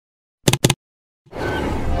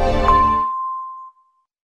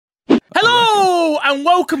and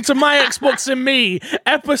welcome to My Xbox and Me,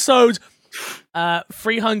 episode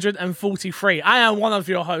 343. I am one of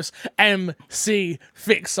your hosts, MC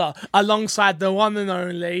Fixer, alongside the one and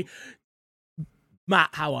only Matt.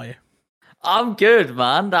 How are you? I'm good,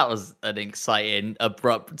 man. That was an exciting,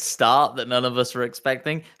 abrupt start that none of us were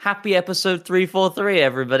expecting. Happy episode 343,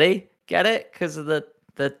 everybody. Get it? Because of the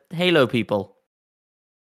Halo people.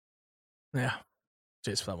 Yeah.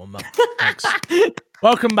 Cheers for that one, Matt. Thanks.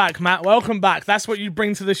 Welcome back, Matt. Welcome back. That's what you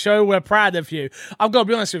bring to the show. We're proud of you. I've got to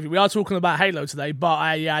be honest with you. We are talking about Halo today, but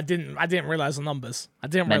I didn't realize the numbers.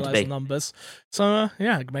 So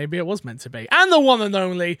yeah, maybe it was meant to be. And the one and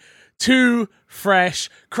only Too Fresh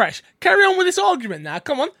Crash. Carry on with this argument now.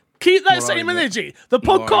 Come on. Keep that same energy. The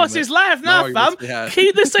podcast is live now, fam.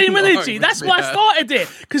 Keep the same energy. That's why I started it.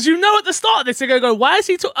 Because you know at the start of this, they're going to go, why is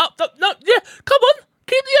he up? No, yeah, come on.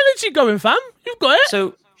 Keep the energy going, fam. You've got it.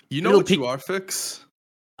 So you know what you are, Fix?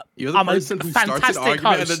 You're the person who starts an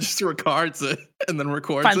argument and then just records it and then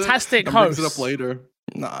records fantastic it and host. brings it up later.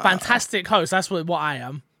 Nah. Fantastic host. That's what I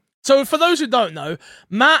am. So for those who don't know,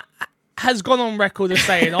 Matt has gone on record as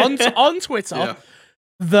saying on Twitter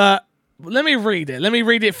that, let me read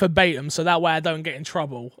it verbatim so that way I don't get in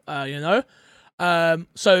trouble, So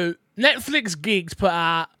Netflix Geeks put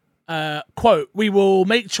out, quote, "We will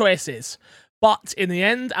make choices, but in the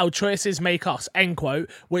end, our choices make us," end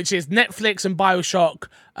quote, which is Netflix and BioShock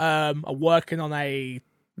are working on a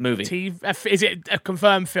movie. Is it a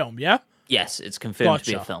confirmed film, yeah? Yes, it's confirmed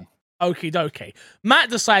to be a film. Okie dokie. Matt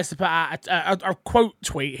decides to put out a quote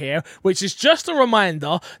tweet here, which is just a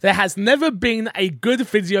reminder there has never been a good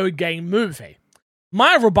video game movie.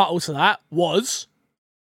 My rebuttal to that was,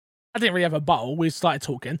 I didn't really have a rebuttal, we started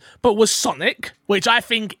talking, but was Sonic, which I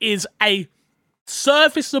think is a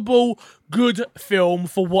serviceable, good film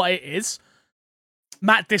for what it is.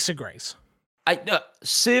 Matt disagrees.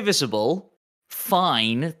 Serviceable,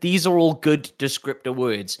 fine. These are all good descriptor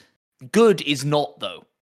words. Good is not, though.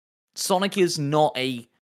 Sonic is not a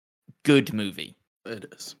good movie. It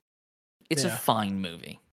is. It's a fine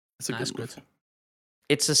movie. It's a good movie.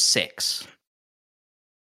 It's a 6.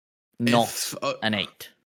 Not an 8.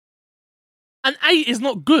 An 8 is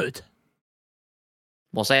not good.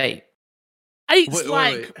 What's 8?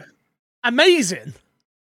 8's amazing.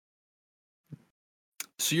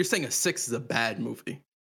 So you're saying a 6 is a bad movie?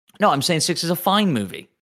 No, I'm saying 6 is a fine movie.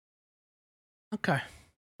 Okay.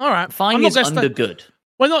 All right. Fine is under good.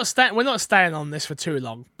 We're not staying on this for too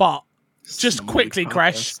long, but just quickly,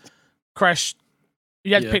 Crash,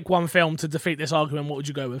 you had to pick one film to defeat this argument. What would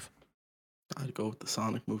you go with? I'd go with the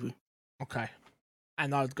Sonic movie. Okay.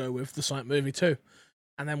 And I'd go with the Sonic movie too.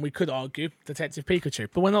 And then we could argue Detective Pikachu,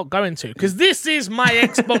 but we're not going to, because this is My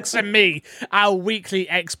Xbox and Me, our weekly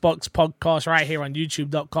Xbox podcast right here on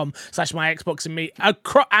youtube.com/My Xbox and Me,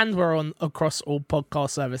 and we're on across all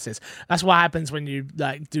podcast services. That's what happens when you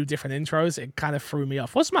do different intros. It kind of threw me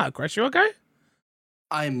off. What's the matter, Chris? You okay?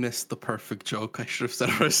 I missed the perfect joke. I should have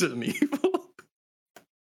said Resident Evil.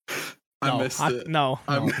 I missed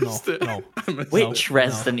it. Which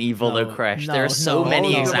Resident Evil, though, Crash? There are so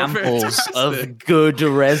many examples of good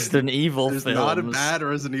Resident Evil films. There's not a bad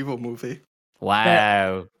Resident Evil movie.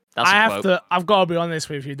 Wow. I've got to be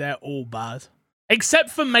honest with you, they're all bad.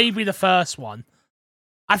 Except for maybe the first one.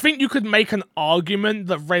 I think you could make an argument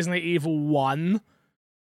that Resident Evil 1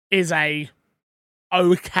 is a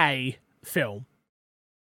okay film.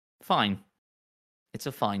 Fine. It's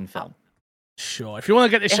a fine film. Sure. If you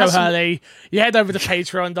want to get the show early, you head over to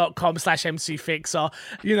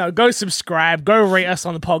patreon.com/MCFixer. Go subscribe, go rate us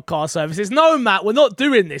on the podcast services. No, Matt, we're not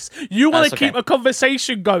doing this. You want to keep a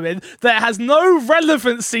conversation going that has no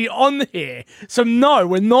relevancy on here. So no,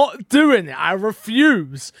 we're not doing it. I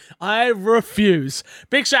refuse.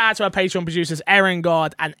 Big shout out to our Patreon producers, Aaron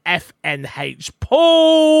Guard and FNH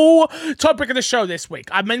Paul. Topic of the show this week.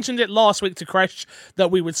 I mentioned it last week to Crash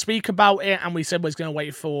that we would speak about it, and we said we was going to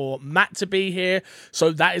wait for Matt to be here,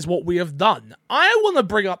 so that is what we have done. I want to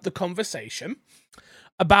bring up the conversation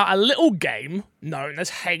about a little game known as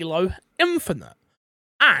Halo Infinite,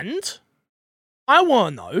 and I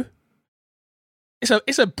want to know,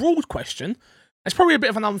 it's a broad question, it's probably a bit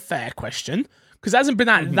of an unfair question, because it hasn't been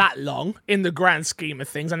out that long in the grand scheme of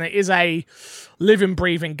things, and it is a living,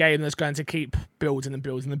 breathing game that's going to keep building and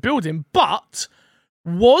building and building, but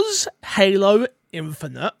was Halo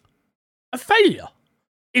Infinite a failure?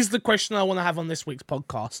 Is the question I want to have on this week's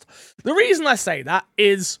podcast. The reason I say that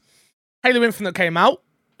is Halo Infinite came out,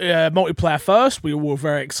 multiplayer first. We all were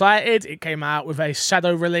very excited. It came out with a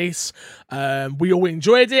shadow release. We all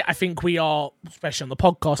enjoyed it. I think we are, especially on the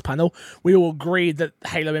podcast panel, we all agreed that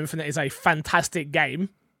Halo Infinite is a fantastic game,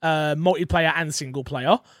 multiplayer and single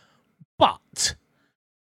player. But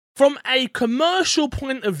from a commercial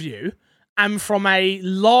point of view and from a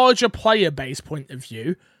larger player base point of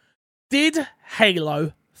view, did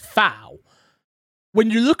Halo foul? When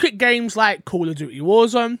you look at games like Call of Duty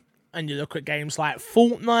Warzone, and you look at games like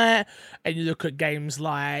Fortnite, and you look at games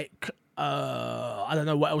like, I don't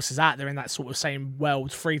know what else is out there in that sort of same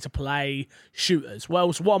world, free-to-play shooters.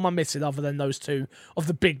 Well, so what am I missing other than those two of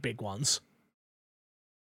the big ones?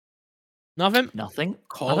 Nothing.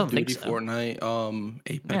 Call of Duty, Fortnite,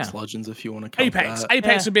 Apex Legends, if you want to count that.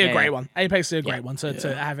 Apex would be a great one. Apex is a great one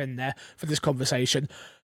to have in there for this conversation.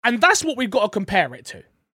 And that's what we've got to compare it to.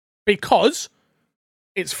 Because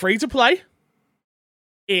it's free to play.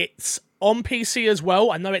 It's on PC as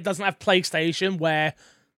well. I know it doesn't have PlayStation, where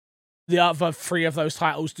the other three of those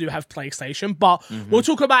titles do have PlayStation, but let's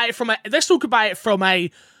talk about it from an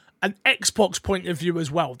Xbox point of view as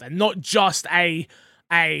well. Then, not just a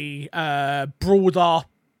broader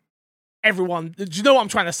everyone. Do you know what I'm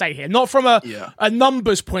trying to say here? Not from a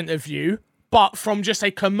numbers point of view, but from just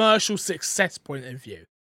a commercial success point of view.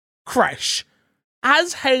 Crash,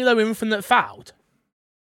 has Halo Infinite fouled?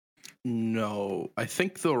 No, I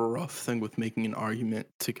think the rough thing with making an argument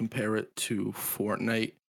to compare it to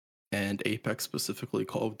Fortnite and Apex, specifically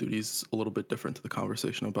Call of Duty, is a little bit different to the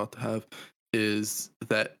conversation I'm about to have, is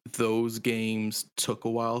that those games took a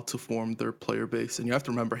while to form their player base. And you have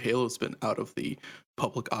to remember, Halo's been out of the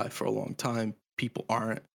public eye for a long time. People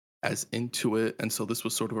aren't as into it. And so this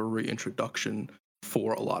was sort of a reintroduction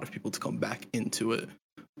for a lot of people to come back into it.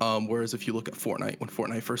 Whereas if you look at Fortnite, when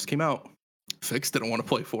Fortnite first came out, Fix didn't want to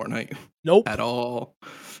play Fortnite. Nope. At all.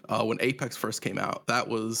 When Apex first came out, that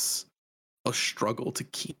was a struggle to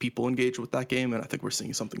keep people engaged with that game. And I think we're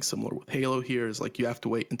seeing something similar with Halo here, is like you have to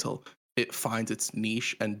wait until it finds its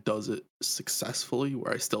niche and does it successfully,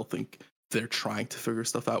 where I still think they're trying to figure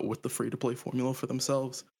stuff out with the free-to-play formula for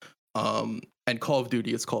themselves. And Call of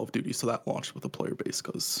Duty is Call of Duty, so that launched with a player base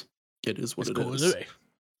because it is what it is. Call of Duty.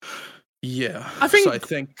 Yeah. I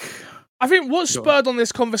think what spurred on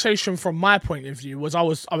this conversation from my point of view was I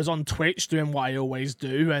was on Twitch doing what I always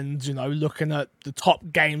do, and looking at the top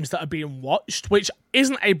games that are being watched, which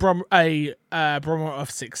isn't a barometer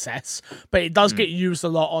of success, but it does get used a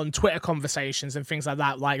lot on Twitter conversations and things like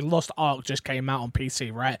that. Like Lost Ark just came out on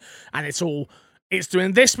PC, right? And it's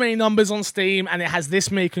doing this many numbers on Steam, and it has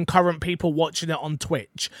this many concurrent people watching it on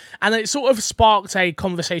Twitch. And it sort of sparked a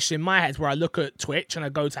conversation in my head where I look at Twitch and I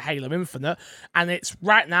go to Halo Infinite, and it's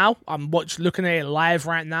right now, I'm looking at it live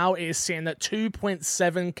right now, it is sitting at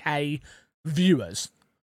 2.7k viewers.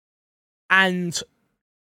 And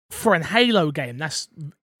for an Halo game, that's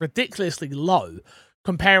ridiculously low.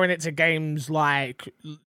 Comparing it to games like,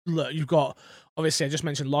 look, you've got... Obviously, I just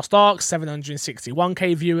mentioned Lost Ark,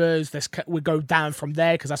 761k viewers. We go down from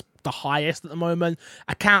there because that's the highest at the moment.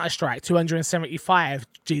 A Counter-Strike, 275.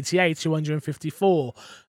 GTA, 254.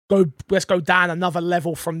 Let's go down another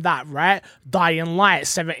level from that, right? Dying Light,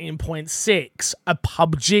 17.6. A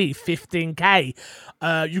PUBG,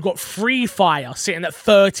 15k. You got Free Fire sitting at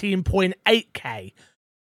 13.8k.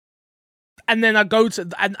 And then I go to...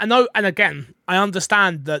 I know, and again, I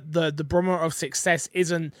understand that the barometer of success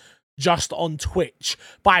isn't just on Twitch,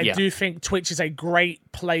 but I do think Twitch is a great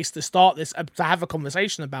place to start this, to have a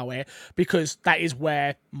conversation about it, because that is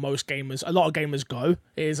where a lot of gamers go.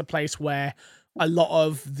 It is a place where a lot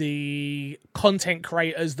of the content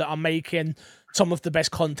creators that are making some of the best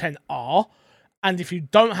content are, and if you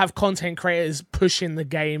don't have content creators pushing the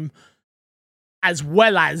game as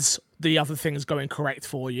well as the other things going correct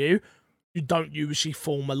for you, you don't usually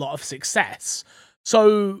form a lot of success.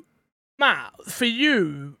 So, Matt, for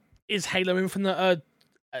you, is Halo Infinite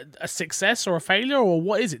a success or a failure, or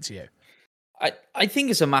what is it to you? I think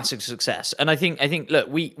it's a massive success, and I think look,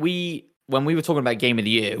 we when we were talking about Game of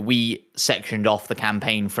the Year, we sectioned off the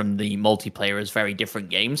campaign from the multiplayer as very different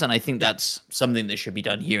games, and I think that's something that should be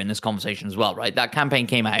done here in this conversation as well, right? That campaign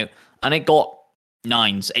came out and it got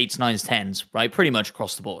 9s, 8s, 9s, 10s, right? Pretty much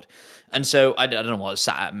across the board. And so I don't know what it's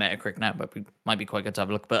sat at Metacritic now, but it might be quite good to have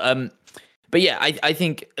a look. But yeah, I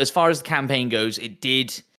think as far as the campaign goes, it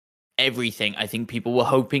did everything I think people were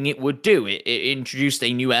hoping it would do. It introduced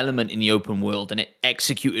a new element in the open world, and it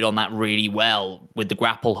executed on that really well with the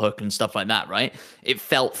grapple hook and stuff like that, right? It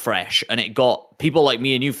felt fresh, and it got people like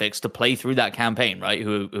me and you, Fix, to play through that campaign, right?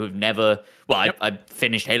 Who've never... Well, yep. I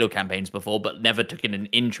finished Halo campaigns before, but never took an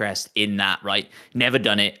interest in that, right? Never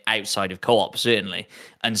done it outside of co-op, certainly.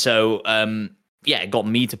 And so, it got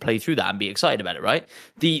me to play through that and be excited about it, right?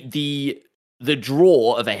 The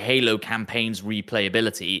draw of a Halo campaign's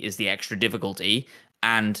replayability is the extra difficulty,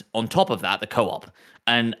 and on top of that, the co-op.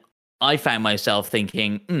 And I found myself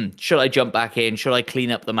thinking, should I jump back in? Should I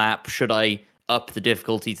clean up the map? Should I up the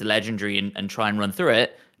difficulty to legendary and try and run through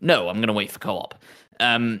it. No, I'm going to wait for co-op.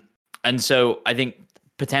 And so I think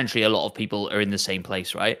potentially a lot of people are in the same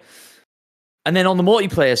place, right? And then on the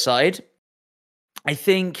multiplayer side, I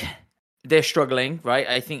think they're struggling, right?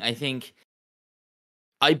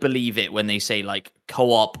 I believe it when they say like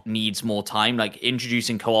co-op needs more time. Like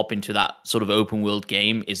introducing co-op into that sort of open world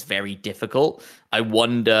game is very difficult. I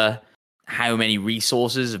wonder how many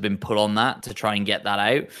resources have been put on that to try and get that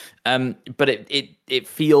out. But it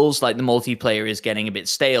feels like the multiplayer is getting a bit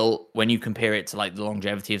stale when you compare it to like the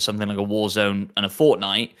longevity of something like a Warzone and a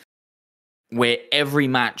Fortnite, where every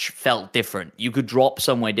match felt different. You could drop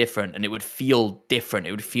somewhere different and it would feel different.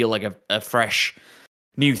 It would feel like a fresh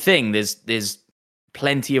new thing. There's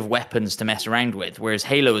plenty of weapons to mess around with. Whereas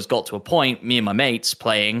Halo has got to a point, me and my mates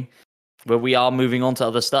playing, where we are moving on to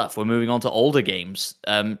other stuff. We're moving on to older games,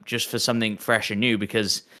 just for something fresh and new,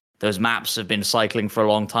 because those maps have been cycling for a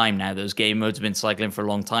long time now. Those game modes have been cycling for a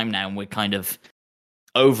long time now, and we're kind of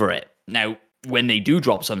over it. Now, when they do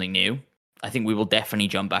drop something new, I think we will definitely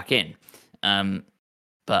jump back in.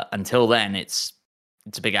 But until then, it's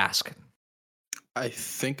a big ask. I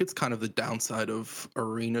think it's kind of the downside of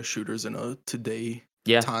arena shooters in a today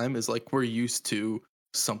time is like we're used to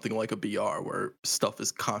something like a BR where stuff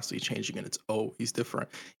is constantly changing and it's always different.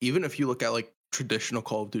 Even if you look at like traditional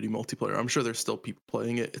Call of Duty multiplayer, I'm sure there's still people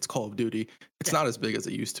playing it. It's Call of Duty. It's not as big as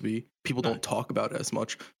it used to be. People don't talk about it as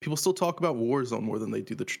much. People still talk about Warzone more than they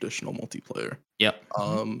do the traditional multiplayer. Yep.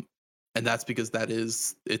 And that's because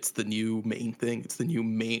it's the new main thing. It's the new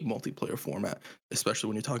main multiplayer format, especially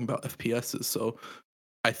when you're talking about FPSs. So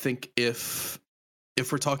I think if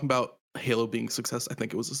we're talking about Halo being a success, I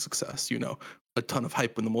think it was a success. You know, a ton of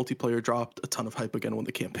hype when the multiplayer dropped, a ton of hype again when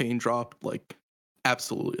the campaign dropped. Like,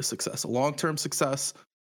 absolutely a success. A long-term success,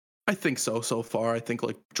 I think so far. I think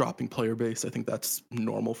like dropping player base, I think that's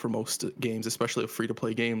normal for most games, especially a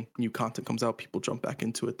free-to-play game. New content comes out, people jump back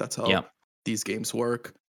into it. That's how these games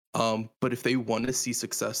work. But if they want to see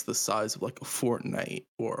success the size of like a Fortnite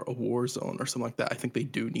or a Warzone or something like that, I think they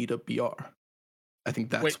do need a BR. I think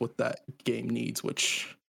that's what that game needs,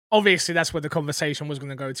 which... Obviously, that's where the conversation was going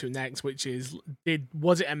to go to next, which is,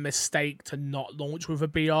 was it a mistake to not launch with a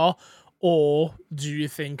BR? Or do you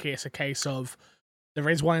think it's a case of there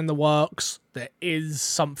is one in the works, there is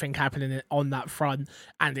something happening on that front,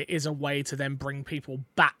 and it is a way to then bring people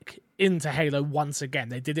back into Halo once again?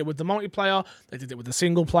 They did it with the multiplayer, they did it with the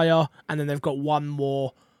single player, and then they've got one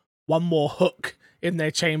more hook in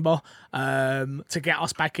their chamber to get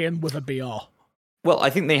us back in with a BR. Well,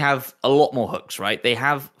 I think they have a lot more hooks, right? They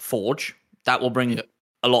have Forge that will bring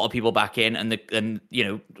a lot of people back in, and you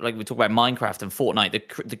know, like we talk about Minecraft and Fortnite,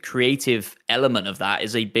 the creative element of that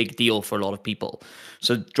is a big deal for a lot of people.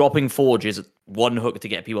 So dropping Forge is one hook to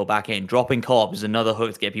get people back in. Dropping co-op is another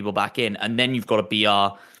hook to get people back in, and then you've got a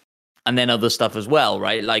BR, and then other stuff as well,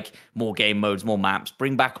 right? Like more game modes, more maps,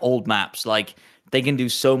 bring back old maps. Like they can do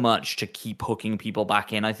so much to keep hooking people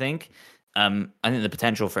back in. I think the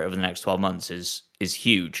potential for it over the next 12 months is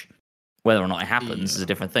huge. Whether or not it happens is a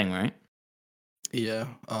different thing, right? Yeah,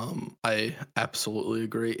 I absolutely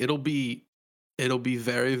agree. It'll be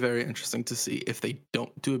very, very interesting to see if they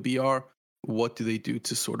don't do a BR. What do they do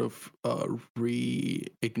to sort of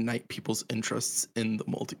reignite people's interests in the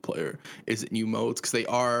multiplayer? Is it new modes? Because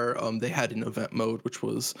they had an event mode, which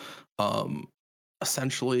was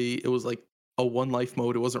essentially, it was like a one life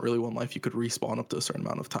mode. It wasn't really one life. You could respawn up to a certain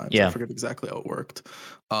amount of times. I forget exactly how it worked.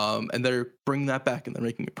 And they're bringing that back and they're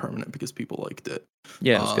making it permanent because people liked it.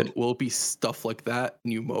 Yeah, it was good. Will it be stuff like that,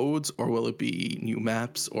 new modes, or will it be new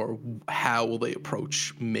maps, or how will they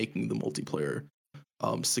approach making the multiplayer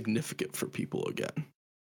significant for people again?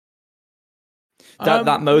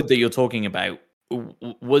 That mode that you're talking about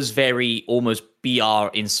was very almost BR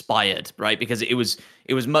inspired, right? Because it was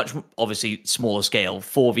much, obviously smaller scale,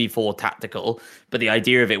 4v4 tactical, but the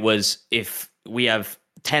idea of it was, if we have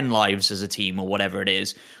 10 lives as a team or whatever it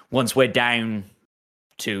is, once we're down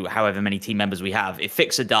to however many team members we have, if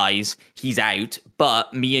Fixer dies, he's out,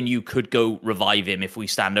 but me and you could go revive him if we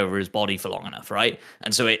stand over his body for long enough, right?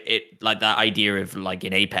 And so it like that idea of like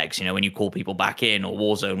in Apex, you know, when you call people back in, or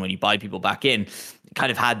Warzone, when you buy people back in, it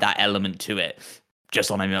kind of had that element to it,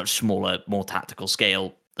 just on a much smaller, more tactical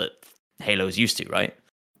scale that Halo is used to, right?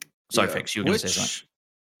 Sorry, Fix, you were going to say something.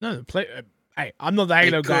 No, hey, I'm not the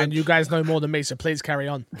Halo guy, and you guys know more than me, so please carry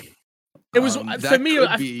on. It was for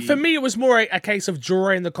me. It was more a case of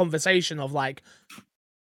drawing the conversation of like,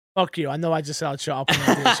 "Fuck you." I know I just said I'd shut up and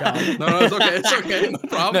I didn't shut up. No, it's okay. It's okay. No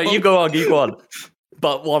problem. No, you go on.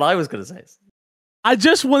 But what I was going to say is, I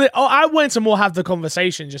wanted to more have the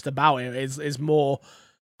conversation just about it. Is more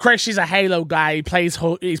Kresh is a Halo guy.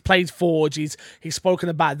 He's played Forge. He's spoken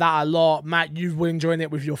about that a lot. Matt, you've been enjoying it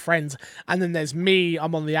with your friends. And then there's me.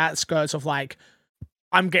 I'm on the outskirts of like,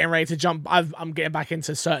 I'm getting ready to jump. I'm getting back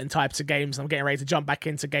into certain types of games. I'm getting ready to jump back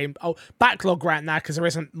into backlog right now because there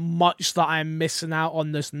isn't much that I'm missing out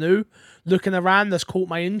on this new looking around that's caught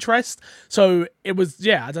my interest. So it was,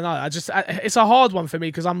 I don't know. It's a hard one for me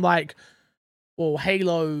because I'm like, well,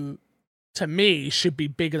 Halo to me should be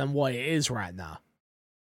bigger than what it is right now.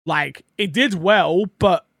 Like, it did well,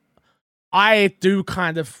 but I do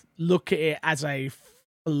kind of look at it as a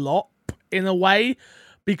flop in a way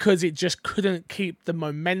because it just couldn't keep the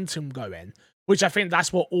momentum going, which I think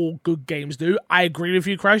that's what all good games do. I agree with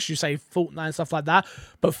you, Kresh. You say Fortnite and stuff like that,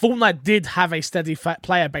 but Fortnite did have a steady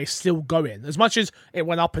player base still going. As much as it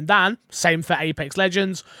went up and down, same for Apex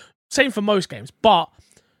Legends, same for most games, but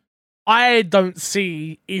I don't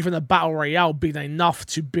see even a Battle Royale being enough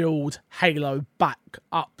to build Halo back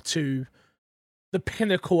up to the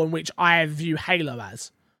pinnacle in which I view Halo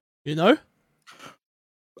as, you know?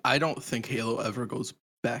 I don't think Halo ever goes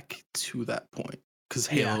back to that point because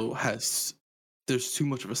Halo there's too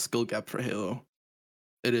much of a skill gap for Halo.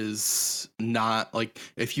 It is not like,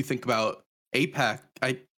 if you think about Apex,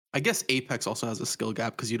 I guess Apex also has a skill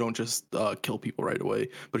gap because you don't just kill people right away.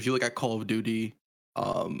 But if you look at Call of Duty,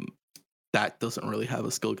 that doesn't really have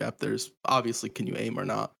a skill gap. There's obviously, can you aim or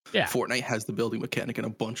not? Yeah. Fortnite has the building mechanic, and a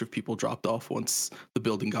bunch of people dropped off once the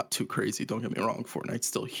building got too crazy. Don't get me wrong, Fortnite's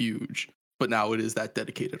still huge, but now it is that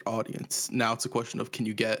dedicated audience. Now it's a question of, can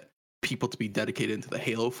you get people to be dedicated into the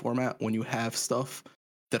Halo format when you have stuff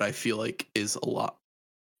that I feel like is a lot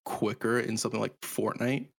quicker in something like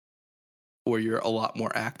Fortnite, or you're a lot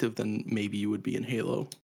more active than maybe you would be in Halo.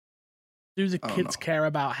 Do the kids care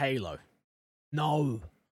about Halo? No.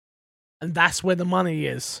 And that's where the money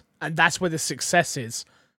is. And that's where the success is.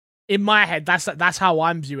 In my head, that's how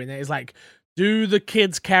I'm viewing it. It's like, do the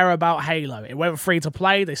kids care about Halo? It went free to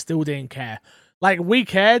play, they still didn't care. Like, we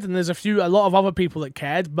cared, and there's a lot of other people that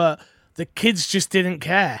cared, but the kids just didn't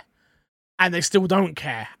care. And they still don't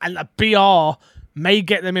care. And the BR may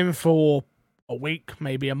get them in for a week,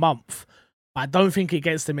 maybe a month. But I don't think it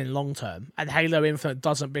gets them in long term. And Halo Infinite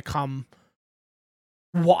doesn't become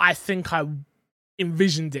what I think I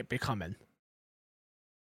envisioned it becoming.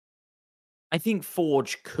 I think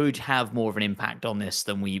Forge could have more of an impact on this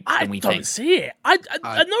than we think. I don't see it. I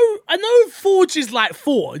know Forge is like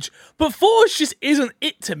Forge, but Forge just isn't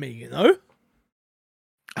it to me, you know?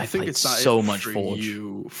 I think it's not so much for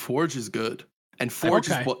Forge. Forge is good. And Forge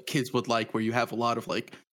is what kids would like, where you have a lot of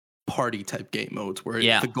like party type game modes where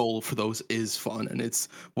the goal for those is fun and it's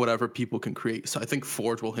whatever people can create. So I think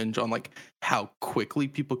Forge will hinge on like how quickly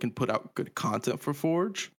people can put out good content for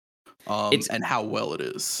Forge, and how well it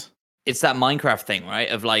is. It's that Minecraft thing, right?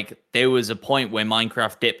 Of like, there was a point where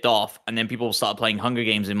Minecraft dipped off and then people started playing Hunger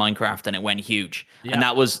Games in Minecraft and it went huge. Yeah. And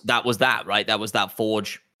that was that, right? That was that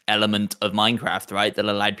Forge element of Minecraft, right? That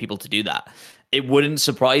allowed people to do that. It wouldn't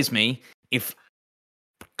surprise me if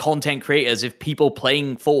content creators, if people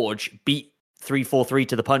playing Forge beat 343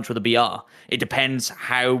 to the punch with a BR. It depends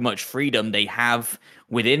how much freedom they have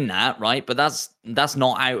within that, right? But that's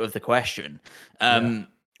not out of the question.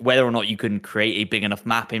 Whether or not you can create a big enough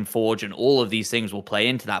map in Forge, and all of these things will play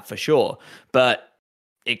into that for sure. But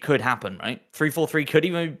it could happen, right? 343 could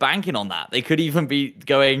even be banking on that. They could even be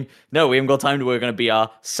going, no, we haven't got time to work on a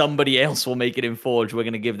BR. Somebody else will make it in Forge. We're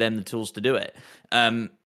going to give them the tools to do it.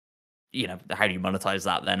 You know, how do you monetize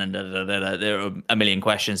that then? And there are a million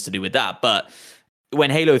questions to do with that. But when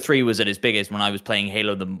Halo 3 was at its biggest, when I was playing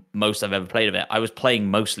Halo the most I've ever played of it, I was playing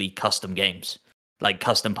mostly custom games, like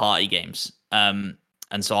custom party games.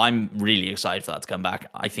 And so I'm really excited for that to come back.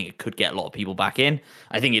 I think it could get a lot of people back in.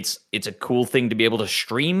 I think it's a cool thing to be able to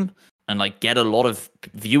stream and like get a lot of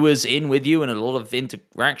viewers in with you and a lot of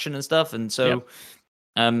interaction and stuff. And so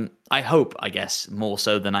I hope, I guess, more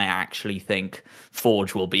so than I actually think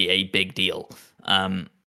Forge will be a big deal. But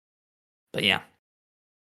yeah.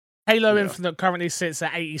 Halo Infinite currently sits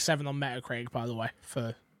at 87 on Metacritic, by the way,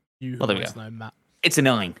 for you who wants to know, Matt. It's a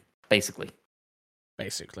 9, basically.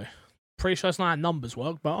 Pretty sure it's not how numbers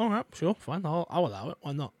work, but all right, sure, fine. I'll allow it.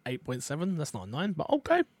 Why not? 8.7, that's not a 9, but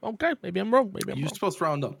okay. Maybe I'm wrong. You're supposed to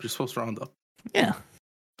round up. Yeah.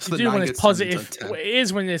 So you do when it's positive. It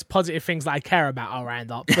is when there's positive things that I care about, I'll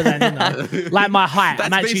round up. But then, you know, like my height,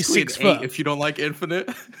 I'm actually 6 foot. If you don't like Infinite.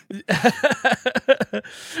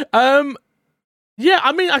 Yeah,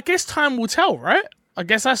 I mean, I guess time will tell, right? I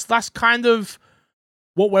guess that's kind of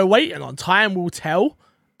what we're waiting on. Time will tell,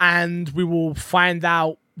 and we will find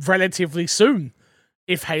out relatively soon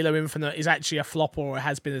if Halo Infinite is actually a flop or it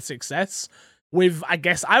has been a success. with, I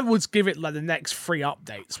guess I would give it like the next 3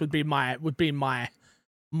 updates would be my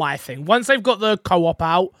thing. Once they've got the co-op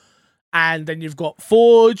out, and then you've got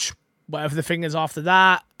Forge, whatever the thing is after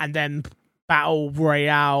that, and then Battle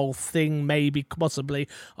Royale thing maybe possibly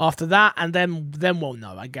after that, and then we'll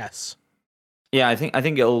know, I guess. Yeah, I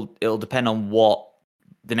think it'll depend on what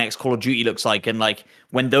the next Call of Duty looks like, and like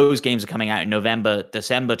when those games are coming out in November,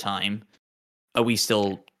 December time, are we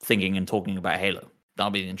still thinking and talking about Halo?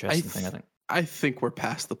 That'll be the interesting thing, I think. I think we're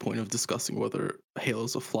past the point of discussing whether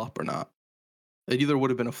Halo's a flop or not. It either would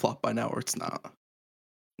have been a flop by now or it's not.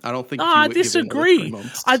 I don't think. I disagree.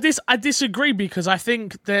 I disagree because I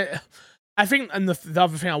think, and the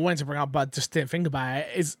other thing I wanted to bring up, but just didn't think about it,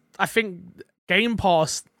 is I think Game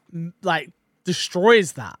Pass like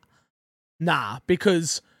destroys that.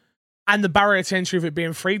 Because and the barrier to entry of it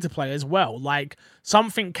being free to play as well. Like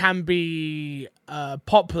something can be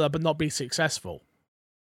popular but not be successful.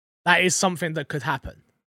 That is something that could happen.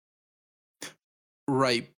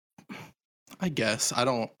 Right. I guess. I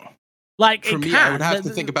don't... Like, for me, I would have to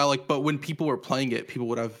think about, like, but when people were playing it, people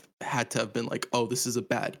would have had to have been like, oh, this is a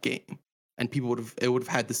bad game. And it would have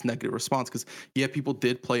had this negative response because, yeah, people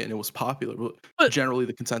did play it and it was popular. But generally,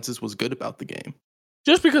 the consensus was good about the game.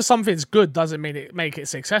 Just because something's good doesn't mean it make it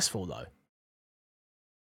successful, though.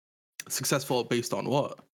 Successful based on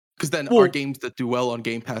what? Because then are games that do well on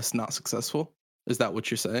Game Pass not successful? Is that what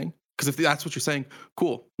you're saying? Because if that's what you're saying,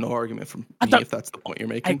 cool. No argument from me if that's the point you're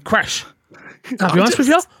making. Hey, Crash. Can I be honest with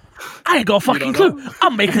you? I ain't got a fucking clue.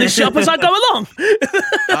 I'm making this shit up as I go along.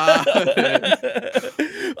 I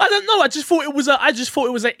don't know. I just thought it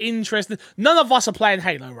was an interesting. None of us are playing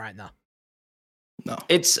Halo right now. No,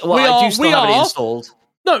 it's I do still have it installed.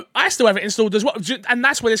 No, I still have it installed as well, and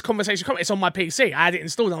that's where this conversation comes. It's on my PC. I had it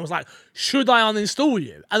installed, and I was like, "Should I uninstall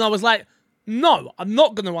you?" And I was like, "No, I'm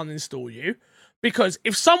not going to uninstall you because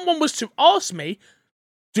if someone was to ask me,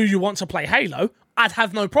 do you want to play Halo? I'd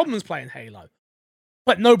have no problems playing Halo."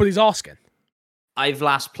 But nobody's asking. I've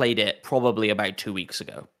last played it probably about 2 weeks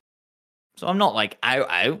ago. So I'm not like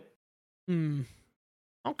out. Okay.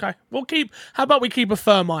 How about we keep a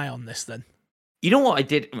firm eye on this then? You know what I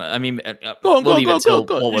did? I mean, we'll leave it till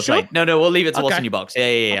what we're playing. No, we'll leave it till what's in your box.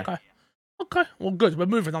 Yeah. Okay, well, good. We're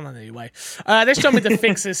moving on anyway. Let's jump into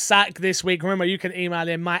Fix's Sack this week. Remember, you can email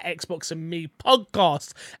in my Xbox and me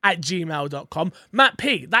podcast at gmail.com. Matt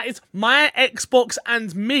P, that is my Xbox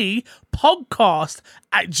and me podcast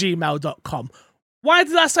at gmail.com. Why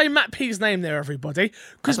did I say Matt P's name there, everybody?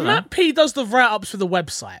 Because Matt P does the write-ups for the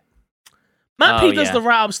website. Matt P does the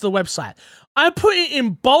write-ups for the website. I put it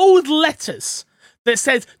in bold letters that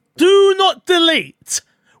said, do not delete,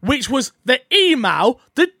 which was the email,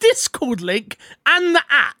 the Discord link, and the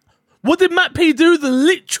app. What did Matt P do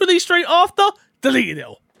literally straight after? Deleted it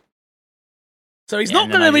all. So he's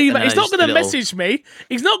not going to message me.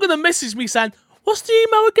 He's not going to message me saying, what's the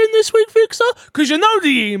email again this week, Fixer? Because you know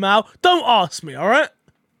the email. Don't ask me, all right?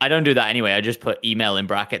 I don't do that anyway. I just put email in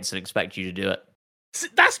brackets and expect you to do it.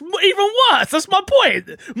 That's even worse. That's my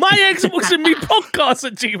point. My Xbox and me podcast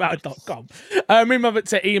at gmail.com. Remember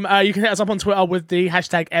to email. You can hit us up on Twitter with the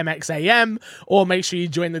hashtag MXAM, or make sure you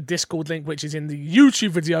join the Discord link, which is in the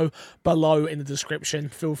YouTube video below in the description.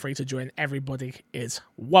 Feel free to join. Everybody is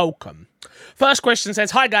welcome. First question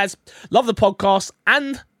says, hi guys, love the podcast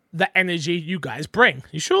and the energy you guys bring.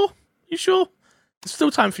 You sure? There's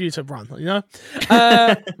still time for you to run, you know?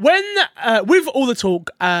 With all the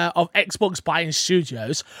talk of Xbox buying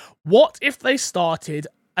studios, what if they started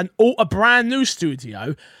a brand new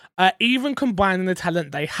studio, even combining the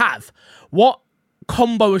talent they have? What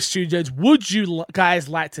combo of studios would you guys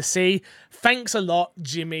like to see? Thanks a lot,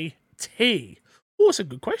 Jimmy T. Oh, it's a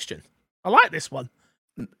good question. I like this one.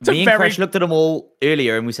 Me and Crash looked at them all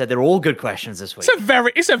earlier, and we said they're all good questions this week.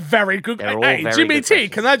 It's a very good. Hey, Jimmy T,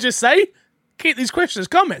 can I just say? Keep these questions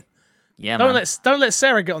coming. Yeah, don't let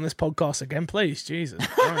Sarah get on this podcast again, please. Jesus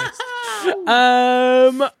Christ.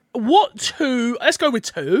 Let's go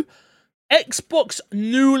with 2. Xbox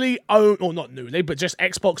newly owned, or not newly, but just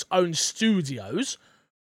Xbox owned studios.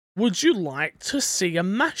 Would you like to see a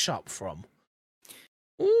mashup from?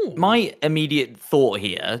 Ooh. My immediate thought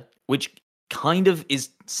here, which kind of is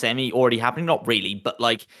semi already happening, not really, but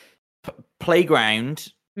like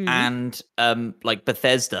Playground. And like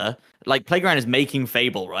Bethesda, like Playground is making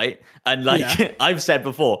Fable, right? And like I've said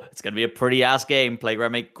before, it's gonna be a pretty ass game.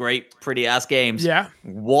 Playground make great pretty ass games. Yeah.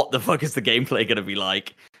 What the fuck is the gameplay gonna be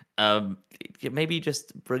like? Maybe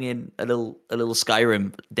just bring in a little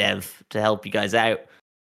Skyrim dev to help you guys out.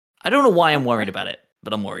 I don't know why I'm worried about it,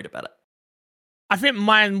 but I'm worried about it. I think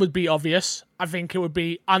mine would be obvious. I think it would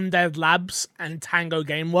be Undead Labs and Tango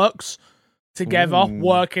Gameworks. together,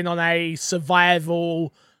 working on a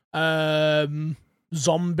survival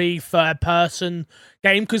zombie third-person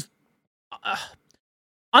game. Because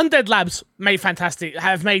Undead Labs made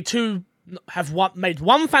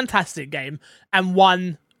one fantastic game and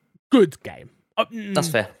one good game. That's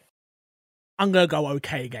fair. I'm gonna go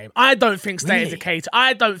okay game. I don't think State of Decay.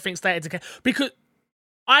 I don't think State of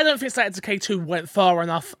Decay 2 went far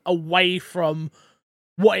enough away from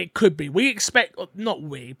what it could be.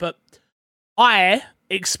 I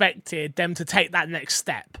expected them to take that next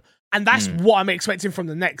step, and that's what I'm expecting from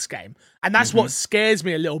the next game, and that's what scares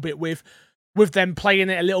me a little bit with them playing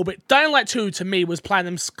it a little bit. Dying Light 2 to me was playing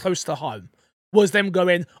them close to home. Was them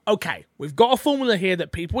going, okay, we've got a formula here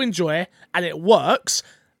that people enjoy and it works.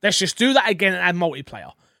 Let's just do that again and add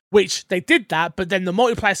multiplayer. Which they did that, but then the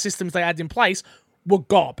multiplayer systems they had in place were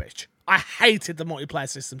garbage. I hated the multiplayer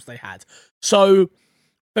systems they had. So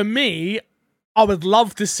for me, I would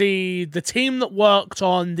love to see the team that worked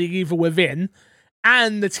on The Evil Within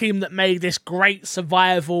and the team that made this great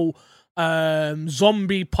survival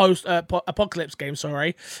zombie apocalypse game,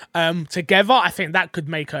 together. I think that could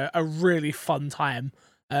make a really fun time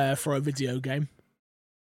for a video game.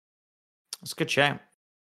 That's a good shout.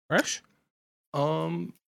 Fresh?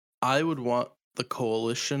 I would want the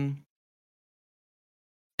Coalition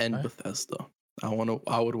and Bethesda. I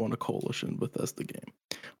would want a Coalition Bethesda game.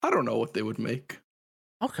 I don't know what they would make.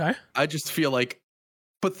 Okay. I just feel like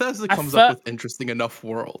Bethesda comes up with interesting enough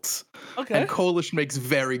worlds. Okay. And Coalition makes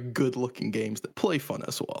very good-looking games that play fun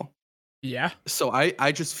as well. Yeah. So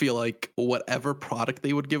I just feel like whatever product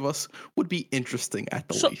they would give us would be interesting at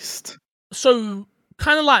the least. So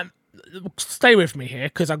kind of like, stay with me here,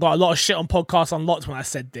 because I got a lot of shit on Podcasts Unlocked when I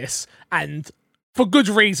said this, and for good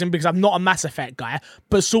reason, because I'm not a Mass Effect guy,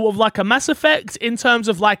 but sort of like a Mass Effect in terms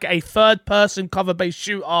of like a third-person cover-based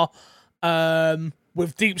shooter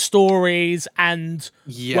with deep stories and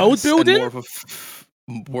world building. And more of a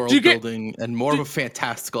world building and more of a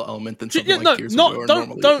fantastical element than something like Gears of War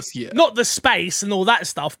normally is. Yeah. Not the space and all that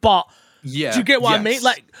stuff, but do you get what I mean?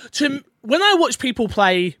 Like, when I watch people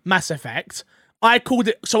play Mass Effect, I called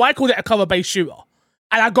it a cover-based shooter,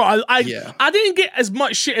 and I didn't get as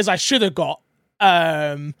much shit as I should have got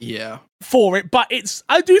for it, but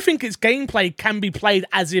I do think its gameplay can be played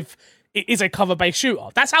as if it is a cover-based shooter.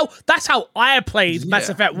 That's how I played Mass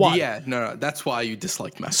Effect 1. Yeah, no, that's why you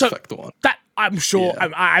disliked Mass Effect 1. That I'm sure,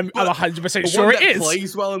 I'm 100% sure it is.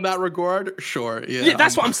 Plays well in that regard, sure. Yeah,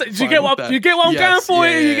 that's what I'm saying. Do you get what I'm going for?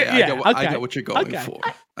 I get what you're going for.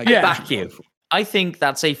 I back you. I think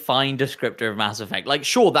that's a fine descriptor of Mass Effect. Like,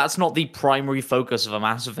 sure, that's not the primary focus of a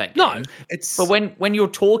Mass Effect game. No, but when you're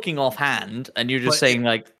talking offhand and you're just saying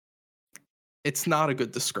like, it's not a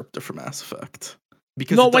good descriptor for Mass Effect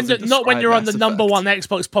because not when you're on the number one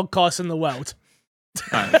Xbox podcast in the world.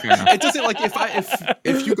 It doesn't, like,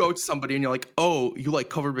 if you go to somebody and you're like, oh, you like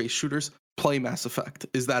cover-based shooters, play Mass Effect.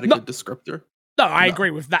 Is that a good descriptor? No, I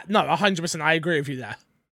agree with that. No, 100%. I agree with you there.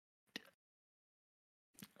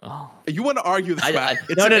 Oh. You want to argue this, Matt?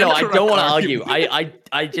 No, I don't want to argue.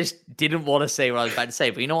 I just didn't want to say what I was about to say,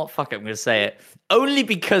 but you know what? Fuck it, I'm going to say it. Only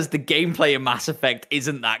because the gameplay in Mass Effect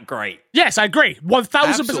isn't that great. Yes, I agree.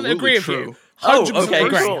 1000% agree with you. 100%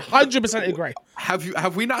 agree. 100% agree.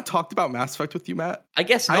 Have we not talked about Mass Effect with you, Matt? I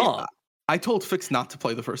guess not. I told Fix not to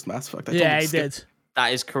play the first Mass Effect. He did.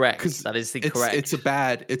 That is correct. That is correct. The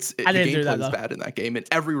gameplay is bad in that game in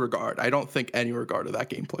every regard. I don't think any regard of that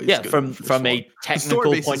gameplay is good. From a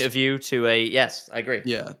technical point of view to a yes, I agree.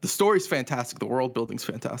 Yeah, the story's fantastic. The world building's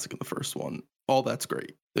fantastic in the first one. All that's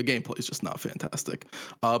great. The gameplay is just not fantastic.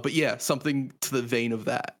 But yeah, something to the vein of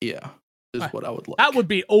that. Yeah, is what I would like. That would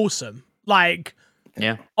be awesome. Like,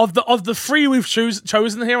 of the three we've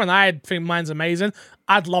chosen here, and I think mine's amazing.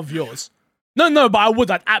 I'd love yours. No, but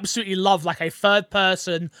I'd absolutely love like a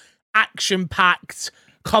third-person, action-packed,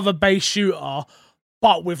 cover-based shooter,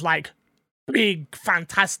 but with like big,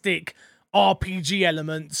 fantastic RPG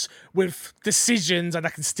elements with decisions, and I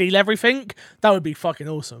can steal everything. That would be fucking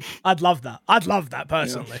awesome. I'd love that.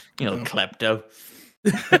 Personally. Klepto.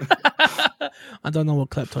 I don't know what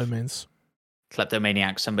klepto means.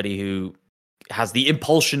 Kleptomaniac, somebody who has the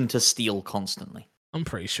impulsion to steal constantly. I'm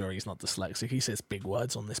pretty sure he's not dyslexic. He says big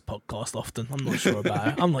words on this podcast often. I'm not sure about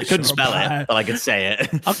it. I'm not couldn't spell it, but I could say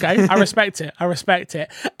it. Okay, I respect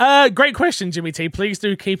it. Great question, Jimmy T. Please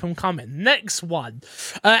do keep them coming. Next one.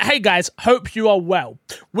 Hey guys, hope you are well.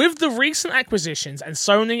 With the recent acquisitions and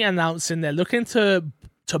Sony announcing they're looking to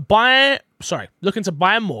buy looking to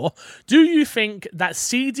buy more, do you think that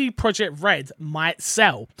CD Projekt Red might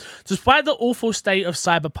sell? Despite the awful state of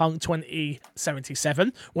Cyberpunk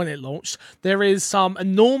 2077 when it launched, there is some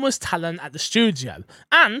enormous talent at the studio,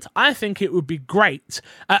 and I think it would be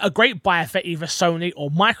a great buy for either Sony or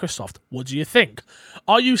Microsoft. What do you think?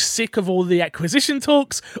 Are you sick of all the acquisition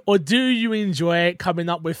talks, or do you enjoy coming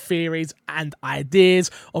up with theories and ideas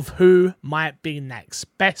of who might be next?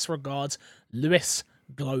 Best regards, Lewis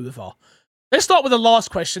Glover. Let's start with the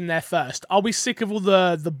last question there first. Are we sick of all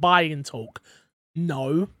the buy-in talk?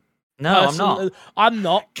 No. I'm not. I'm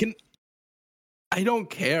not. I don't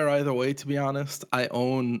care either way, to be honest. I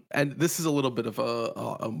own, and this is a little bit of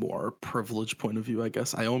a more privileged point of view, I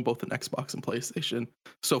guess. I own both an Xbox and PlayStation.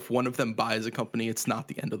 So if one of them buys a company, it's not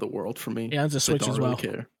the end of the world for me. Yeah, and a Switch as well.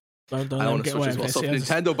 Care. Don't I own a Switch as well. So if yeah,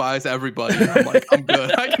 Nintendo buys everybody, I'm like, I'm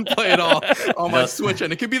good. I can play it all on my Switch,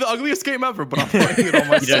 and it could be the ugliest game ever, but I'm playing it on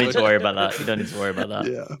my Switch. You don't need to worry about that.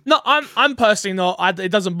 Yeah. No, I'm personally not. It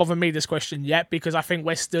doesn't bother me, this question, yet, because I think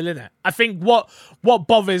we're still in it. I think what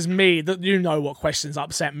bothers me, that you know what questions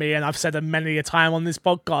upset me, and I've said it many a time on this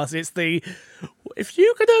podcast, it's the, if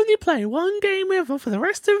you could only play one game ever for the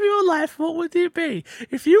rest of your life, what would it be?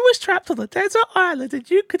 If you was trapped on a desert island and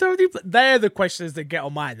you could only play... They're the questions that get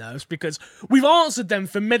on my nerves, because we've answered them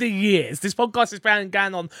for many years. This podcast has been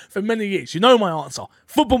going on for many years. You know my answer.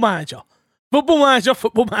 Football Manager. Football Manager,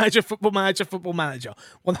 Football Manager, Football Manager, Football Manager.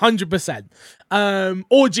 100%.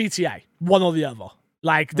 Or GTA. One or the other.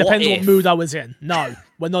 Like, depends what mood I was in. No,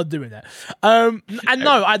 we're not doing it. And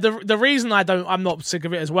no, the reason I'm not sick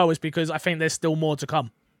of it as well is because I think there's still more to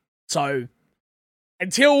come. So,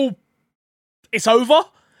 until it's over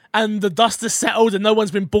and the dust has settled and no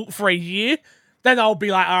one's been bought for a year, then I'll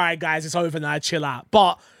be like, all right, guys, it's over now, chill out.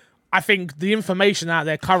 But I think the information out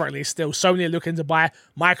there currently is still Sony are looking to buy,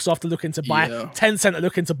 Microsoft are looking to buy, Tencent are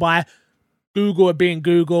looking to buy, Google are being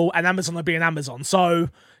Google, and Amazon are being Amazon. So,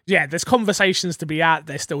 yeah, there's conversations to be out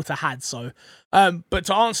there still to had. So, but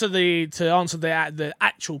to answer the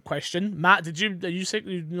actual question, Matt, are you sick?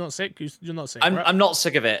 You're not sick. You're not sick. I'm not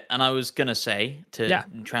sick of it, and I was gonna say to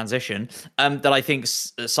transition that I think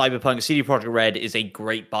Cyberpunk CD Projekt Red is a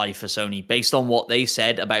great buy for Sony based on what they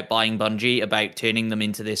said about buying Bungie, about turning them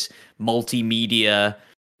into this multimedia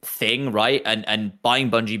thing, right? And buying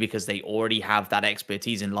Bungie because they already have that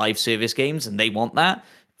expertise in live service games, and they want that.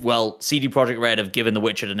 Well, CD Projekt Red have given The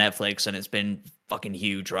Witcher to Netflix, and it's been fucking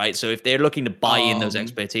huge, right? So if they're looking to buy in those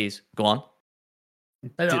expertise, go on.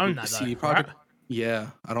 They don't own that, CD though, Projekt, right? Yeah,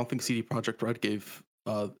 I don't think CD Projekt Red gave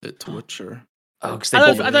it to Witcher. Oh, because they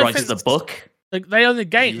bought the rights to the book. Like, they own the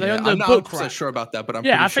game. Yeah, they own the I'm book, not right? sure about that, but I'm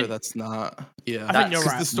pretty sure that's not. Yeah, I think you're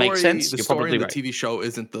right. The story, makes sense. The You're story probably in the right. TV show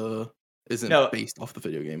isn't based off the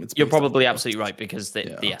video game. You're probably absolutely right, because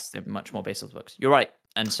yes, they're much more based off the books. You're right,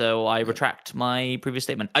 and so I retract my previous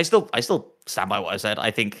statement. I still stand by what I said.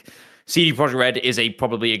 I think CD Projekt Red is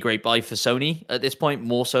probably a great buy for Sony at this point,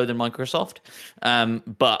 more so than Microsoft.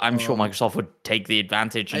 But I'm sure Microsoft would take the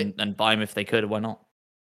advantage and buy them if they could. Why not?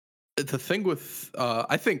 The thing with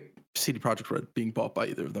I think CD Projekt Red being bought by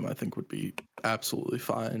either of them, I think would be absolutely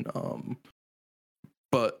fine.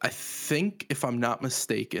 But I think, if I'm not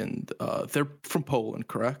mistaken, they're from Poland,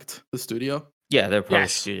 correct? The studio? Yeah, they're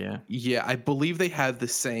Polish studio. Yeah, I believe they have the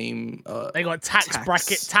same. They got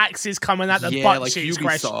taxes coming out the butt like cheeks.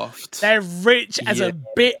 Ubisoft. They're rich as a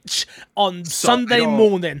bitch on Sunday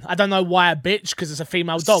morning. I don't know why a bitch, because it's a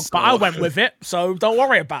female dog, but I went with it, so don't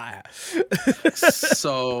worry about it.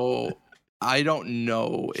 So I don't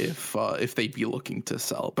know if they'd be looking to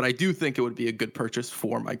sell, but I do think it would be a good purchase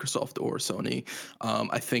for Microsoft or Sony.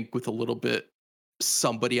 I think with a little bit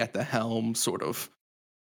somebody at the helm, sort of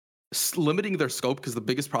limiting their scope, because the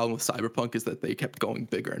biggest problem with Cyberpunk is that they kept going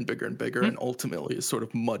bigger and bigger and bigger, and ultimately it sort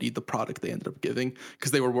of muddied the product they ended up giving,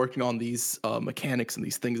 because they were working on these mechanics and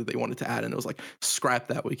these things that they wanted to add, and it was like, scrap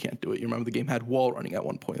that, we can't do it. You remember the game had wall running at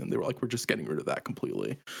one point, and they were like, we're just getting rid of that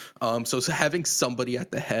completely. So having somebody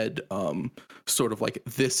at the head, sort of like,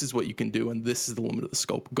 this is what you can do, and this is the limit of the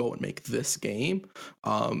scope, go and make this game,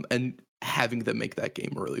 and having them make that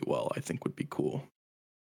game really well, I think would be cool.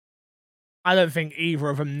 I don't think either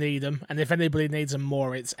of them need them, and if anybody needs them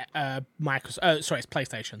more, it's Microsoft. It's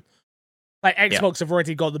PlayStation. Like, Xbox have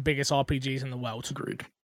already got the biggest RPGs in the world. Agreed.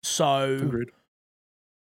 So,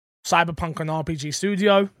 Cyberpunk an RPG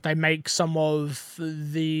studio. They make some of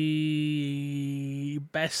the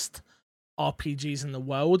best RPGs in the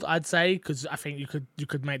world, I'd say, because I think you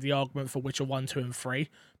could make the argument for Witcher 1, 2, and 3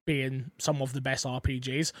 being some of the best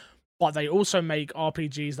RPGs. But they also make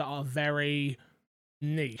RPGs that are very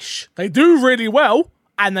niche. They do really well,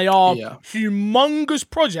 and they are humongous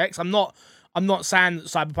projects. I'm not I'm not saying that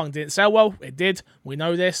Cyberpunk didn't sell well. It did. We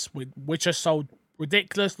know this. Witcher sold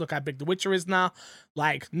ridiculous. Look how big The Witcher is now.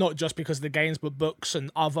 Like, not just because of the games, but books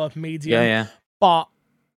and other media. Yeah. But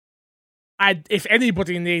if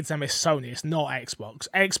anybody needs them, it's Sony. It's not Xbox.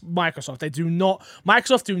 Microsoft.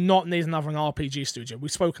 Microsoft do not need another RPG studio.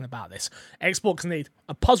 We've spoken about this. Xbox need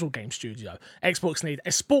a puzzle game studio. Xbox need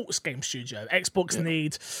a sports game studio. Xbox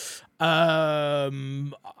need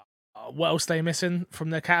what else are they missing from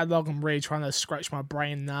their catalog? I'm really trying to scratch my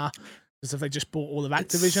brain now. As if they just bought all of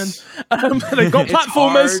Activision. They've got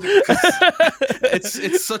platformers.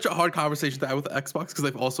 It's such a hard conversation to have with Xbox because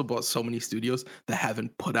they've also bought so many studios that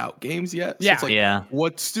haven't put out games yet. So it's like,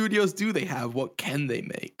 what studios do they have? What can they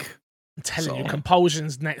make? I'm telling you,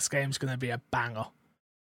 Compulsion's next game's going to be a banger.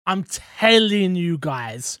 I'm telling you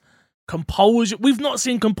guys. Compulsion. We've not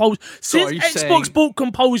seen Compulsion. Since Xbox bought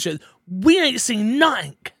Compulsion, we ain't seen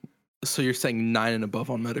nothing. So you're saying 9 and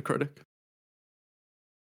above on Metacritic?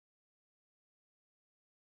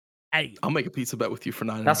 8. I'll make a pizza bet with you for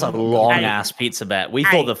 9. That's a long-ass pizza bet. We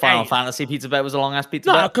thought the Final Fantasy pizza bet was a long-ass pizza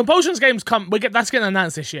bet. No, Compulsion's games that's getting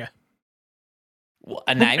announced this year.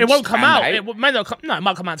 Announced? It won't come out. It may not come. No, it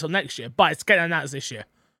might come out until next year, but it's getting announced this year.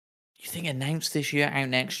 You think announced this year, out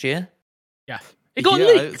next year? Yeah. It got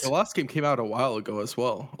leaked. The last game came out a while ago as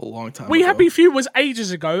well, a long time ago. We Happy Few was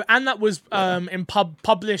ages ago, and that was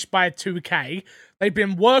published by 2K. They've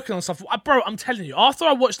been working on stuff. Bro, I'm telling you, after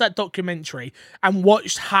I watched that documentary and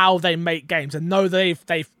watched how they make games, and know they've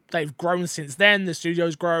grown since then, the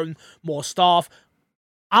studio's grown, more staff,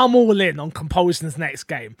 I'm all in on Compulsion's next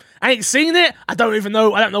game. I ain't seen it. I don't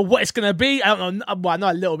know what it's gonna be. I don't know. Well, I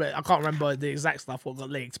know a little bit. I can't remember the exact stuff what got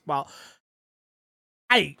leaked, but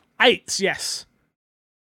 8, yes.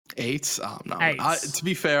 8? No. 8. To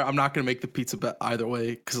be fair, I'm not gonna make the pizza bet either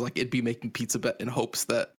way because it'd be making pizza bet in hopes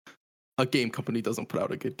that a game company doesn't put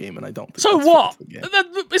out a good game, and I don't think so. What?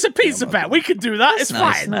 It's a pizza bet. We could do that. It's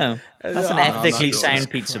nice. fine. No, that's an ethically sound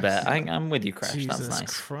pizza bet. I'm with you, Crash. Jesus that's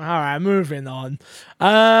nice. All right, moving on.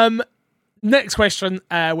 Next question,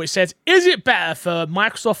 which says, is it better for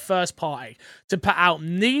Microsoft first party to put out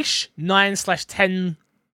niche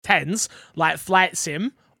 9/10s like Flight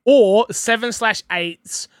Sim or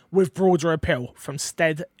 7/8s with broader appeal from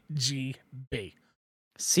Stead GB?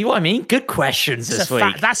 See what I mean? Good questions this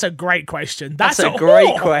week. That's a great question. That's a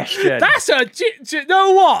great question. You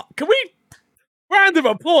know what? Can we round of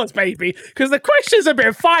applause, baby? Because the questions have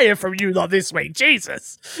been fire from you lot this week.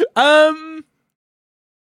 Jesus. Damn.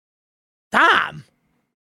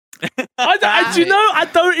 I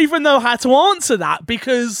don't even know how to answer that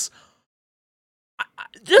because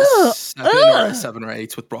 7 or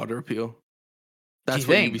 8 with broader appeal. That's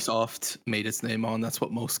what Ubisoft made its name on. That's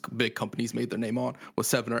what most big companies made their name on, was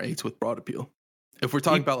 7 or 8 with broad appeal. If we're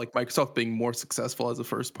talking about like Microsoft being more successful as a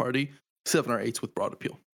first party, 7 or 8 with broad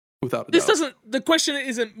appeal. Without a doubt. The question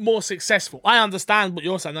isn't more successful. I understand what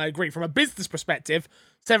you're saying. I agree. From a business perspective,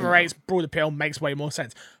 7 or 8's broad appeal makes way more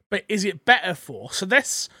sense. But is it better for? So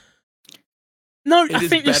this. No, I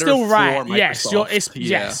think you're still right. Yes,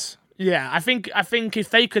 yes. Yeah, I think if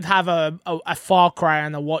they could have a Far Cry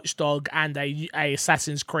and a Watch Dog and a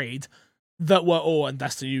Assassin's Creed that were all, and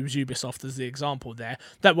that's to use Ubisoft as the example there,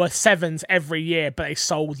 that were 7s every year, but they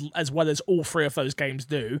sold as well as all 3 of those games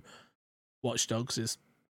do. Watch Dogs is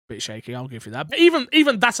a bit shaky, I'll give you that. But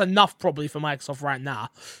even that's enough probably for Microsoft right now.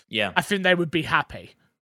 Yeah, I think they would be happy.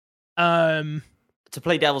 To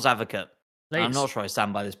play devil's advocate, please. I'm not sure I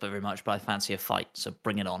stand by this very much, but I fancy a fight, so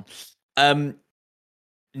bring it on.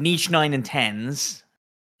 Niche 9 and 10s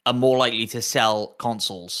are more likely to sell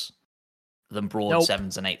consoles than broad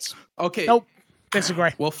 7s and 8s. Okay. Nope.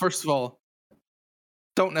 Disagree. Well, first of all,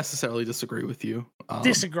 don't necessarily disagree with you.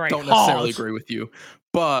 Disagree. Don't necessarily agree with you.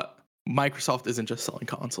 But Microsoft isn't just selling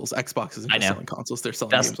consoles. Xbox isn't just selling consoles. They're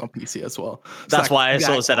selling games on PC as well. So that's why I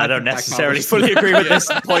sort of said I don't necessarily fully agree with this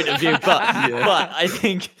point of view. But I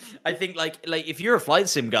think like if you're a flight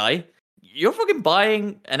sim guy, you're fucking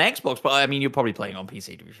buying an Xbox, but I mean, you're probably playing on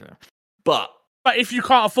PC to be fair. But if you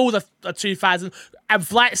can't afford a 2,000, and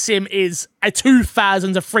Flight Sim is a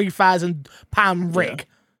 2,000 to 3,000 pound rig.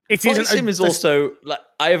 It Flight Sim is also like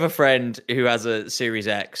I have a friend who has a Series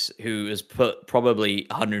X who has put probably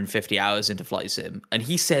 150 hours into Flight Sim, and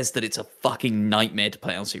he says that it's a fucking nightmare to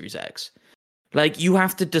play on Series X. Like, you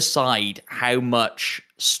have to decide how much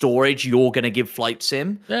storage you're going to give Flight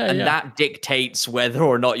Sim, that dictates whether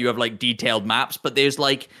or not you have, like, detailed maps, but there's,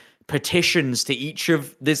 like, petitions to each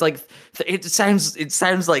of... There's, like... It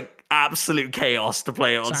sounds like absolute chaos to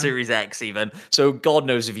play it on Series X, even. So, God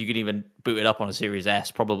knows if you can even boot it up on a Series S.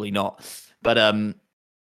 Probably not. But,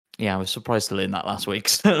 yeah, I was surprised to learn that last week,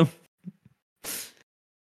 so...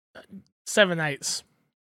 7 8s.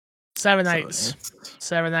 7 8s.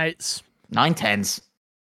 7 8s. 9 10s.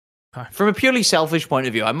 Okay. From a purely selfish point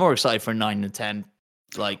of view, I'm more excited for a 9 and 10.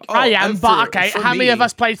 Like, I am, but okay. How many of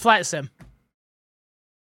us played Flight Sim?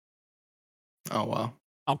 Oh wow.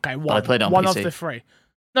 Okay, I played on one PC. of the 3.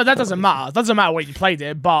 No, that doesn't matter. It doesn't matter when you played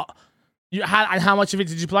it, but you had. And how much of it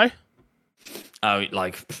did you play? Oh,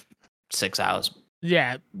 like 6 hours.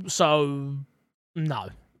 Yeah. So no,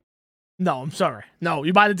 I'm sorry. No,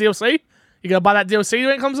 you buy the DLC. You gonna buy that DLC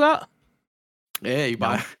when it comes out? Yeah, you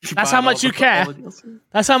buy. That's how much you care.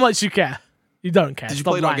 That's how much you care. You don't care. Did you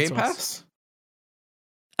Stop play it on lying Game to us.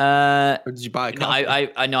 Pass? Or did you buy a No, copy?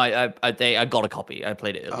 I got a copy. I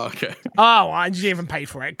played it. Oh, okay. Oh, I didn't even pay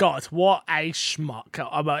for it. God, what a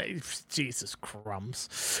schmuck. Jesus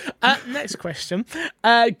crumbs. Next question.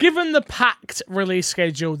 Given the packed release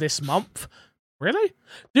schedule this month, really?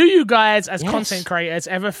 Do you guys, as content creators,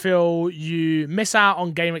 ever feel you miss out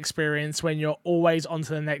on game experience when you're always on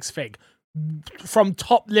to the next thing? From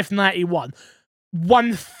Top Lift 91.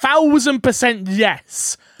 1000%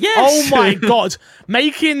 yes. Yes. Oh my god.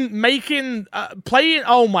 Playing.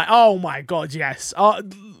 Oh my god. Yes.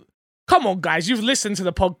 Come on, guys. You've listened to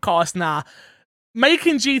the podcast now.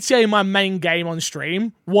 Making GTA my main game on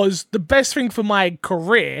stream was the best thing for my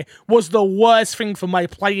career, was the worst thing for my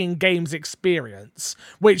playing games experience,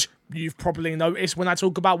 which you've probably noticed when I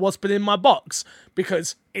talk about what's been in my box,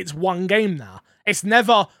 because it's one game now. It's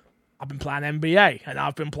never, I've been playing NBA, and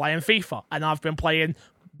I've been playing FIFA, and I've been playing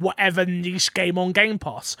whatever niche game on Game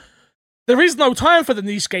Pass. There is no time for the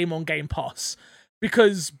niche game on Game Pass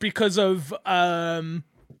because of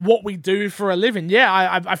what we do for a living.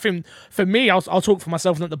 Yeah, I think for me, I'll talk for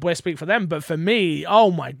myself, let the boys speak for them, but for me, oh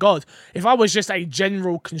my god, if I was just a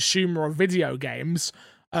general consumer of video games,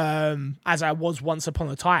 as I was once upon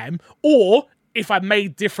a time, or if I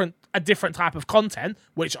made a different type of content,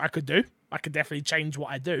 which I could do, I could definitely change what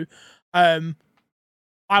I do,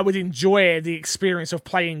 I would enjoy the experience of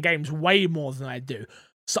playing games way more than I do.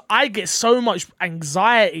 So I get so much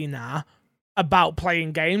anxiety now about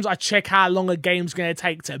playing games. I check how long a game's going to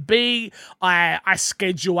take to beat. I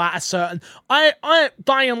schedule out a certain...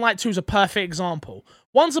 Dying Light 2 is a perfect example.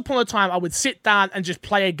 Once upon a time, I would sit down and just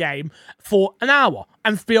play a game for an hour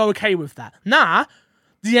and be okay with that. Now,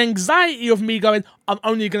 the anxiety of me going, I'm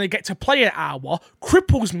only going to get to play an hour,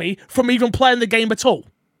 cripples me from even playing the game at all.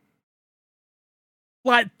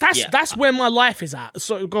 Like, that's where my life is at.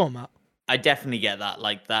 So, go on, Matt. I definitely get that,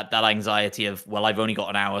 like that anxiety of, well, I've only got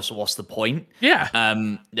an hour, so what's the point? Yeah.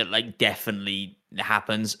 That like definitely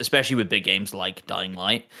happens, especially with big games like Dying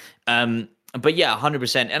Light. But yeah,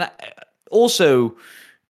 100%. And also,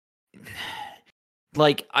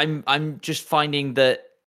 like I'm just finding that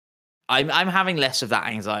I'm having less of that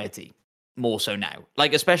anxiety more so now.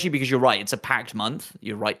 Like, especially because you're right, it's a packed month.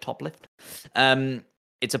 You're right, Top Lift.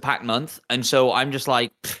 It's a packed month, and so I'm just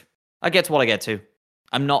like, I get to what I get to.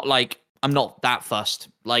 I'm not that fussed.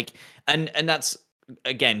 Like, and that's,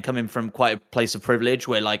 again, coming from quite a place of privilege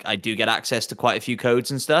where, like, I do get access to quite a few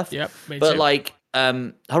codes and stuff. Yep. But, like,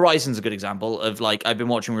 Horizon's a good example of, like, I've been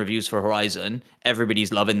watching reviews for Horizon.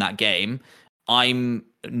 Everybody's loving that game. I'm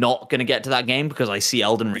not going to get to that game because I see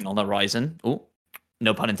Elden Ring on the horizon. Oh,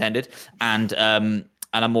 no pun intended. And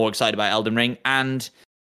I'm more excited about Elden Ring. And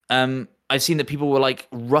I've seen that people were, like,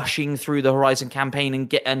 rushing through the Horizon campaign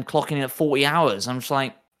and clocking in at 40 hours. I'm just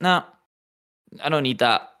like, nah. I don't need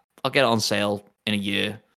that. I'll get it on sale in a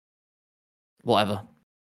year. Whatever.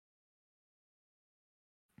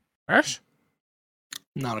 Ash?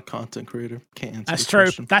 Not a content creator. Can't answer That's the true.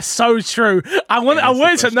 question. That's so true. I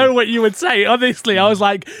wanted to know what you would say. Honestly, I was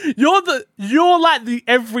like, you're like the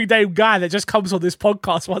everyday guy that just comes on this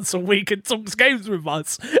podcast once a week and talks games with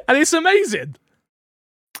us, and it's amazing.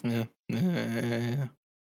 Yeah.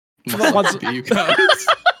 Once- You guys.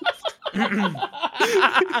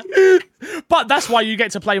 But that's why you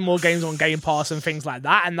get to play more games on Game Pass and things like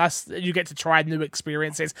that, and that's you get to try new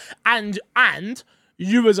experiences, and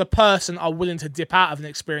you as a person are willing to dip out of an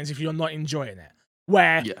experience if you're not enjoying it.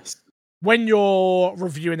 Where Yes. when you're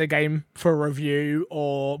reviewing a game for a review,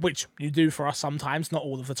 or which you do for us sometimes, not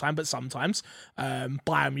all of the time, but sometimes,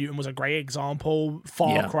 Biomutant was a great example.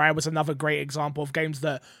 Far Cry was another great example of games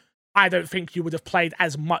that I don't think you would have played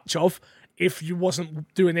as much of if you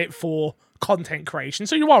wasn't doing it for content creation.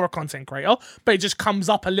 So you are a content creator, but it just comes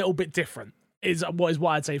up a little bit different, is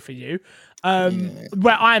what I'd say for you.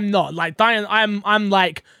 Where I'm not. Like, I'm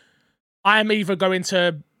like, I'm either going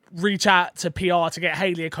to reach out to PR to get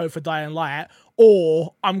Haley a code for Dying Light,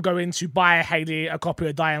 or I'm going to buy Haley a copy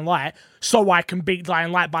of Dying Light so I can beat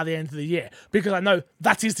Dying Light by the end of the year. Because I know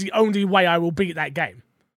that is the only way I will beat that game.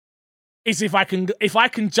 is if I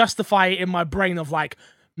can justify it in my brain of like,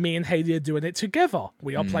 me and Haley are doing it together.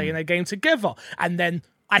 We are playing a game together. And then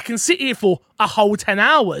I can sit here for a whole 10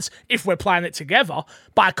 hours if we're playing it together,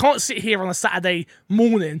 but I can't sit here on a Saturday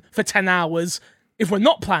morning for 10 hours if we're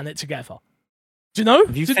not playing it together. Do you know?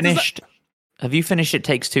 Have you finished It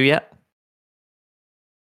Takes Two yet?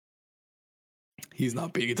 He's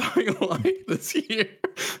not beating Dying Light this year.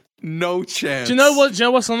 No chance. Do you know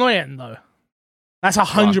what's annoying though? That's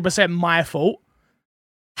 100% my fault.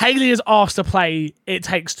 Haley is asked to play It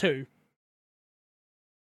Takes Two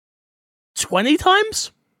 20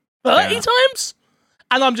 times? 30 times?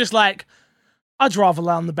 And I'm just like, I'd rather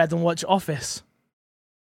lay on the bed and watch Office.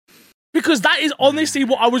 Because that is honestly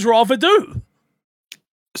what I would rather do.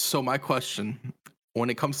 So my question, when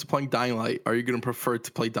it comes to playing Dying Light, are you going to prefer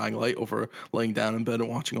to play Dying Light over laying down in bed and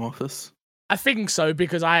watching Office? I think so,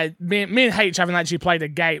 because me and H haven't actually played a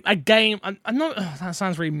game. I know that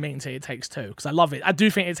sounds really mean to It Takes Two, because I love it. I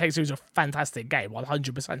do think It Takes Two is a fantastic game,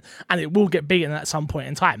 100%, and it will get beaten at some point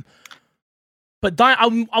in time. But I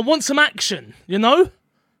want some action, you know?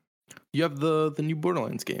 You have the new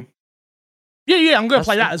Borderlands game. Yeah, I'm going to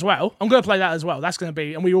play that as well. That's going to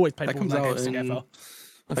be, and we always play Borderlands games together.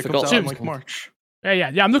 That comes out in like March.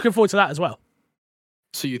 Yeah, I'm looking forward to that as well.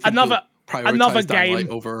 So you think another game Dying Light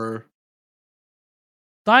over...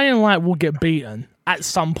 Dying Light will get beaten at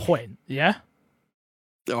some point, yeah?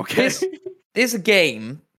 Okay. There's a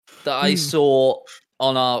game that I saw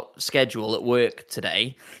on our schedule at work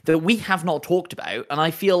today that we have not talked about, and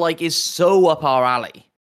I feel like is so up our alley.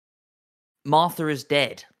 Martha is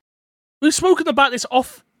Dead. We've spoken about this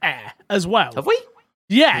off air as well. Have we?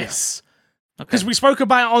 Yes. Because we spoke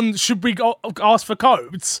about it on Should We Ask for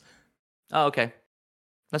Codes? Oh, okay.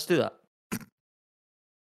 Let's do that.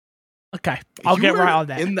 Okay, I'll get right on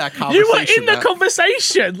that. In that conversation. You were in the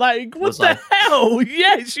conversation. Like, what the hell?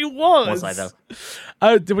 Yes, you was. Was I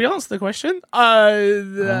though? Did we answer the question?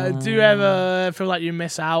 Do you ever feel like you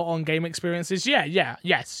miss out on game experiences? Yeah,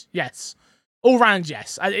 yes. All round,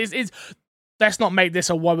 yes. Let's not make this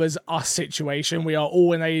a woe is us situation. We are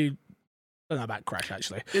all in a... I don't know about Crash,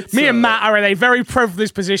 actually. Me and Matt are in a very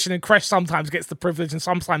privileged position, and Crash sometimes gets the privilege and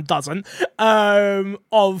sometimes doesn't,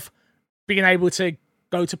 of being able to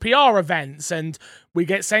go to PR events, and we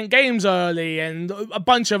get sent games early and a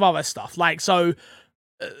bunch of other stuff. Like, so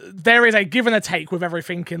there is a give and a take with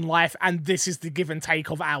everything in life, and this is the give and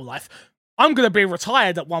take of our life. I'm going to be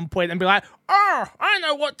retired at one point and be like, I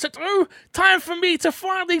know what to do. Time for me to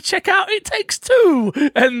finally check out It Takes Two.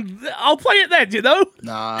 And I'll play it then, you know?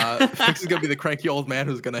 Nah, Fix is going to be the cranky old man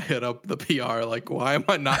who's going to hit up the PR. Like, why am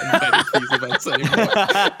I not invited to these events anymore?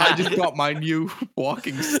 I just got my new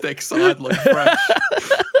walking stick, so I'd look fresh.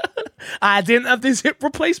 I didn't have this hip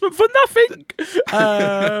replacement for nothing.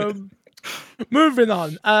 Moving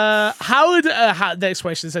on. Next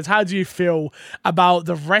question says, how do you feel about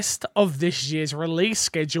the rest of this year's release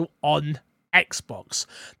schedule on Xbox?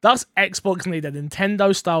 Does Xbox need a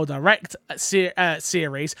Nintendo-style Direct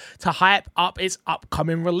series to hype up its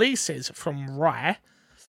upcoming releases? From Rye.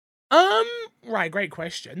 Right, great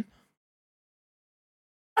question.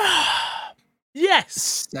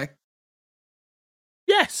 Yes.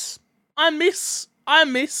 Yes. I miss.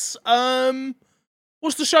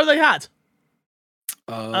 What's the show they had?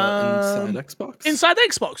 Inside Xbox? Inside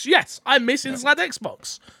Xbox, yes. I miss Inside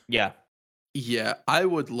Xbox. Yeah. Yeah, I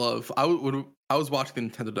was watching the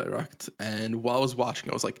Nintendo Direct, and while I was watching,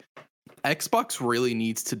 I was like, Xbox really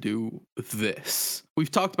needs to do this.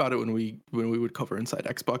 We've talked about it when we would cover Inside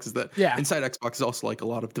Xbox, is that Inside Xbox is also like a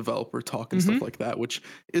lot of developer talk and stuff like that, which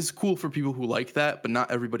is cool for people who like that, but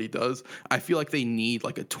not everybody does. I feel like they need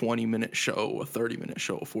like a 20-minute show, a 30-minute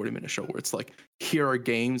show, a 40-minute show where it's like, here are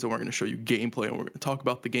games and we're going to show you gameplay and we're going to talk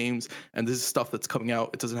about the games, and this is stuff that's coming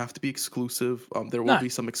out. It doesn't have to be exclusive. There will be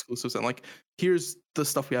some exclusives, and like, here's the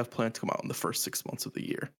stuff we have planned to come out in the first 6 months of the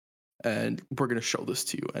year, and we're going to show this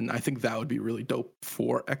to you. And I think that would be really dope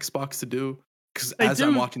for Xbox to do, because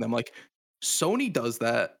I'm watching them, like, Sony does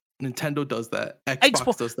that, Nintendo does that,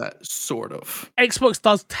 Xbox does that, sort of. Xbox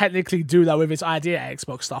does technically do that with its Idea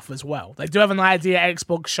Xbox stuff as well. They do have an Idea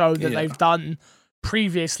Xbox show that they've done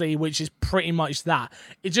previously, which is pretty much that.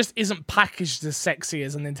 It just isn't packaged as sexy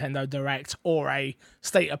as a Nintendo Direct or a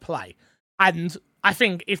State of Play. And I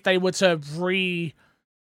think if they were to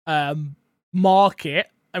market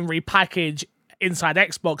and repackage Inside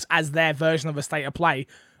Xbox as their version of a State of Play,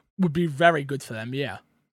 would be very good for them. Yeah,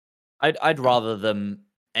 I'd rather them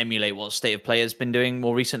emulate what State of Play has been doing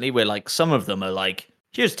more recently, where like some of them are like,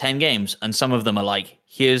 here's 10 games, and some of them are like,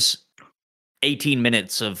 here's 18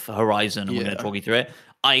 minutes of Horizon, and we're going to talk you through it.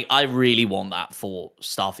 I really want that for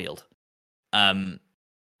Starfield.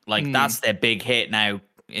 Like that's their big hit now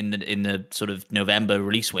in the sort of November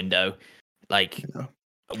release window. Like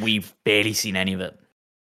we've barely seen any of it.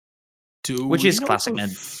 Which is classic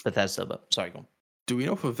Bethesda, but sorry, go on. Do we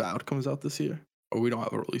know if Avowed comes out this year? Or we don't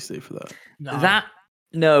have a release date for that?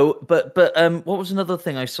 No. But what was another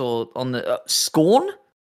thing I saw on the Scorn?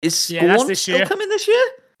 Is Scorn still coming this year?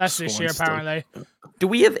 That's this year, apparently. Do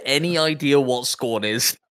we have any idea what Scorn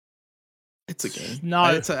is? It's a game. No.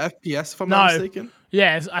 It's an FPS, if I'm not mistaken.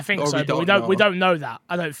 Yeah, I think so, but we don't know that.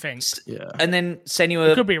 I don't think. Yeah. And then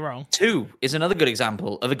Senua could be wrong. 2 is another good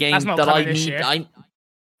example of a game that I need.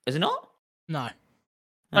 Is it not? No. I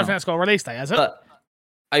don't think that's got a release date, has it? But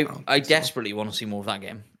I desperately want to see more of that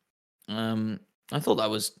game. I thought that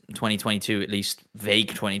was 2022, at least vague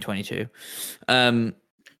 2022. But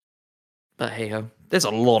hey ho, there's a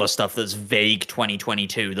lot of stuff that's vague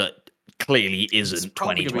 2022 that clearly isn't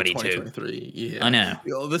 2022. 2023. Yeah, I know.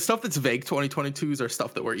 The stuff that's vague 2022s are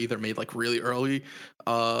stuff that were either made like really early,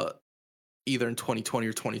 either in 2020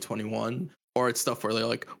 or 2021. Or it's stuff where they're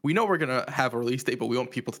like, we know we're going to have a release date, but we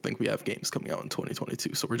want people to think we have games coming out in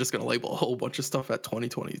 2022. So we're just going to label a whole bunch of stuff at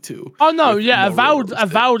 2022. Oh, no. Yeah.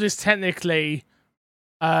 Avowed is technically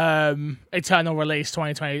eternal release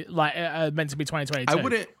 2020, like meant to be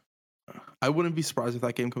 2022. I wouldn't be surprised if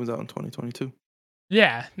that game comes out in 2022.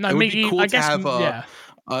 Yeah. No, it would be cool I guess, to have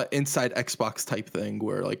a inside Xbox type thing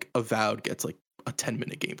where like Avowed gets like a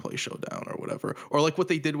 10-minute gameplay showdown or whatever, or like what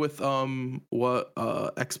they did with what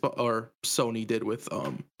Xbox or Sony did with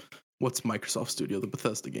what's Microsoft Studio, the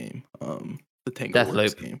Bethesda game, the Tango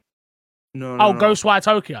Works game. No. Ghostwire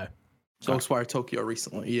Tokyo. Ghostwire Tokyo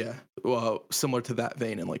recently, yeah. Well, similar to that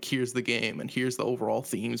vein, and like here's the game and here's the overall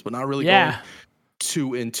themes, but not really going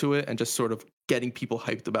too into it and just sort of getting people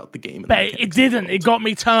hyped about the game. But it didn't. It got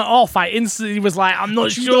me turned off. I instantly was like, I'm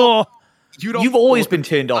not sure. You've always been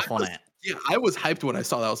turned off on it. Yeah, I was hyped when I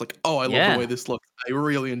saw that. I was like, oh, I love the way this looks. I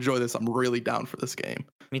really enjoy this. I'm really down for this game.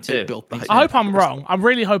 Me too. I hope I'm wrong. I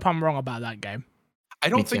really hope I'm wrong about that game. I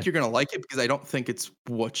don't think you're going to like it because I don't think it's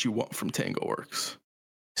what you want from Tango Works.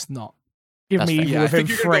 It's not. Give me Evil Within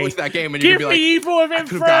 3. Go into that game and you're going to be like, Evil Within 3. I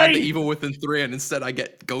could have gotten Evil Within 3 and instead I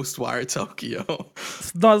get Ghostwire Tokyo.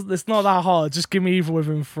 It's not that hard. Just give me Evil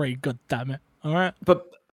Within 3. God damn it. All right.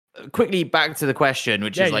 But quickly back to the question,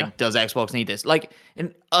 which is like, does Xbox need this? Like,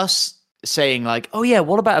 in us saying like, oh yeah,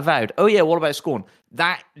 what about Avowed? Oh yeah, what about Scorn?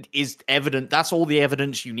 That is evident. That's all the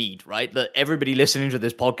evidence you need, right? That everybody listening to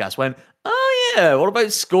this podcast went, oh yeah, what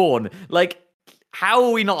about Scorn? Like, how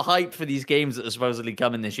are we not hyped for these games that are supposedly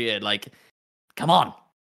coming this year? Like, come on.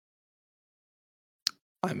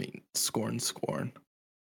 I mean, Scorn's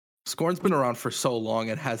been around for so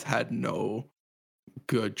long and has had no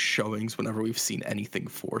good showings whenever we've seen anything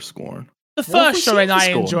for Scorn. The first showing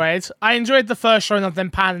I enjoyed. I enjoyed the first showing of them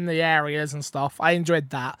panning the areas and stuff. I enjoyed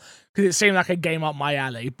that because it seemed like a game up my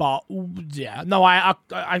alley. But yeah, no, Yeah.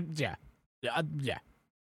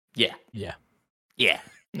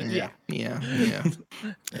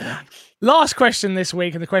 Last question this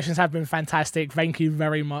week, and the questions have been fantastic. Thank you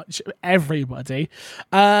very much, everybody.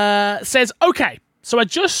 Says, okay, so I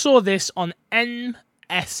just saw this on MSNBC.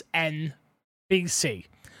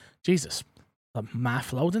 Jesus. The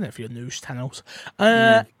math loading it for your news channels.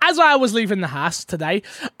 As I was leaving the house today,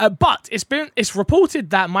 but it's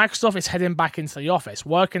reported that Microsoft is heading back into the office,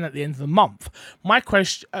 working at the end of the month. My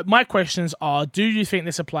questions are: do you think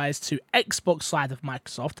this applies to Xbox side of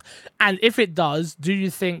Microsoft? And if it does, do you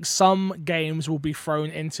think some games will be thrown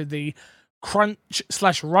into the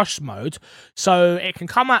crunch/rush mode so it can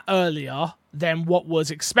come out earlier than what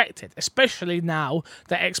was expected, especially now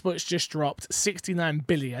that Xbox just dropped 69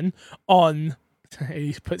 billion on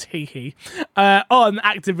he puts on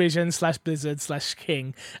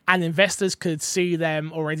Activision/Blizzard/King, and investors could see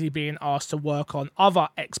them already being asked to work on other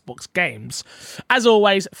Xbox games. As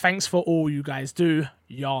always, thanks for all you guys do,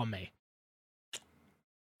 Yami.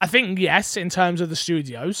 I think yes, in terms of the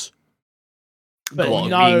studios, but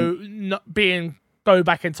go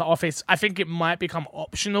back into office. I think it might become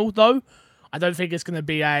optional though. I don't think it's going to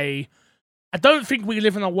be I don't think we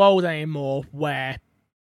live in a world anymore where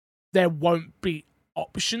there won't be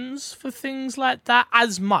options for things like that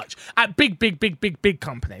as much at big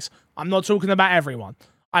companies. I'm not talking about everyone.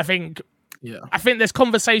 I think there's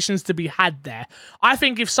conversations to be had there. I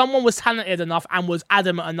think if someone was talented enough and was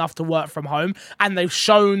adamant enough to work from home, and they've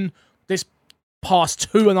shown this past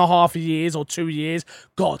 2.5 years or 2 years,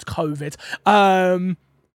 God, COVID,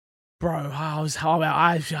 bro,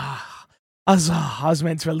 I was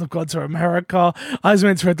meant to have gone to America. I was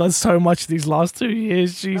meant to have done so much these last 2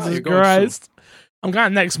 years. Jesus Christ. I'm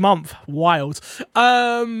going next month. Wild.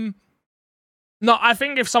 No, I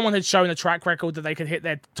think if someone had shown a track record that they could hit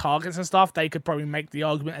their targets and stuff, they could probably make the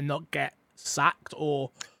argument and not get sacked or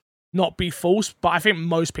not be forced. But I think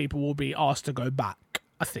most people will be asked to go back,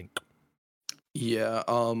 I think. Yeah,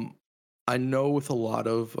 I know with a lot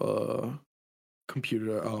of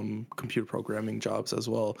computer programming jobs as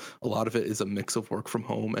well, a lot of it is a mix of work from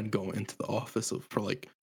home and going into the office for like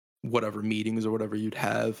whatever meetings or whatever you'd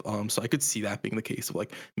have. So I could see that being the case of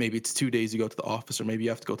like maybe it's 2 days you go to the office, or maybe you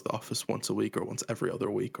have to go to the office once a week or once every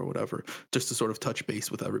other week or whatever, just to sort of touch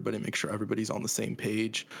base with everybody, make sure everybody's on the same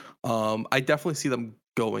page. I definitely see them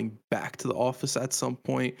going back to the office at some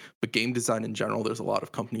point, but game design in general, there's a lot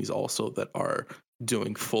of companies also that are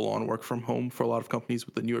doing full-on work from home for a lot of companies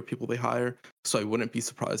with the newer people they hire. So I wouldn't be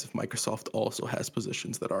surprised if Microsoft also has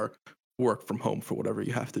positions that are work from home for whatever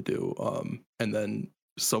you have to do, and then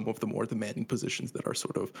some of the more demanding positions that are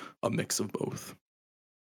sort of a mix of both.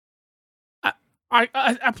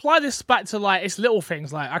 I apply this back to like it's little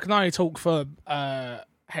things. Like I can only talk for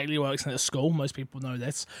Haley works in a school. Most people know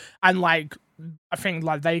this, and like I think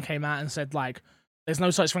like they came out and said like there's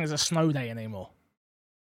no such thing as a snow day anymore.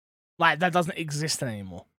 Like that doesn't exist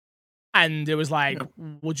anymore. And it was like,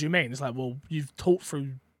 what do you mean? It's like, well, you've taught through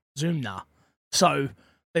Zoom now, so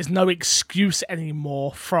there's no excuse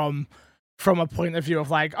anymore from a point of view of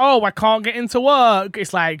like, oh, I can't get into work.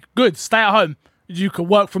 It's like, good, stay at home. You can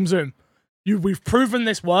work from Zoom. We've proven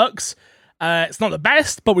this works. It's not the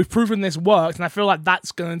best, but we've proven this works. And I feel like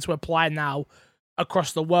that's going to apply now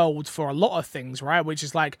across the world for a lot of things, right? Which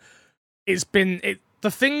is like, the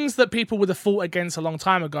things that people would have fought against a long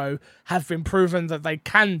time ago have been proven that they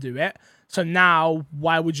can do it. So now,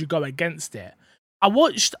 why would you go against it? I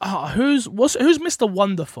watched, who's Mr.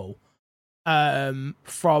 Wonderful? From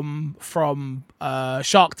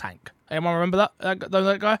Shark Tank. Anyone remember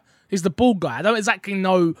that guy? He's the bald guy. I don't exactly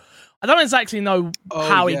know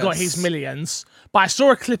how he got his millions, but I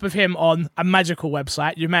saw a clip of him on a magical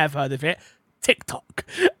website. You may have heard of it, TikTok.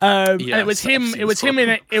 And it was him. It was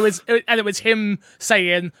him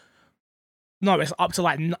saying, "No, it's up to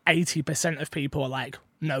like 80% of people are like,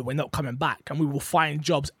 no, we're not coming back, and we will find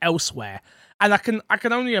jobs elsewhere." And I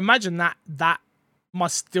can only imagine that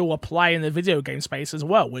must still apply in the video game space as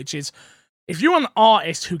well, which is if you're an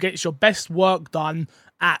artist who gets your best work done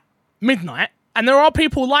at midnight, and there are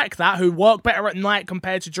people like that who work better at night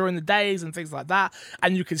compared to during the days and things like that,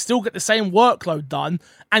 and you can still get the same workload done,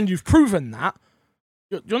 and you've proven that,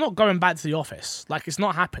 you're not going back to the office. Like, it's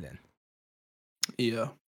not happening. Yeah,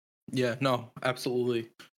 no, absolutely.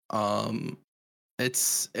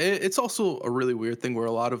 It's also a really weird thing where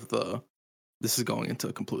a lot of this is going into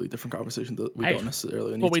a completely different conversation that we don't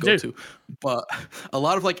necessarily need to go to. But a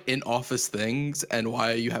lot of like in-office things and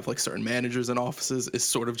why you have like certain managers in offices is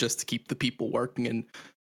sort of just to keep the people working, and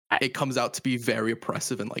it comes out to be very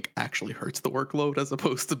oppressive and like actually hurts the workload as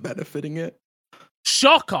opposed to benefiting it.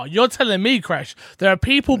 Shocker, you're telling me, Crash, there are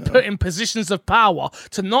people put in positions of power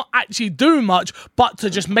to not actually do much, but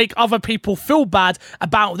to just make other people feel bad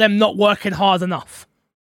about them not working hard enough.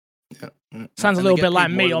 Yeah. Sounds a little bit like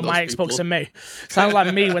me on my Xbox and me. Sounds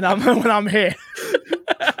like me when I'm here.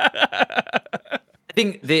 I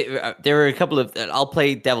think there are a couple of. I'll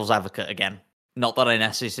play devil's advocate again. Not that I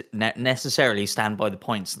necessarily stand by the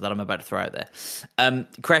points that I'm about to throw out there.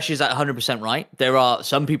 Crash is at 100% right. There are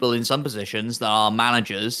some people in some positions that are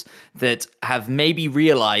managers that have maybe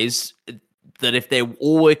realized that if they're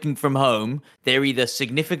all working from home, they're either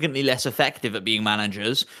significantly less effective at being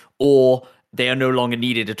managers or they are no longer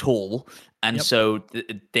needed at all. And so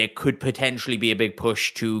there could potentially be a big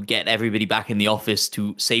push to get everybody back in the office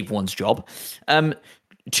to save one's job.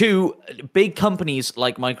 Two, big companies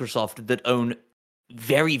like Microsoft that own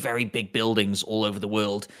very, very big buildings all over the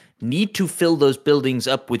world need to fill those buildings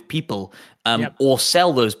up with people or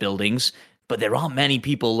sell those buildings. But there aren't many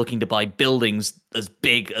people looking to buy buildings as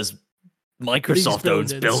big as Microsoft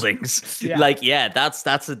owns buildings. That's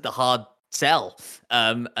the hard sell.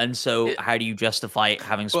 And so how do you justify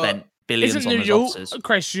having spent billions on those offices?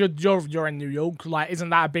 Chris, you're in New York. Like, isn't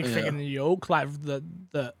that a big thing in New York? Like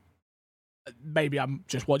the maybe I'm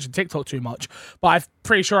just watching TikTok too much, but I'm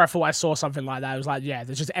pretty sure I thought I saw something like that. It was like,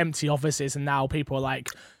 there's just empty offices, and now people are like,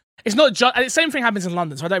 it's not just. The same thing happens in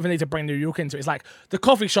London, so I don't even need to bring New York into it. It's like the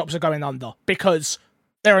coffee shops are going under because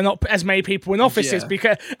there are not as many people in offices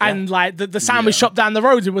and like the sandwich shop down the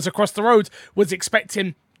road who was across the road was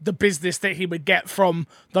expecting the business that he would get from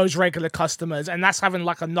those regular customers, and that's having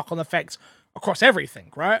like a knock-on effect across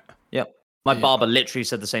everything, right? Yep. My barber literally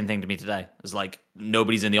said the same thing to me today. It's like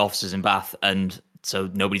nobody's in the offices in Bath, and so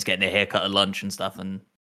nobody's getting their haircut at lunch and stuff, and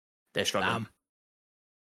they're struggling.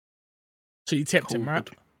 So you tipped him, right?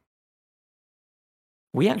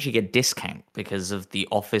 We actually get discount because of the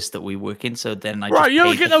office that we work in. So then you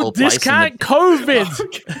don't get no discount.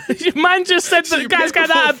 COVID. Your man just said that the guy's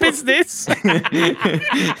going out of business.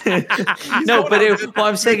 No, but what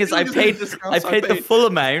I'm saying is I paid the full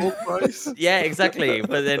amount. Yeah, exactly.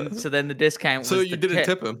 But then the discount. So you didn't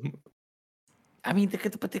tip him. I mean,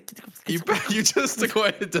 you just took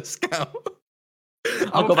away the discount.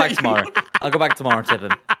 I'll go back tomorrow. I'll go back tomorrow,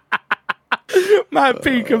 tipping. Matt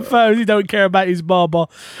P confirms he don't care about his barber.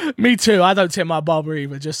 Me too. I don't tip my barber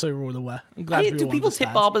either, just so we're all aware. I'm glad do people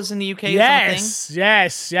tip barbers in the UK? Yes.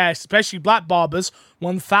 Especially black barbers.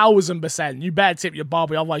 1000%. You better tip your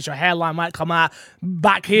barber, otherwise your hairline might come out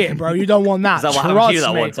back here, bro. You don't want that. Is that what happened to you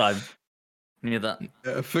that one time? You knew that?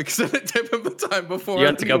 Fix it. Tip him the time before. You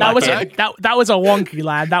had to go back. That was a wonky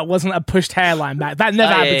line. That wasn't a pushed hairline back. That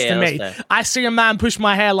never happens to me. I see a man push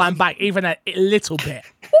my hairline back even a little bit.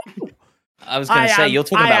 I was going to say, you're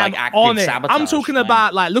talking about like active sabotage. I'm talking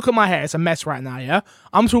about like, look at my hair. It's a mess right now, yeah?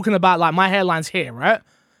 I'm talking about like my hairline's here, right?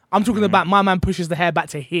 I'm talking about my man pushes the hair back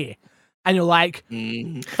to here. And you're like,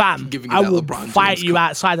 fam, I will fight you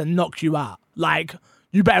outside and knock you out. Like,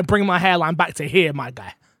 you better bring my hairline back to here, my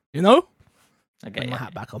guy. You know? Okay, Bring my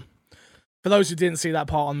hat back on. For those who didn't see that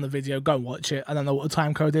part on the video, go watch it. I don't know what the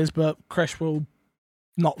time code is, but Krish will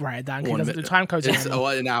not write it down. He doesn't do time codes. It's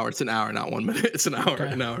an hour. It's an hour, not 1 minute. It's an hour. Okay.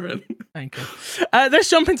 An hour in. Thank you. Let's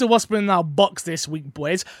jump into what's been in our box this week,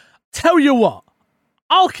 boys. Tell you what,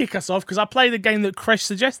 I'll kick us off because I played the game that Krish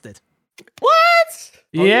suggested. What?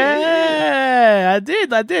 Yeah, I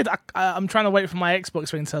did. I'm trying to wait for my Xbox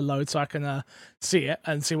screen to load so I can see it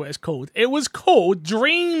and see what it's called. It was called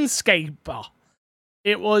Dreamscaper.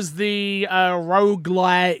 It was the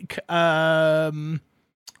roguelike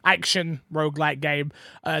action roguelike game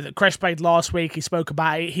that Krish played last week. He spoke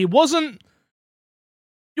about it. He wasn't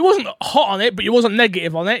hot on it, but he wasn't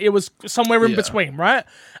negative on it. It was somewhere in between, right?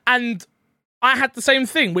 And I had the same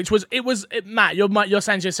thing, which was Matt. You're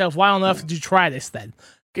saying to yourself, why on earth did you try this then?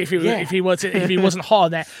 If he wasn't hot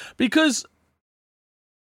on it, because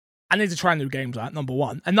I need to try new games, right? Number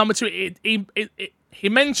one, and number two, he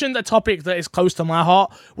mentioned a topic that is close to my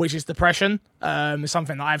heart, which is depression. It's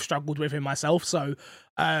something that I've struggled with in myself. So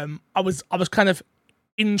I was kind of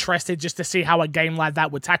interested just to see how a game like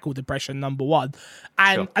that would tackle depression. Number one,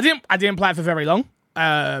 and sure. I didn't play it for very long.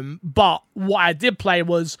 But what I did play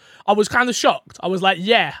was I was kind of shocked. I was like,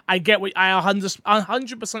 yeah, I get what I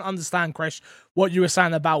 100% understand, Krish, what you were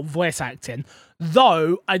saying about voice acting.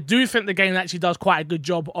 Though I do think the game actually does quite a good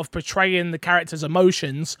job of portraying the character's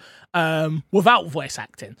emotions without voice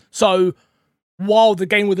acting. So while the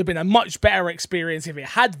game would have been a much better experience if it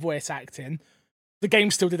had voice acting, the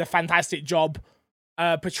game still did a fantastic job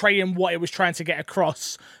portraying what it was trying to get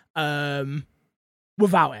across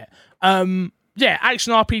without it. Yeah,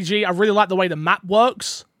 action RPG. I really like the way the map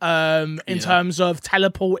works in terms of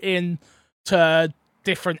teleporting to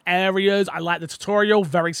different areas. I like the tutorial,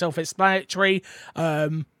 very self-explanatory.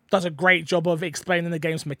 Does a great job of explaining the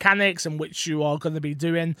game's mechanics and which you are going to be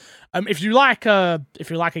doing. If you like a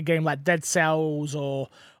game like Dead Cells or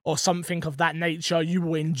something of that nature, you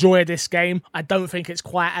will enjoy this game. I don't think it's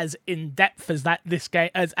quite as in depth as this game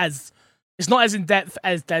as it's not as in depth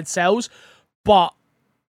as Dead Cells, but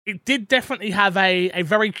it did definitely have a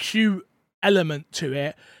very cute element to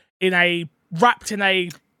it, wrapped in a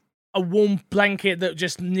warm blanket that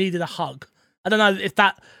just needed a hug. I don't know if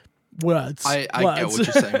that words. I get what you're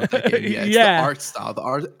saying with that game. Yeah, it's the art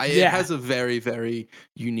style. It has a very, very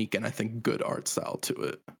unique and I think good art style to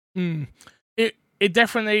it. It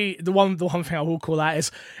definitely the one thing I will call out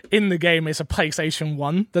is in the game it's a PlayStation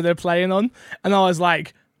 1 that they're playing on, and I was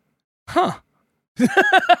like, huh.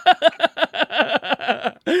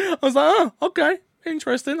 I was like, oh, okay,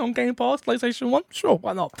 interesting. On Game Pass, PlayStation 1, sure,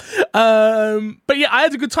 why not? But yeah, I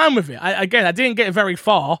had a good time with it. I didn't get very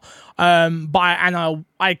far, but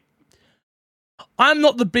I'm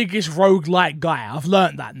not the biggest roguelike guy. I've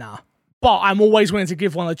learned that now. But I'm always willing to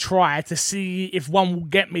give one a try to see if one will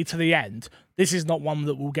get me to the end. This is not one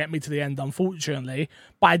that will get me to the end, unfortunately,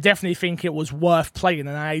 but I definitely think it was worth playing,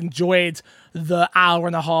 and I enjoyed the hour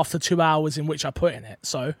and a half to 2 hours in which I put in it.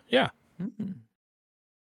 So, yeah. Mm-hmm.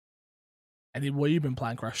 Eddie, what have you been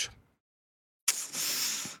playing, Crush?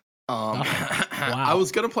 Wow. I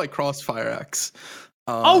was going to play Crossfire X.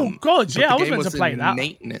 Oh, God, yeah, I was meant to play that.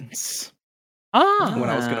 Maintenance. When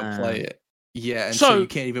I was going to play it. Yeah, and so you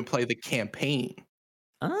can't even play the campaign.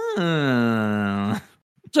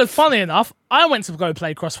 So funny enough, I went to go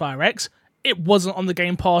play Crossfire X. It wasn't on the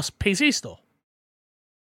Game Pass PC store.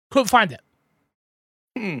 Couldn't find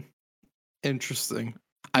it. Interesting.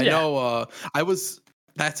 I know.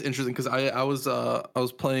 That's interesting because I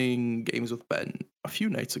was playing games with Ben, a few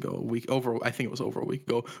nights ago, I think it was over a week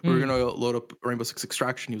ago. We were gonna load up Rainbow Six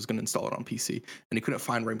Extraction. He was gonna install it on PC, and he couldn't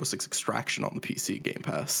find Rainbow Six Extraction on the PC Game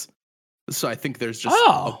Pass. So I think there's just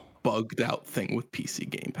a bugged out thing with PC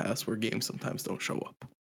Game Pass where games sometimes don't show up.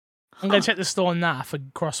 I'm gonna check the store now for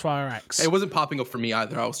Crossfire X. It wasn't popping up for me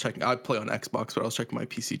either. I was checking. I'd play on Xbox, but I was checking my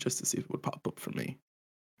PC just to see if it would pop up for me.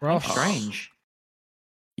 Strange.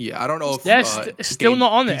 Yeah, I don't know if it's still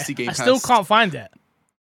not on it. I still can't find it.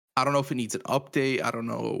 I don't know if it needs an update. I don't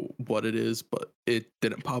know what it is, but it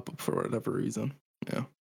didn't pop up for whatever reason. Yeah.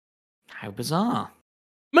 How bizarre.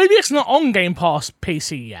 Maybe it's not on Game Pass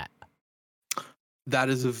PC yet. That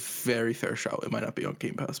is a very fair shout. It might not be on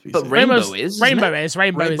Game Pass PC. But Rainbow is here. Rainbow is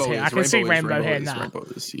here. I can see Rainbow here now. Rainbow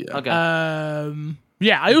is, yeah. Okay.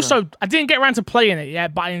 Yeah, I didn't get around to playing it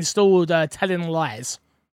yet, but I installed Telling Lies.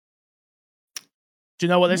 Do you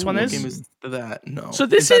know what this one is? What game is that? No. So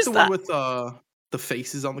this is the one with the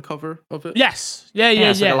faces on the cover of it? Yes. Yeah.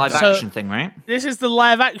 It's like a live action thing, right? This is the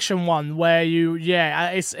live action one where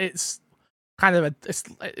it's kind of it's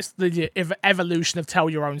the evolution of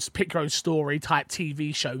pick your own story type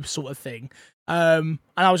TV show sort of thing. And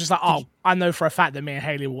I was just like, I know for a fact that me and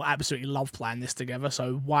Haley will absolutely love playing this together.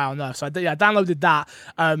 So why on earth? So I downloaded that.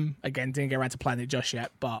 Again, didn't get around to playing it just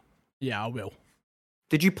yet, but yeah, I will.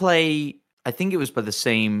 Did you play? I think it was by the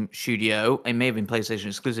same studio. It may have been PlayStation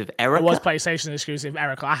exclusive. Erica? It was PlayStation exclusive.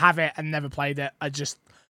 Erica. I have it and never played it.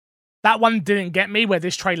 That one didn't get me. Where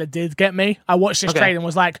this trailer did get me. I watched this trailer and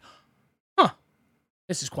was like,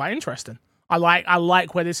 this is quite interesting. I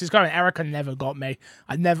like where this is going. Erica never got me.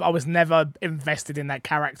 I was never invested in that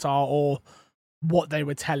character or what they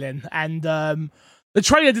were telling. And the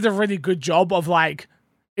trailer did a really good job of like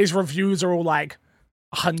his reviews are all like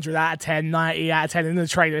 100 out of 10, 90 out of 10. In the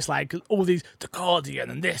trailer, it's like all these The Guardian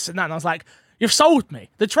and this and that. And I was like, you've sold me.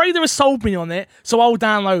 The trailer has sold me on it, so I'll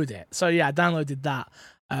download it. So yeah, I downloaded that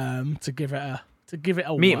to give it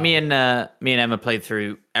a me and Emma played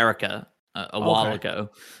through Erica a while ago.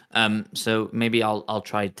 So maybe I'll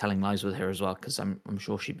try Telling Lies with her as well, because I'm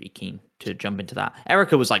sure she'd be keen to jump into that.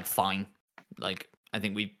 Erica was like fine. Like I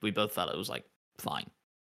think we both felt it was like fine.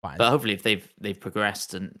 But hopefully if they've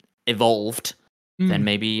progressed and evolved, then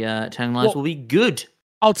maybe Telling Lies will be good.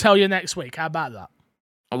 I'll tell you next week. How about that?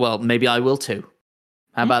 Well, maybe I will too.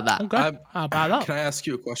 How about that? Okay. How about that? Can I ask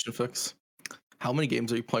you a question, Fix? How many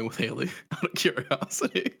games are you playing with Haley? Out of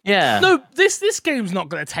curiosity. Yeah. No, this game's not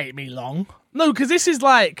going to take me long. No, because this is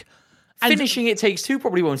like... Finishing It Takes Two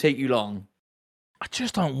probably won't take you long. I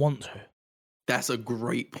just don't want to. That's a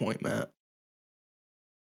great point, Matt.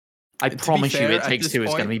 I promise you It Takes Two is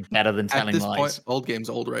going to be better than Telling Lies. Point, old game's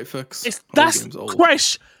old, right, Fix? That's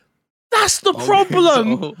Crash. That's the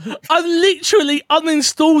problem. I literally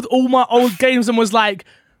uninstalled all my old games and was like,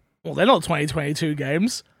 well, they're not 2022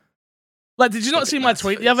 games. Like, did you not see my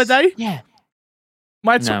tweet the other day? Yeah.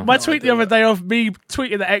 My tweet the other day of me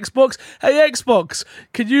tweeting at Xbox, hey, Xbox,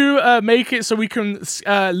 could you make it so we can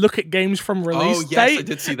look at games from release date? I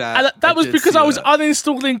did see that. And that was because I was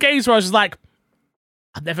uninstalling games where I was like,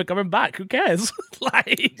 I'm never coming back. Who cares?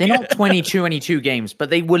 Like, they're not 2022 games, but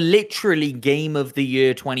they were literally Game of the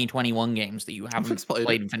Year 2021 games that you haven't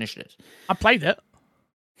played and finished it. I played it.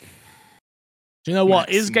 Do you know what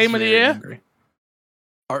is Game of the Year? Angry.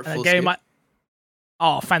 Artful game.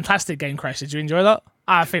 Fantastic game, Crash. Did you enjoy that?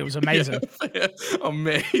 I think it was amazing. Yeah,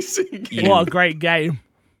 amazing game. What a great game.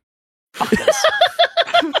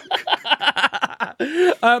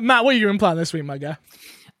 Matt, what are you going to plan this week, my guy?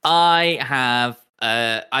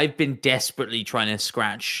 I've been desperately trying to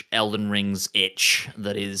scratch Elden Ring's itch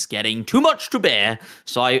that is getting too much to bear.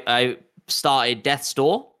 So I started Death's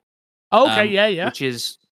Door. Okay, yeah. Which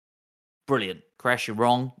is brilliant. Crash, you're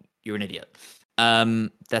wrong. You're an idiot.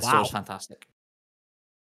 Death's Door is fantastic.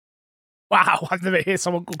 Wow, I've never heard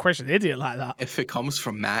someone call Crash an idiot like that. If it comes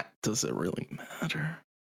from Matt, does it really matter?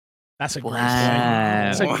 That's a great point.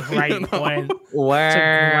 That's a great point. Wow. That's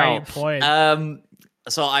a great point.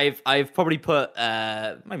 So I've probably put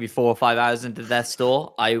maybe 4 or 5 hours into Death's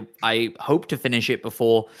Door. I hope to finish it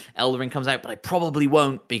before Elden Ring comes out, but I probably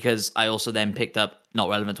won't because I also then picked up, not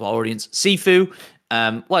relevant to our audience, Sifu.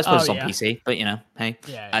 Well, I suppose it's on PC, but you know, hey.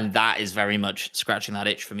 Yeah. And that is very much scratching that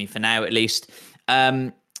itch for me for now, at least.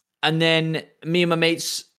 And then me and my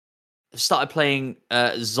mates started playing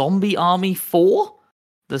Zombie Army 4,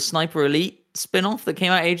 the Sniper Elite spin-off that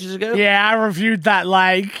came out ages ago. Yeah, I reviewed that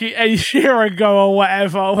like a year ago or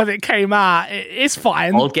whatever when it came out. It's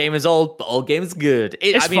fine. Old game is old, but old game is good.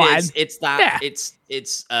 It's fine. It's that. Yeah.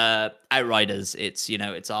 It's Outriders. It's, you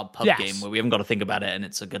know, it's our pub game where we haven't got to think about it, and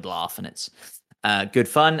it's a good laugh, and it's good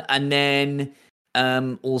fun. And then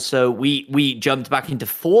also we jumped back into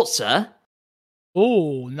Forza.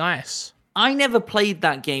 Oh, nice. I never played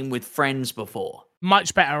that game with friends before.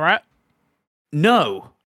 Much better, right?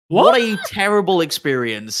 No. What a terrible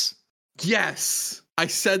experience. Yes. I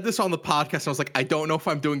said this on the podcast. And I was like, I don't know if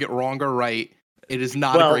I'm doing it wrong or right. It is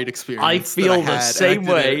not a great experience. I feel the same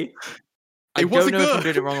way. I don't know if I'm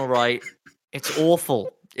doing it wrong or right. It's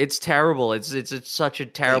awful. It's terrible. It's such a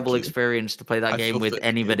terrible experience to play that game with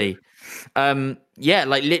anybody. Yeah,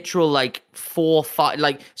 like literal like 4, 5,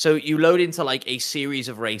 like so you load into like a series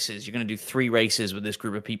of races. You're gonna do 3 races with this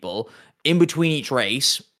group of people. In between each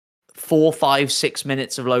race, 4, 5, 6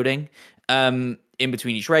 minutes of loading. In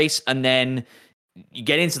between each race, and then you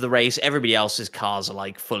get into the race. Everybody else's cars are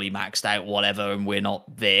like fully maxed out, whatever, and we're not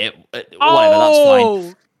there. Whatever, that's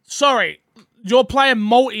fine. Sorry, you're playing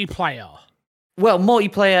multiplayer. Well,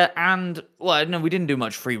 multiplayer and no, we didn't do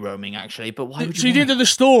much free roaming actually. But why? So you didn't do the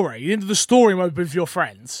story. You didn't do the story mode with your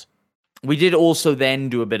friends. We did also then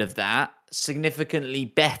do a bit of that, significantly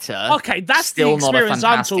better. Okay, that's still the experience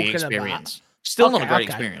I'm talking about. Still not a great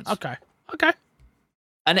experience. Okay.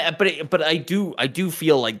 And but I do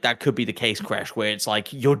feel like that could be the case, Crash, where it's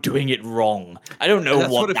like you're doing it wrong. I don't know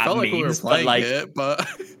what that means, but like, but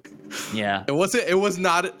yeah, it was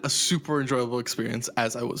not a super enjoyable experience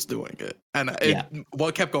as I was doing it. And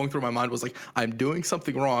what kept going through my mind was like, I'm doing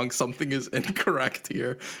something wrong. Something is incorrect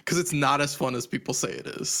here because it's not as fun as people say it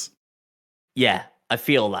is. Yeah, I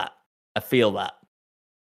feel that.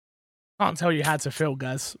 Can't tell you how to feel,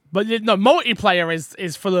 guys. But no, multiplayer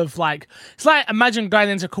is full of like, it's like imagine going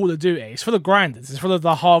into Call of Duty. It's full of grinders. It's full of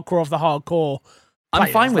the hardcore of the hardcore.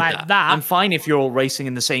 I'm fine with that. I'm fine if you're all racing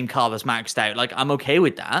in the same car that's maxed out. Like, I'm okay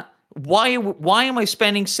with that. Why am I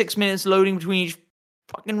spending 6 minutes loading between each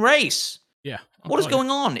fucking race? Yeah. What is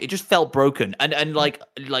going on? It just felt broken. And like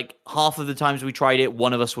half of the times we tried it,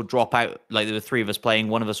 one of us would drop out. Like there were 3 of us playing,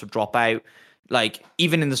 one of us would drop out. Like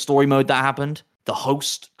even in the story mode that happened, the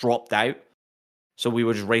host dropped out. So we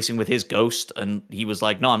were just racing with his ghost and he was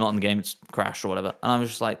like, no, I'm not in the game. It's crashed or whatever. And I was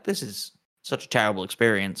just like, this is such a terrible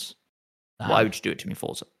experience. Why would you do it to me,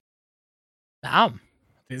 Forza? Damn.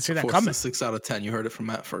 Didn't see that Forza coming. 6 out of 10. You heard it from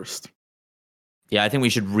Matt first. Yeah, I think we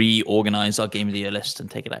should reorganize our Game of the Year list and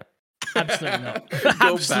take it out. Absolutely not.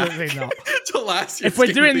 Absolutely not. To last year's if we're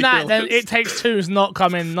Game doing of the that, Year then list. It Takes Two is not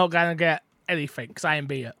coming, not going to get anything because I ain't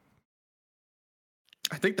beat it.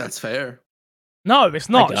 I think that's fair. No, it's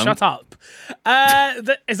not. Shut up.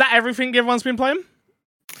 Is that everything everyone's been playing?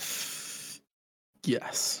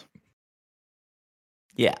 Yes.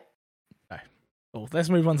 Yeah. Okay. Cool. Let's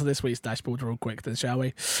move on to this week's dashboard real quick then, shall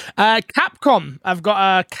we? Capcom have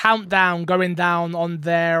got a countdown going down on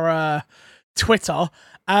their Twitter.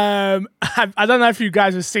 I don't know if you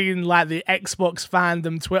guys have seen like the Xbox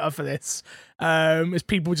fandom Twitter for this. It's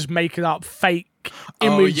people just making up fake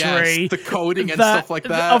imagery, the coding and stuff like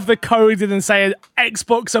that of the coding and saying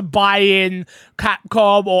Xbox are buying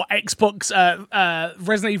Capcom or Xbox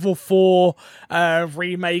Resident Evil 4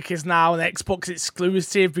 remake is now an Xbox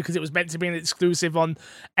exclusive because it was meant to be an exclusive on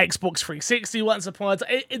Xbox 360 once upon a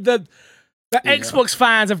time. The Xbox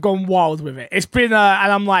fans have gone wild with it. It's been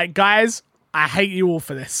and I'm like, guys, I hate you all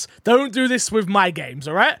for this. Don't do this with my games,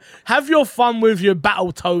 all right? Have your fun with your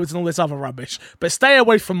Battletoads and all this other rubbish, but stay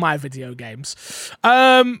away from my video games.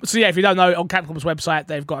 So yeah, if you don't know, on Capcom's website,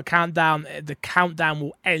 they've got a countdown. The countdown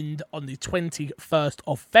will end on the 21st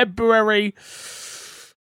of February.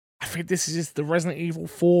 I think this is the Resident Evil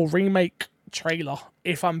 4 remake trailer,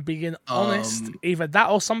 if I'm being honest. Either that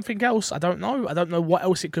or something else. I don't know. I don't know what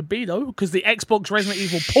else it could be, though, because the Xbox Resident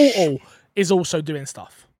Evil Portal is also doing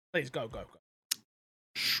stuff. Please, go.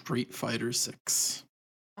 Street Fighter 6.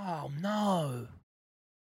 Oh, no.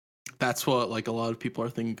 That's what like a lot of people are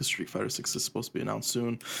thinking because Street Fighter 6 is supposed to be announced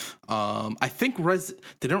soon. I think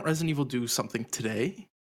didn't Resident Evil do something today?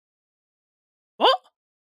 What?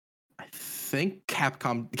 I think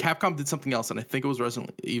Capcom did something else, and I think it was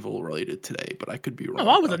Resident Evil related today, but I could be wrong. Oh,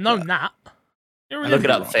 I would have known that. Look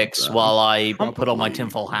it up, Fix, while I put on my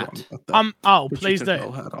tinfoil hat. Please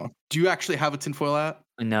do. Do you actually have a tinfoil hat?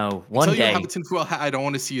 No, one Until day. you have a tinfoil hat, I don't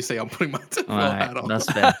want to see you say I'm putting my tinfoil hat on. That's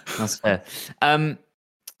fair. That's fair.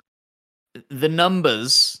 The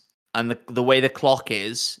numbers and the way the clock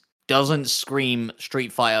is doesn't scream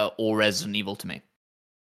Street Fighter or Resident Evil to me.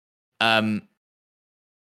 Go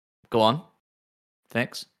on,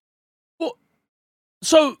 Fix. Well,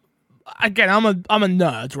 so again, I'm a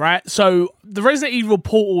nerd, right? So the Resident Evil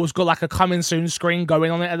Portal's got like a coming soon screen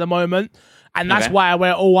going on it at the moment, and that's why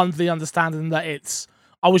we're all under the understanding that it's.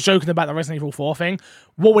 I was joking about the Resident Evil 4 thing.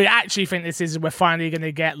 What we actually think this is we're finally going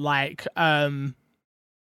to get like 1,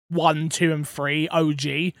 2, and 3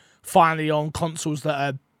 OG finally on consoles that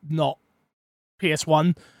are not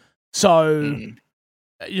PS1. So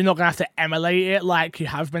you're not going to have to emulate it like you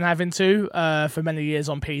have been having to for many years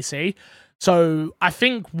on PC. So I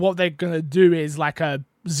think what they're going to do is like a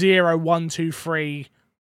 0, 1, 2, 3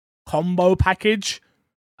 combo package.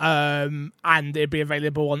 And it'd be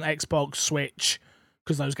available on Xbox, Switch,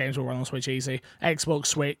 because those games will run on Switch easy. Xbox,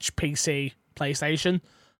 Switch, PC, PlayStation.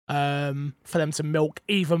 For them to milk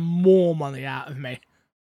even more money out of me.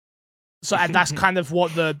 So, and that's kind of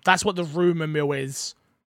what the rumor mill is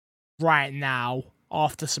right now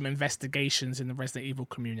after some investigations in the Resident Evil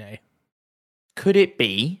community. Could it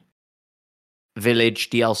be Village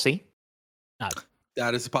DLC? No.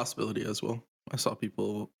 That is a possibility as well. I saw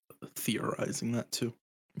people theorizing that too.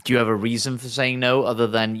 Do you have a reason for saying no other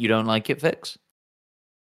than you don't like it, Vix?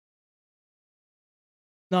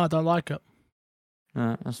 No, I don't like it.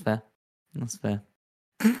 That's fair. That's fair.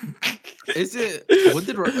 Is it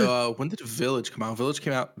when did Village come out? Village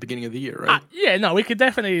came out beginning of the year, right? Yeah, no, we could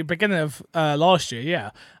definitely beginning of last year.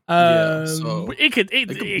 Yeah, so it could,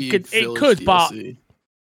 DLC. But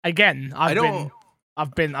again,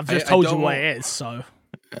 I've just told you what it is. So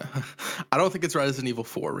yeah. I don't think it's Resident Evil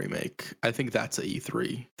 4 remake. I think that's a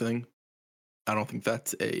E3 thing. I don't think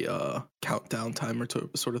that's a countdown timer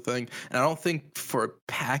sort of thing, and I don't think for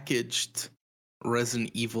packaged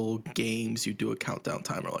Resident Evil games you do a countdown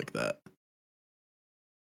timer like that.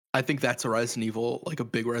 I think that's a Resident Evil, like a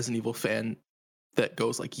big Resident Evil fan that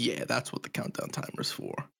goes like, yeah, that's what the countdown timer's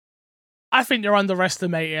for. I think you're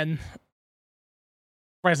underestimating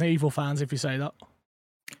Resident Evil fans if you say that.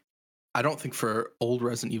 I don't think for old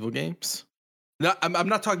Resident Evil games. No, I'm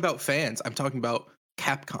not talking about fans. I'm talking about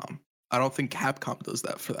Capcom. I don't think Capcom does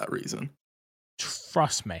that for that reason.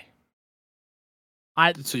 Trust me.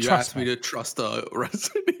 So you asked me to trust a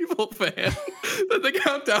Resident Evil fan that the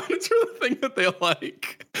countdown is for the thing that they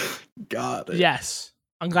like. Got it. Yes.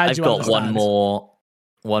 I'm glad you understand. I've got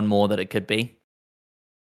one more that it could be.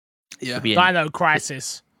 Yeah. Dino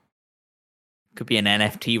Crisis. Could be an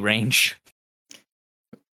NFT range.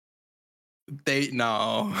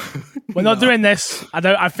 No. We're not doing this.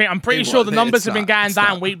 I'm pretty sure the numbers have been going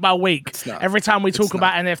down week by week. Every time we talk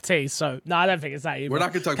about NFTs. So no, I don't think it's that either. We're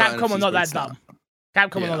not going to talk about NFTs. Capcom are not that dumb.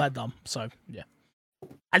 Capcom are not that dumb. So yeah.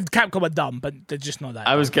 And Capcom are dumb, but they're just not that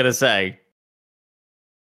dumb. I was gonna say.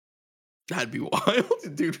 That'd be wild.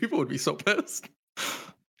 Dude, people would be so pissed.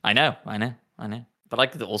 I know. But I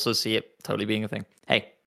could also see it totally being a thing.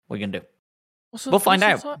 Hey, what are you gonna do? We'll find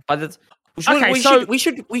out.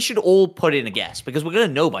 We should all put in a guess because we're gonna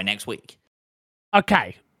know by next week.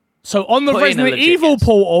 Okay. So on the Resident Evil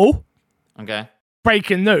portal, okay.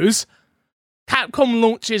 Breaking news. Capcom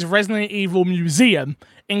launches Resident Evil Museum,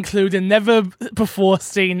 including never before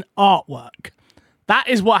seen artwork. That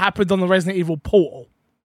is what happened on the Resident Evil portal.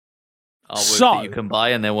 So you can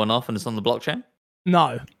buy and they're one off and it's on the blockchain?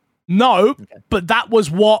 No, okay. But that was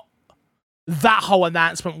what that whole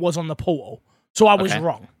announcement was on the portal. So I was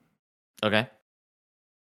wrong. Okay.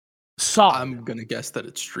 So I'm gonna guess that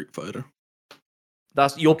it's Street Fighter.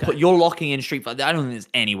 You're locking in Street Fighter. I don't think there's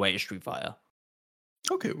any way it's Street Fighter.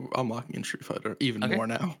 Okay, I'm locking in Street Fighter even more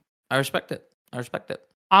now. I respect it.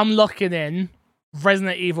 I'm locking in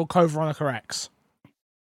Resident Evil Code Veronica X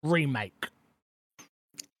remake.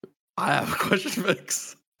 I have a question,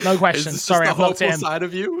 Vix. No question. Sorry, I've locked it in. Side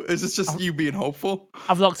of you? Is this just you being hopeful?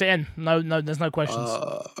 I've locked it in. No, there's no questions.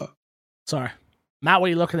 Sorry, Matt. What are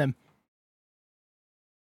you looking in?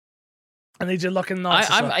 I need you to lock in.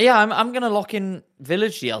 I'm gonna lock in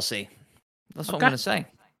Village DLC. That's what I'm gonna say.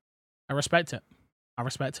 I respect it.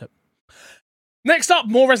 Next up,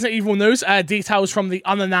 more Resident Evil news. Details from the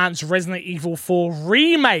unannounced Resident Evil 4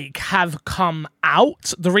 remake have come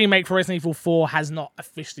out. The remake for Resident Evil 4 has not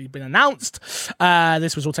officially been announced.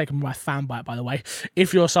 This was all taken by Fanbyte, by the way.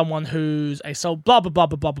 If you're someone who's a soul, blah, blah, blah,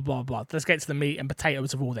 blah, blah, blah, blah. Let's get to the meat and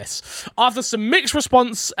potatoes of all this. After some mixed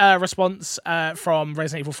response from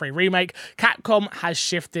Resident Evil 3 remake, Capcom has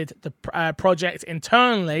shifted the project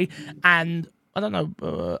internally and I don't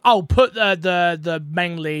know. I'll put the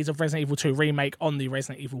main leads of Resident Evil 2 remake on the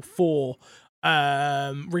Resident Evil 4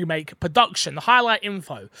 remake production. The highlight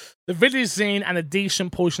info: the village scene and a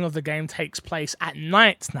decent portion of the game takes place at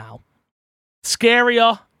night now.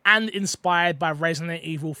 Scarier and inspired by Resident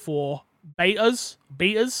Evil 4 betas,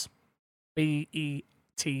 B-E-T-A-S.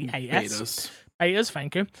 Betas,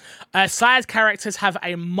 thank you. Side characters have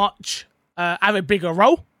a bigger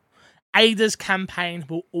role. Ada's campaign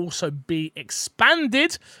will also be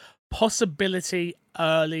expanded. Possibility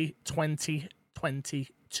early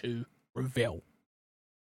 2022 reveal.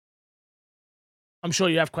 I'm sure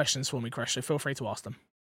you have questions for me, Crash, so feel free to ask them.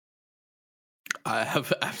 I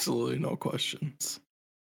have absolutely no questions.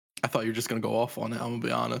 I thought you were just gonna go off on it. I'm gonna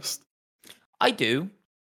be honest. I do.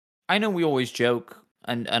 I know we always joke,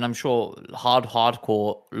 and I'm sure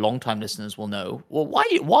hardcore long-time listeners will know. Well,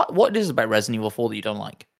 what is it about Resident Evil 4 that you don't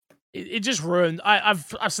like? It just ruined. I've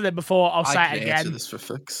said it before. I'll say it again. Answer this for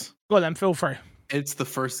Fix. Go on then, feel free. It's the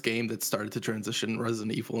first game that started to transition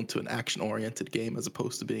Resident Evil into an action-oriented game as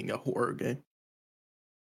opposed to being a horror game.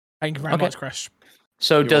 Thank you very much, Chris.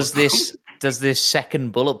 So does this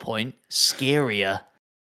second bullet point, scarier,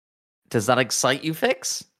 does that excite you,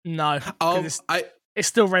 Fix? No. It's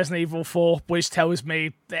still Resident Evil 4, which tells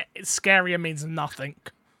me that scarier means nothing.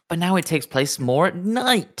 But now it takes place more at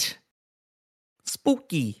night.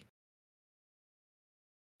 Spooky.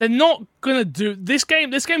 They're not gonna do this game.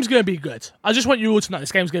 This game's gonna be good. I just want you all to know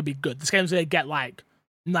this game's gonna be good. This game's gonna get like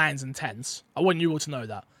 9s and 10s. I want you all to know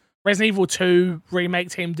that. Resident Evil 2 remake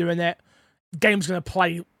team doing it. Game's gonna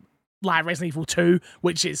play like Resident Evil 2,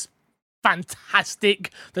 which is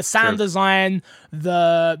fantastic. The sound design,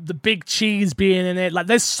 the big cheese being in it. Like,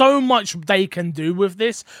 there's so much they can do with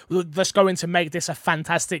this that's going to make this a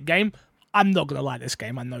fantastic game. I'm not gonna like this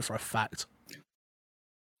game. I know for a fact.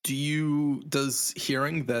 Does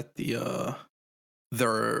hearing that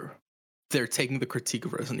they're taking the critique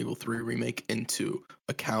of Resident Evil 3 remake into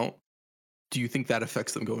account, do you think that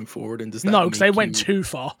affects them going forward? And does that because they went too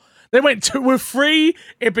far. They went too with 3.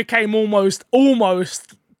 It became almost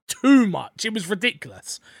too much. It was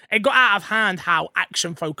ridiculous. It got out of hand how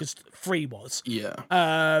action focused 3 was. Yeah.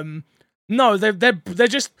 No,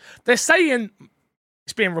 they're saying.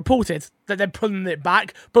 It's being reported that they're pulling it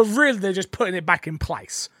back, but really they're just putting it back in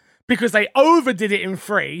place because they overdid it in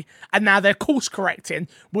 3, and now they're course correcting,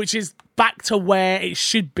 which is back to where it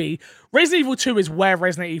should be. Resident Evil 2 is where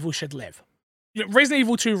Resident Evil should live. Resident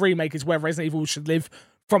Evil 2 Remake is where Resident Evil should live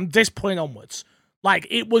from this point onwards. Like,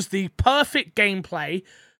 it was the perfect gameplay,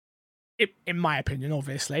 in my opinion,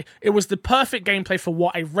 obviously. It was the perfect gameplay for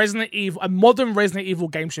what a modern Resident Evil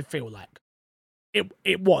game should feel like.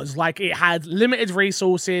 It was like, it had limited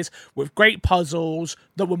resources with great puzzles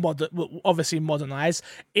that were obviously modernized.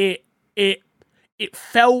 It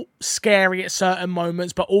felt scary at certain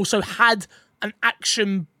moments, but also had an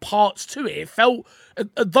action parts to it. It felt,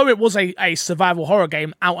 though it was a survival horror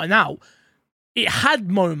game out and out, it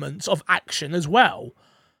had moments of action as well,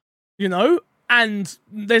 you know. And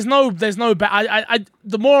there's no better.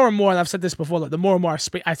 The more and more, and I've said this before, like, the more and more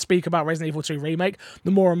I speak about Resident Evil 2 Remake,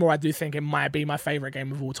 the more and more I do think it might be my favorite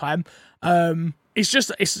game of all time. It's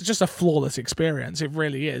just a flawless experience. It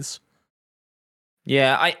really is.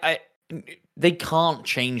 Yeah, they can't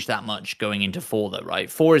change that much going into 4, though, right?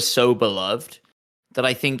 4 is so beloved that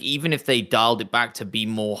I think even if they dialed it back to be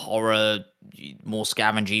more horror, more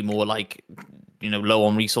scavengy, more like, you know, low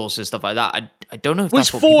on resources, stuff like that, I don't know if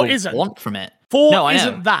that's what people want from it. 4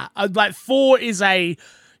 isn't that. Like, 4 is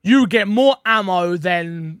you get more ammo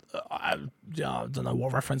than I don't know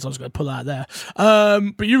what reference I was going to pull out there.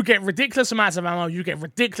 But you get ridiculous amounts of ammo, you get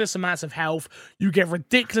ridiculous amounts of health, you get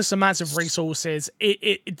ridiculous amounts of resources.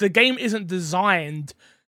 The game isn't designed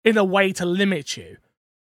in a way to limit you.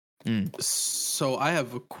 So I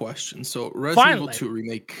have a question. So Resident Evil 2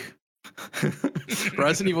 Remake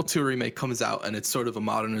Resident Evil 2 Remake comes out, and it's sort of a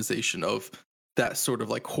modernization of that sort of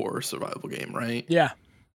like horror survival game, right? Yeah.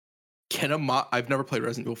 I've never played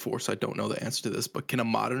Resident Evil 4, so I don't know the answer to this, but can a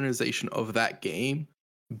modernization of that game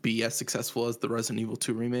be as successful as the Resident Evil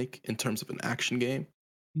 2 Remake in terms of an action game?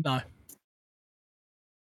 No.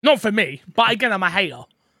 Not for me, but again, I'm a hater.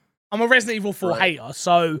 I'm a Resident Evil 4 hater,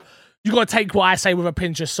 so you got to take what I say with a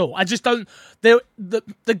pinch of salt. I just don't...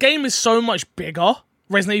 The game is so much bigger.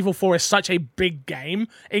 Resident Evil 4 is such a big game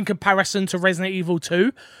in comparison to Resident Evil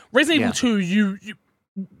 2. Resident Evil 2, you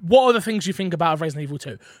what are the things you think about of Resident Evil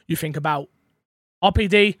 2? You think about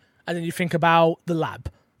RPD, and then you think about the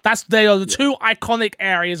lab. They are the two iconic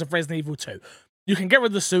areas of Resident Evil 2. You can get rid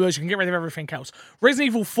of the sewers, you can get rid of everything else. Resident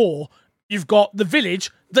Evil 4, you've got the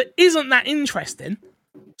village that isn't that interesting.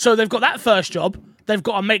 So they've got that first job. They've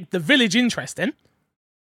got to make the village interesting,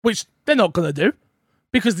 which they're not going to do,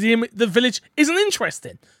 because the village isn't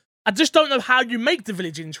interesting. I just don't know how you make the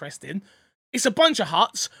village interesting. It's a bunch of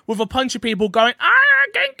huts with a bunch of people going,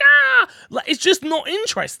 like, it's just not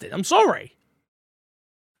interesting. I'm sorry.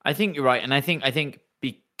 I think you're right. And I think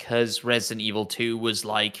because Resident Evil 2 was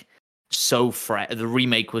like so fresh, the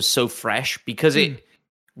remake was so fresh because it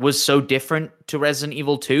was so different to Resident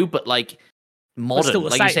Evil 2, but like modern,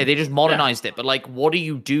 like you say, they just modernized it. But like, what do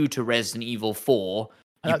you do to Resident Evil 4?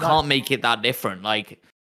 You can't make it that different. Like,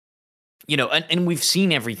 you know, and we've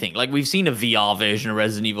seen everything. Like, we've seen a VR version of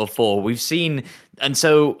Resident Evil 4. We've seen, and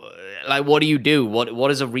so, like, what do you do? What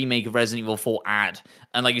does a remake of Resident Evil 4 add?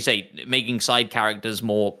 And like you say, making side characters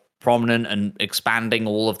more prominent and expanding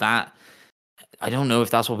all of that. I don't know if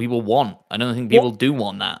that's what people want. I don't think people do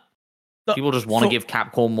want that. People just want to give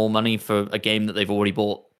Capcom more money for a game that they've already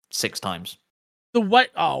bought 6 times.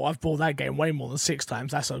 I've bought that game way more than 6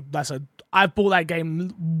 times. I've bought that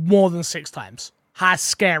game more than 6 times. How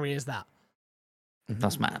scary is that?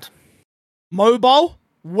 That's mad. Mobile,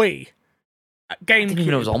 Wii, GameCube. I didn't even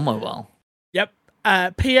know it was on mobile. Yep.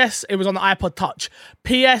 PS, it was on the iPod Touch.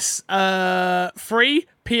 PS3,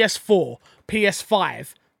 PS4,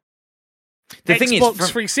 PS5. The thing Xbox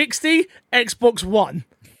 360, Xbox One.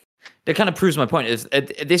 That kind of proves my point. Is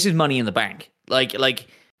this is money in the bank? Like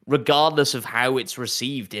regardless of how it's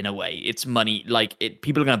received, in a way, it's money.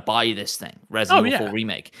 People are going to buy this thing, Resident Evil 4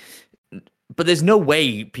 remake. But there's no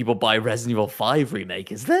way people buy Resident Evil 5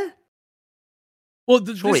 remake, is there? Well,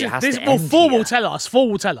 4 will tell us. 4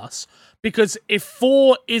 will tell us, because if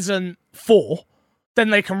 4 isn't 4, then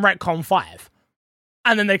they can retcon 5,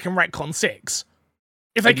 and then they can retcon 6.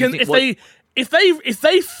 If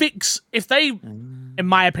they, in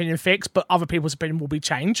my opinion, fix, but other people's opinion will be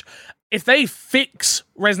changed. If they fix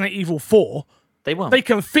Resident Evil 4, they won't. They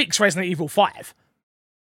can fix Resident Evil 5.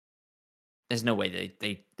 There's no way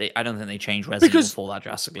they I don't think they change Resident Evil 4 that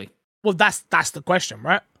drastically. Well, that's the question,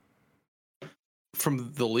 right?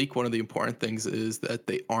 From the leak, one of the important things is that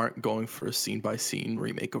they aren't going for a scene-by-scene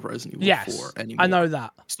remake of Resident Evil 4 anymore. I know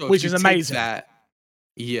that, so which is amazing.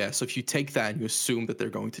 So if you take that and you assume that they're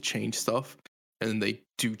going to change stuff, and they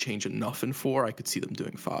do change enough in 4, I could see them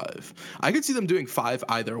doing 5. I could see them doing 5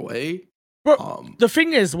 either way. But the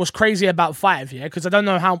thing is, what's crazy about 5, because I don't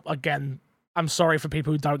know how, again, I'm sorry for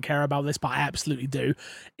people who don't care about this, but I absolutely do,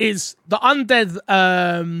 is the Undead,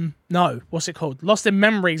 what's it called? Lost in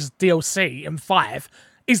Memories DLC in 5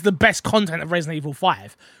 is the best content of Resident Evil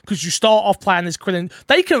 5, because you start off playing this Krillin.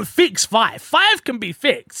 They can fix 5. 5 can be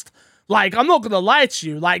fixed. Like, I'm not going to lie to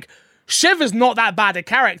you, like, Sheva's not that bad a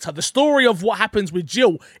character. The story of what happens with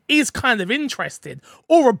Jill is kind of interesting.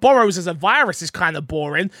 Ouroboros as a virus is kind of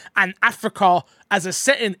boring, and Africa as a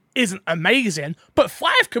setting isn't amazing, but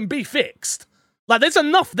 5 can be fixed. Like, there's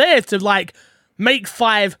enough there to, like, make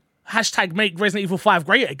 5, #make Resident Evil 5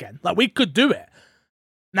 great again. Like, we could do it.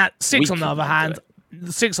 Now, 6 on the other hand,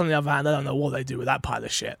 I don't know what they do with that pile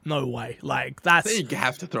of shit. No way. Like, that's... You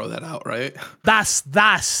have to throw that out, right? That's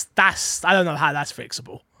I don't know how that's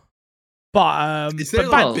fixable. But is there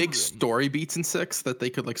big story beats in 6 that they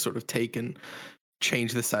could like sort of take and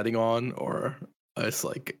change the setting on, or it's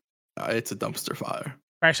like it's a dumpster fire?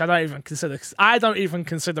 Fresh, I don't even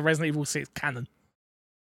consider Resident Evil 6 canon.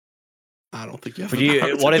 I don't think you have.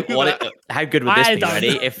 How good would this be? Ready?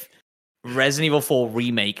 If Resident Evil 4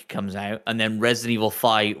 remake comes out, and then Resident Evil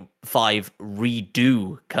 5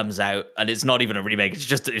 redo comes out, and it's not even a remake. It's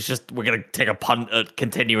just we're gonna take a punt at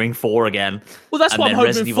continuing 4 again. Well, that's what I'm hoping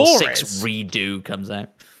Resident Evil 6 is. redo comes out.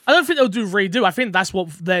 I don't think they'll do redo. I think that's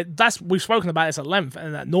we've spoken about this at length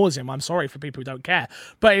and at nauseam. I'm sorry for people who don't care,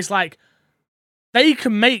 but it's like they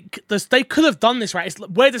can make this. They could have done this right. It's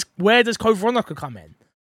where does Code Veronica come in?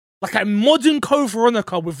 Like a modern Code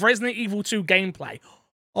Veronica with Resident Evil 2 gameplay.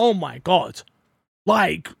 Oh my god.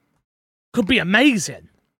 Like, could be amazing.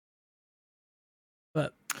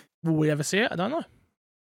 But will we ever see it? I don't know.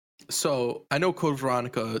 So, I know Code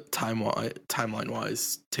Veronica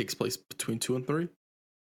timeline-wise takes place between 2 and 3?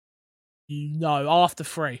 No, after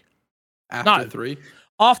 3. After 3?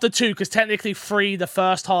 After 2, because technically 3, the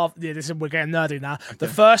first half... Yeah, we're getting nerdy now. Okay. The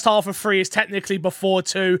first half of 3 is technically before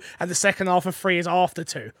 2, and the second half of 3 is after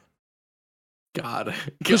 2. God.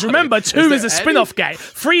 Because remember, 2 is a spin-off game.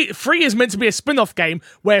 3 is meant to be a spin-off game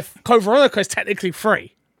where Code Veronica is technically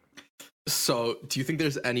 3. So, do you think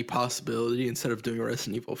there's any possibility, instead of doing a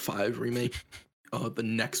Resident Evil 5 remake, the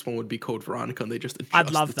next one would be Code Veronica, and they just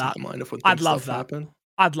adjust the timeline of when stuff happen?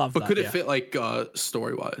 I'd love that. But could it fit, like,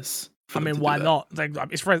 story-wise? I mean, why not?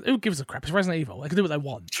 Who gives a crap? It's Resident Evil. They can do what they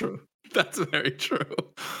want. True. That's very true.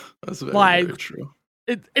 That's very true.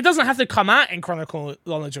 It doesn't have to come out in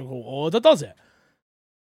chronological order, does it?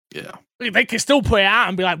 Yeah. They can still put it out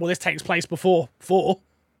and be like, well, this takes place before 4.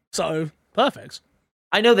 So, perfect.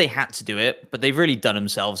 I know they had to do it, but they've really done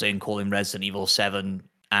themselves in calling Resident Evil 7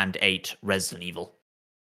 and 8 Resident Evil.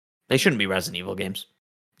 They shouldn't be Resident Evil games.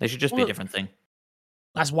 They should just be a different thing.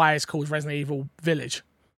 That's why it's called Resident Evil Village.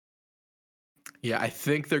 Yeah, I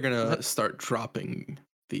think they're going to start dropping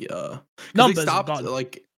the... numbers. They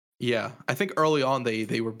stopped, yeah, I think early on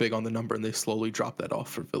they were big on the number, and they slowly dropped that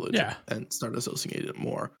off for Village and started associating it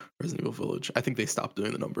more Resident Evil Village. I think they stopped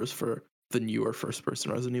doing the numbers for the newer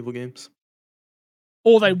first-person Resident Evil games.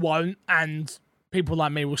 Or they won't, and people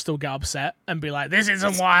like me will still get upset and be like, this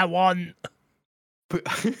isn't what I want.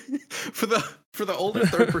 For the For the older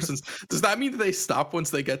third persons, does that mean that they stop once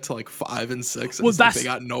they get to like 5 and 6? And Well, like they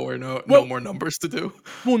got no more numbers to do.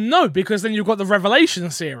 Well, no, because then you've got the Revelation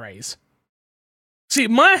series. See,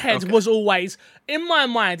 my head was always, in my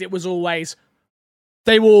mind, it was always,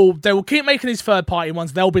 they will keep making these third-party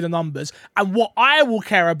ones, they'll be the numbers, and what I will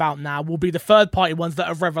care about now will be the third-party ones that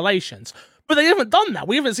are Revelations. But they haven't done that.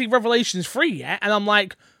 We haven't seen Revelations 3 yet, and I'm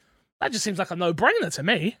like, that just seems like a no-brainer to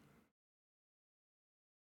me.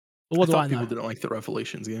 But what do I know? People didn't like the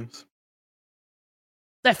Revelations games.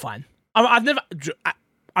 They're fine. I've never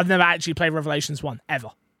actually played Revelations 1,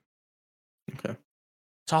 ever. Okay.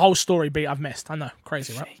 It's a whole story beat I've missed. I know.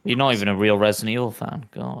 Crazy, right? You're not even a real Resident Evil fan.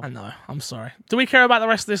 God. I know. I'm sorry. Do we care about the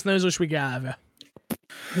rest of this news, or should we get out of here?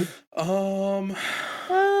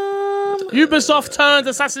 Ubisoft turned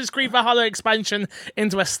Assassin's Creed Valhalla expansion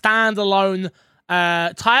into a standalone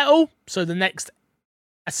title. So the next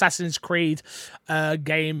Assassin's Creed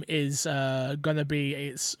game is going to be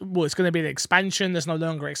it's going to be an expansion. There's no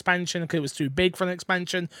longer expansion because it was too big for an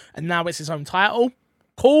expansion, and now it's its own title.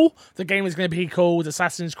 Cool. The game is going to be called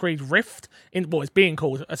Assassin's Creed Rift. It's being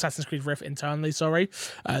called Assassin's Creed Rift internally, sorry.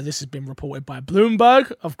 This has been reported by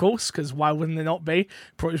Bloomberg, of course, because why wouldn't it not be?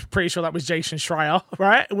 Pretty sure that was Jason Schreier,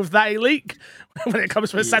 right? With that leak. When it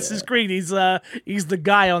comes to Assassin's Creed, he's the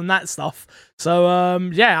guy on that stuff. So,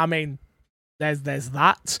 I mean, there's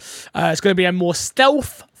that. It's going to be a more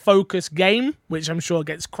stealth-focused game, which I'm sure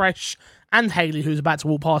gets Kresh and Haley, who's about to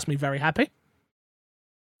walk past me, very happy.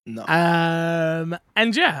 No.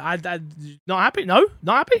 And yeah, I not happy. No,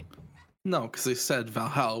 not happy. No, because they said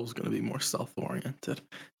Valhalla was going to be more stealth-oriented,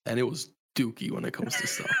 and it was dookie when it comes to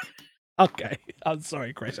stealth. Okay, I'm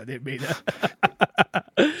sorry, Chris. I didn't mean that.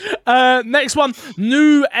 Next one,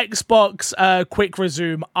 new Xbox quick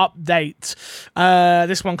resume update.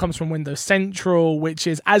 This one comes from Windows Central, which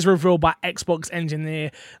is as revealed by Xbox engineer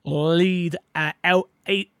lead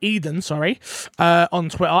Eden, on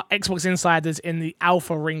Twitter. Xbox insiders in the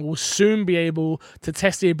alpha ring will soon be able to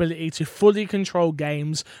test the ability to fully control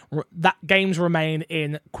games that remain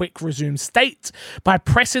in quick resume state. By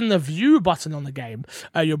pressing the view button on the game,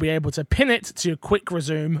 you'll be able to pin it to your quick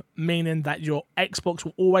resume, meaning that your Xbox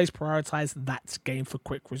will always prioritize that game for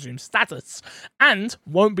quick resume status and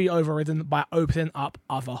won't be overridden by opening up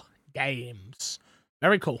other games.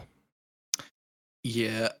 Very cool.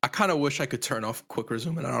 Yeah, I kind of wish I could turn off quick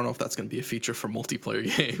resume, and I don't know if that's going to be a feature for multiplayer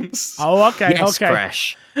games. Oh, okay, yes, okay.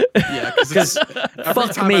 Crash. Yeah, because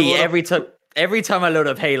fuck me every time I load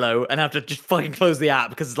up Halo and have to just fucking close the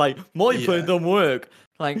app because it's like multiplayer don't work.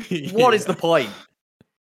 Like, what is the point?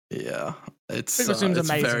 Yeah, it's quick resume's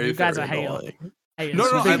amazing. Very, you guys very are haters. No,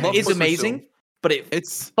 I love it's amazing, resume. But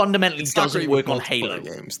it's fundamentally doesn't work on Halo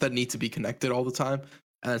games that need to be connected all the time.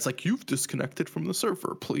 And it's like, you've disconnected from the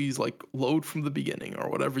server. Please, like, load from the beginning or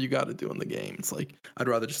whatever you got to do in the game. It's like, I'd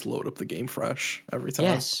rather just load up the game fresh every time.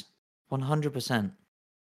 Yes, 100%.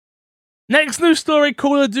 Next news story,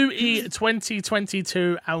 Call of Duty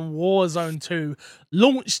 2022 and Warzone 2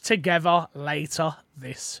 launched together later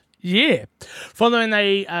this year. Following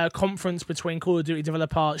a conference between Call of Duty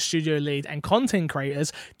developer, studio lead, and content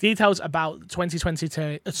creators, details about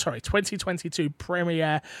 2022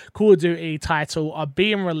 premiere Call of Duty title are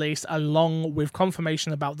being released, along with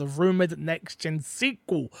confirmation about the rumored next-gen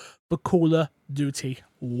sequel for Call of Duty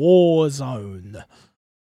Warzone.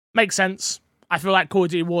 Makes sense. I feel like Call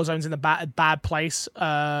of Duty Warzone's in a bad place.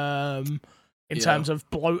 In terms of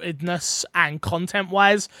bloatedness and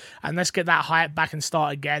content-wise, and let's get that hype back and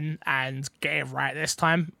start again and get it right this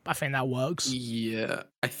time. I think that works. Yeah,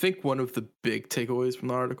 I think one of the big takeaways from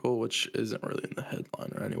the article, which isn't really in the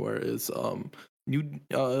headline or anywhere, is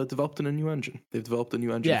developed in a new engine. They've developed a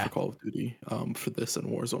new engine for Call of Duty for this and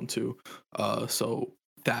Warzone 2. So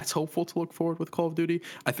that's hopeful to look forward with Call of Duty.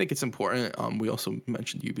 I think it's important. We also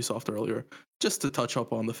mentioned Ubisoft earlier, just to touch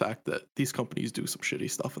up on the fact that these companies do some shitty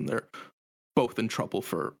stuff and they're both in trouble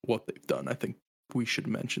for what they've done. I think we should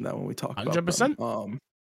mention that when we talk 100%. About them.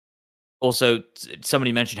 Also,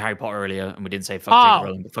 somebody mentioned Harry Potter earlier, and we didn't say fuck J.K.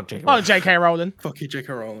 Rowling. But fuck J.K. Rowling. Oh, J.K. Rowling. Fuck you,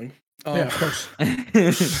 J.K. Rowling. Yeah, of course.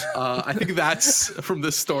 I think that's from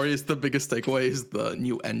this story is the biggest takeaway is the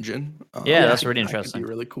new engine. That's really interesting. That could be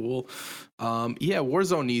really cool.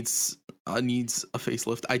 Warzone needs a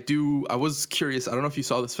facelift. I was curious. I don't know if you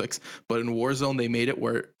saw this fix, but in Warzone they made it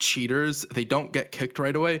where cheaters, they don't get kicked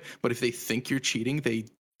right away, but if they think you're cheating, they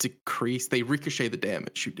ricochet the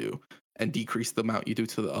damage you do and decrease the amount you do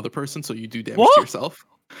to the other person, so you do damage to yourself.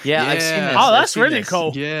 Yeah, I've seen this. Oh, that's really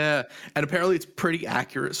cool. Yeah, and apparently it's pretty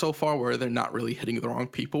accurate so far, where they're not really hitting the wrong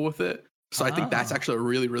people with it. So I think that's actually a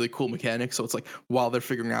really, really cool mechanic. So it's like while they're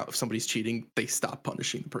figuring out if somebody's cheating, they stop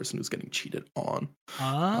punishing the person who's getting cheated on.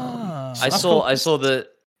 I saw that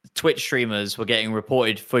Twitch streamers were getting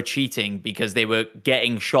reported for cheating because they were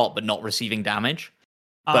getting shot but not receiving damage.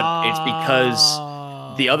 But it's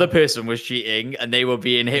because the other person was cheating and they were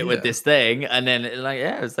being hit with this thing. And then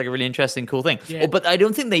it's like a really interesting, cool thing. Yeah. But I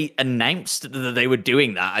don't think they announced that they were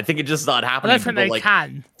doing that. I think it just started happening. I don't think they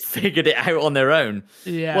can. Figured it out on their own.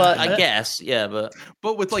 Yeah. Well, I guess. Yeah,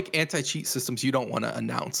 but with like anti-cheat systems, you don't want to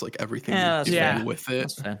announce like everything with it.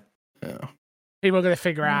 That's fair. Yeah. People are going to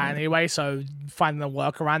figure it out anyway, so finding a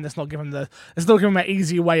workaround, let's not give them an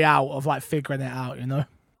easy way out of like figuring it out, you know?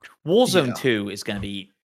 Warzone 2 is going to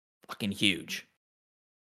be fucking huge.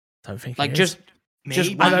 Don't think like it just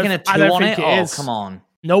is. whacking a 2 on it? Oh, come on.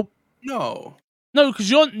 Nope. No, because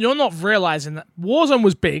you're not realizing that Warzone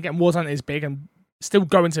was big and Warzone is big and still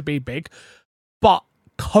going to be big, but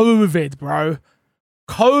COVID, bro.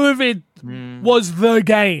 COVID was the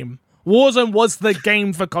game. Warzone was the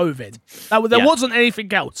game for COVID. There wasn't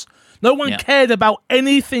anything else. No one cared about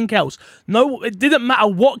anything else. No, it didn't matter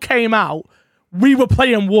what came out. We were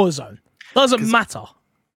playing Warzone. Doesn't matter.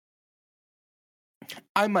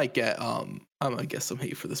 I might get some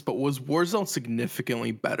hate for this, but was Warzone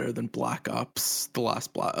significantly better than Black Ops, the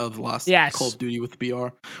last Call of Duty with BR?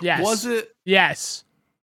 Yes. Was it? Yes.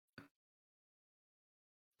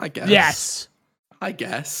 I guess. Yes. I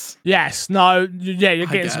guess. Yes. No. Yeah, you're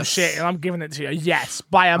getting some shit, and I'm giving it to you. Yes,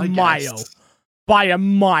 by a mile. Guess. By a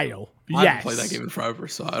mile. I haven't played that game in forever,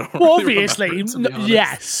 so I don't. Well, really obviously,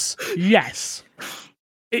 yes.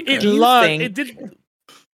 It learned. It did.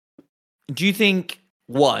 Do you think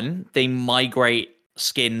they migrate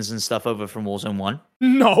skins and stuff over from Warzone 1?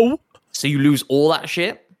 No. So you lose all that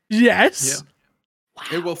shit? Yes.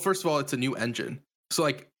 Yeah. Wow. Well, first of all, it's a new engine, so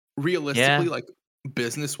like realistically, like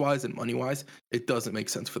business-wise and money-wise, it doesn't make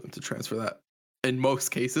sense for them to transfer that. In most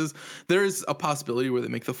cases, there's a possibility where they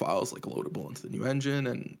make the files like loadable into the new engine,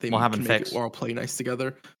 and they can make it all play nice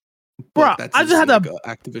together. But that's I just had like a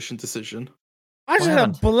Activision decision. I just had a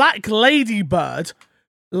black ladybird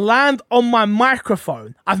land on my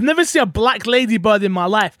microphone. I've never seen a black ladybird in my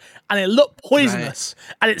life, and it looked poisonous,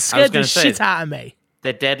 and it scared the shit out of me.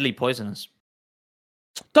 They're deadly poisonous.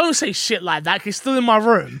 Don't say shit like that. He's still in my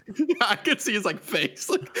room. I can see his like face,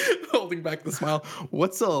 like holding back the smile.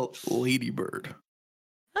 What's a ladybird?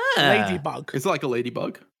 Ladybug. It's like a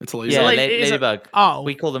ladybug. It's a ladybug. Yeah, ladybug.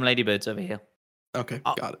 We call them ladybirds over here. Okay,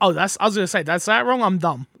 got it. Oh, I was gonna say, did I say it wrong? I'm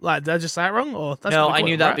dumb. Like, did I just say it wrong? Or no, I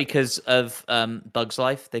knew that because of Bug's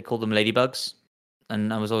Life. They call them ladybugs,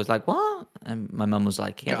 and I was always like, "What?" And my mum was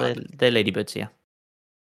like, "Yeah, they're ladybirds, yeah."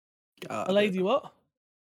 A lady what?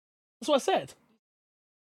 That's what I said.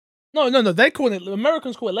 No. They call it.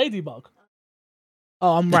 Americans call it ladybug.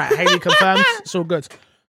 Oh, I'm right. Haley confirmed. It's all good.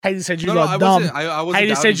 Haley said you lot dumb.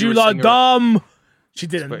 Haley said you lot dumb. She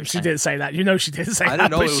didn't. She didn't say that. You know she didn't say that. I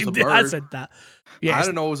didn't know it was a bird. I said that. Yeah, I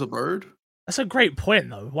didn't know it was a bird. That's a great point,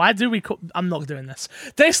 though. Why do we? I'm not doing this.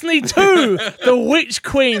 Destiny 2, the Witch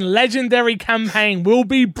Queen legendary campaign will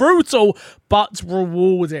be brutal but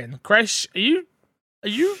rewarding. Kresh, are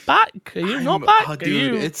you back? Are you not back?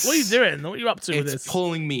 Dude, what are you doing? What are you up to with this? It's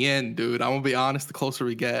pulling me in, dude. I'm gonna be honest. The closer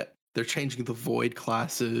we get, they're changing the void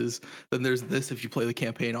classes. Then there's this. If you play the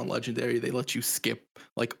campaign on legendary, they let you skip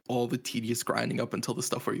like all the tedious grinding up until the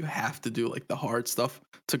stuff where you have to do like the hard stuff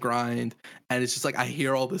to grind. And it's just like I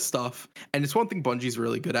hear all this stuff, and it's one thing Bungie's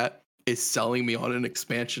really good at is selling me on an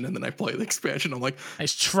expansion, and then I play the expansion. I'm like,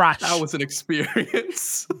 it's trash. That was an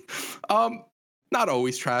experience. Not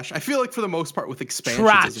always trash. I feel like for the most part with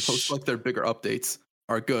expansions as opposed to like their bigger updates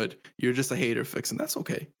are good. You're just a hater fix, and that's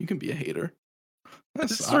okay. You can be a hater.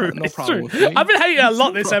 That's true. No problem with me. I've been hating a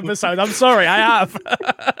lot this episode. I'm sorry, I have.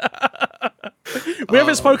 We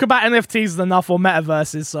haven't spoke about NFTs enough or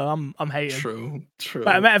metaverses, so I'm hating. True.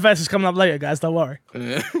 But metaverse is coming up later, guys. Don't worry.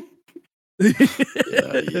 Yeah.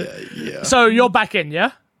 So you're back in,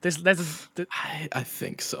 yeah? I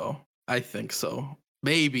think so.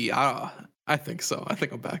 Maybe. I think so. I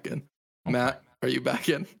think I'm back in. Okay. Matt, are you back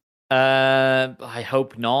in? I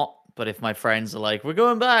hope not. But if my friends are like, "We're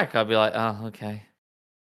going back," I'll be like, "Oh, okay."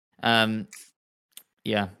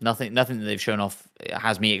 Yeah, nothing that they've shown off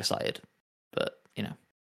has me excited. But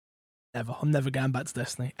I'm never going back to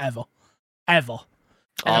Destiny ever.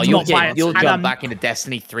 Oh, you'll jump back into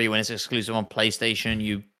Destiny 3 when it's exclusive on PlayStation.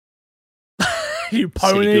 You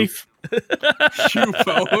pony. You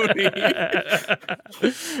pony.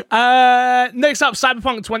 Next up,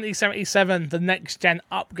 Cyberpunk 2077. The next gen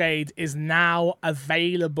upgrade is now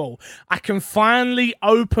available. I can finally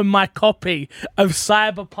open my copy of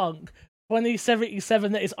Cyberpunk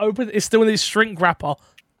 2077 that is open. It's still in its shrink wrapper.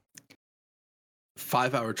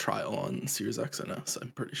 5-hour trial on Series X and S,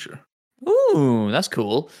 I'm pretty sure. Ooh, that's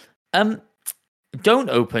cool. Don't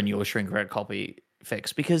open your shrink wrap copy,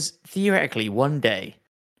 Fix, because theoretically one day,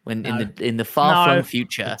 when in the far-flung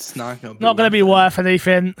future, it's not going to be worth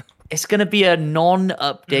anything. It's going to be a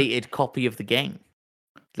non-updated copy of the game.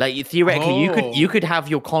 Like theoretically, you could have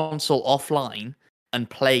your console offline and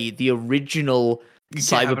play the original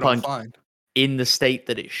Cyberpunk in the state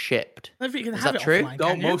that it shipped. I don't think you can Is have that it true? offline, No,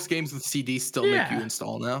 can you? most games with CDs still make you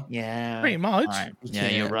install now. Yeah, pretty much. Right. Yeah,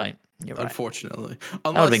 you're right. Unfortunately, that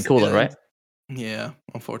would have been cooler, right? Yeah,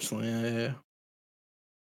 unfortunately, yeah.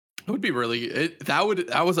 It would be really.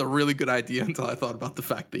 That was a really good idea until I thought about the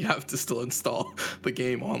fact that you have to still install the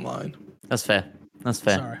game online. That's fair.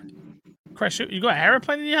 Sorry, Chris, you got an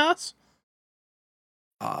airplane in your house?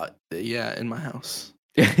 Yeah, in my house.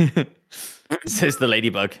 Says the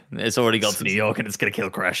ladybug. It's already got to New York and it's gonna kill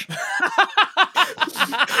Crash.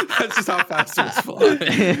 That's just how fast it was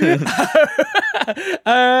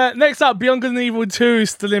flying. Next up, Beyond Good and Evil 2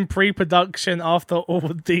 still in pre-production after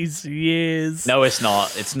all these years. No, it's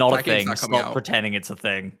not. It's not a thing. Stop pretending it's a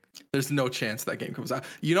thing. There's no chance that game comes out.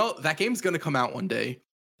 You know, that game's gonna come out one day,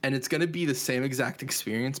 and it's gonna be the same exact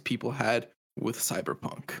experience people had with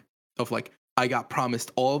Cyberpunk. Of like, I got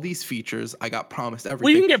promised all these features. I got promised everything.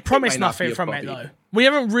 We didn't get promised nothing from it, though. We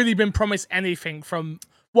haven't really been promised anything from...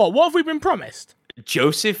 What have we been promised?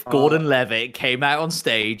 Joseph Gordon-Levitt came out on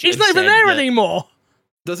stage. He's not even there anymore.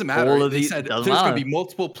 Doesn't matter. They said there's going to be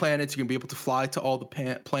multiple planets. You're going to be able to fly to all the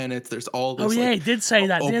planets. There's all this. Oh, yeah, he did say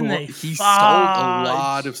that, didn't he? He sold a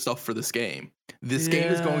lot of stuff for this game. This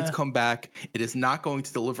game is going to come back. It is not going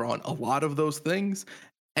to deliver on a lot of those things.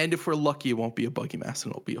 And if we're lucky, it won't be a buggy mess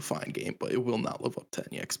and it'll be a fine game, but it will not live up to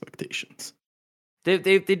any expectations. They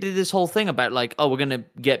did this whole thing about like, oh, we're going to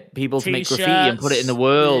get people to make graffiti and put it in the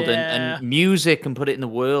world and music and put it in the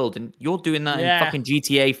world. And you're doing that in fucking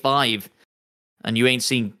GTA 5. And you ain't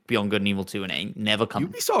seen Beyond Good and Evil 2 and it ain't never come.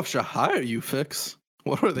 Ubisoft should hire you, Fix.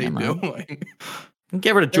 What are they doing?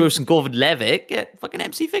 Get rid of Joseph Gordon-Levitt. Get fucking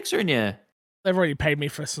MC Fixer in here. They've already paid me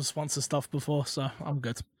for some sponsor stuff before, so I'm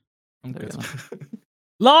good.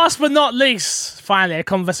 Last but not least, finally, a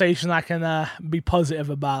conversation I can be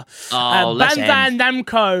positive about. Bandai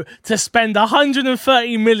Namco to spend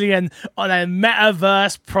 $130 million on a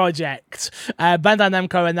metaverse project. Bandai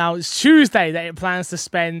Namco announced Tuesday that it plans to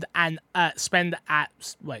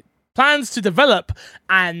plans to develop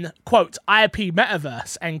an, quote, IP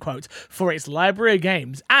metaverse, end quote, for its library of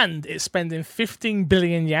games, and it's spending 15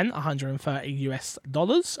 billion yen,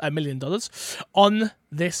 $130 million, on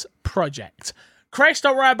this project. Chris,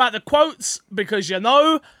 don't worry about the quotes, because,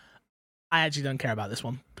 I actually don't care about this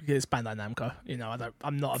one, because it's Bandai Namco.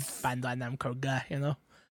 I'm not a Bandai Namco guy, I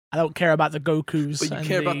don't care about the Gokus. But you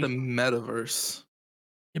care about the metaverse.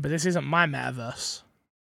 Yeah, but this isn't my metaverse.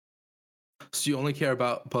 So you only care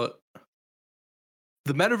about, but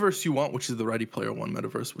the metaverse you want, which is the Ready Player One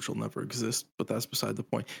metaverse, which will never exist, but that's beside the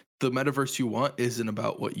point. The metaverse you want isn't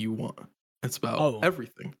about what you want. It's about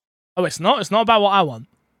everything. Oh, it's not? It's not about what I want?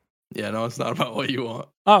 Yeah, no, it's not about what you want.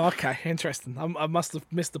 Oh, okay. Interesting. I must have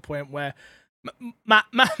missed the point where... Matt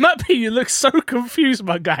P, you look so confused,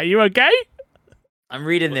 my guy. You okay? I'm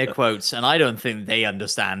reading their quotes, and I don't think they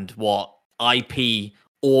understand what IP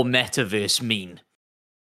or metaverse mean.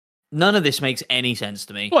 None of this makes any sense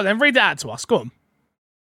to me. Well, then read that out to us. Go on.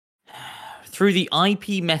 Through the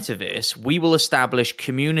IP metaverse, we will establish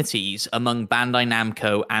communities among Bandai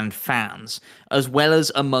Namco and fans, as well as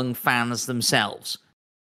among fans themselves.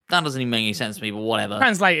 That doesn't even make any sense to me, but whatever.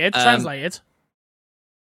 Translated.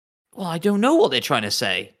 Well, I don't know what they're trying to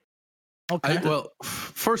say. Okay.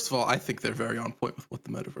 First of all, I think they're very on point with what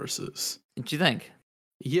the metaverse is. Do you think?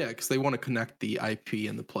 Yeah, because they want to connect the IP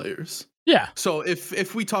and the players. Yeah. So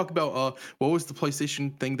if we talk about what was the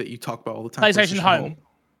PlayStation thing that you talk about all the time? PlayStation Home.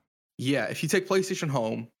 Yeah, if you take PlayStation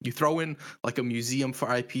Home, you throw in like a museum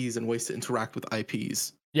for IPs and ways to interact with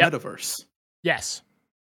IPs. Yep. Metaverse. Yes.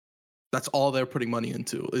 That's all they're putting money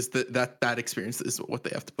into. Is that experience is what they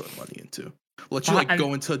have to put money into. Let you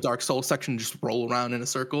go into a Dark Souls section and just roll around in a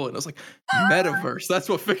circle, and it's like metaverse. That's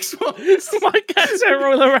what Fix wants. My cats are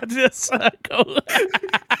roll around in a circle.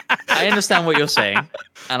 I understand what you're saying,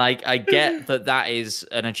 and I get that is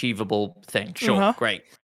an achievable thing. Sure, great.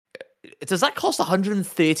 Does that cost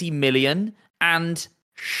 130 million? And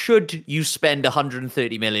should you spend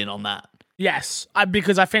 130 million on that? Yes,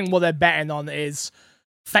 because I think what they're betting on is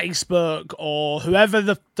Facebook or whoever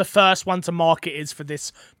the first one to market is for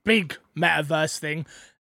this big metaverse thing.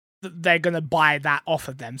 they're going to buy that off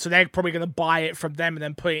of them. So they're probably going to buy it from them and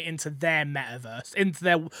then put it into their metaverse,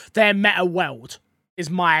 into their meta world. Is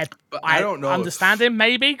my I don't know understanding?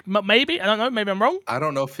 Maybe I don't know. Maybe I'm wrong. I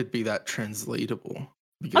don't know if it'd be that translatable.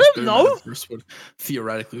 I don't know. Metaverse would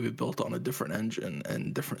theoretically be built on a different engine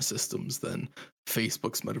and different systems than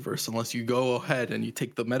Facebook's metaverse, unless you go ahead and you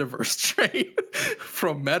take the metaverse train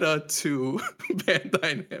from Meta to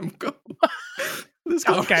Bandai Namco. This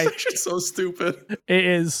conversation is so stupid. It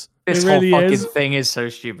is. This it really whole fucking is. thing is so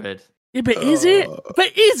stupid. Yeah, but is it?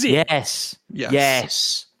 But is it? Yes.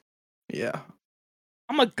 Yes. Yeah.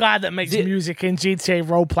 I'm a guy that makes music in GTA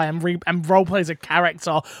roleplay and roleplays a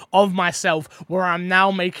character of myself where I'm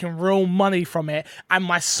now making real money from it, and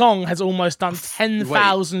my song has almost done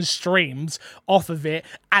 10,000 streams off of it,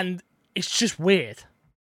 and it's just weird.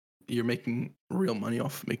 You're making real money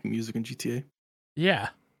off making music in GTA? Yeah.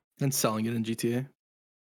 And selling it in GTA?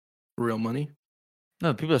 Real money?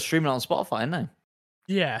 No, people are streaming it on Spotify, aren't they?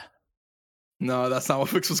 Yeah. No, that's not what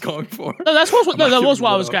Fix was going for. No, that was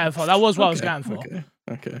what I was going for. That was what I was going for.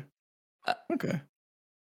 Okay. And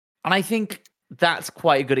I think that's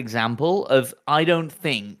quite a good example of I don't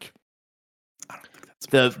think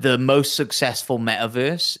the most successful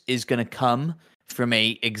metaverse is going to come from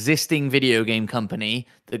a existing video game company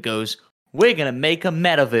that goes, we're going to make a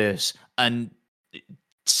metaverse and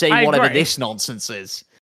say whatever this nonsense is.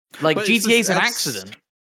 Like, GTA is an accident.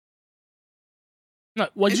 No,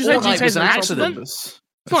 what did you say? GTA is an accident? It's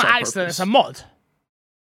not an accident, it's a mod.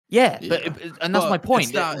 Yeah, and that's my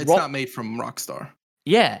point. It's not made from Rockstar.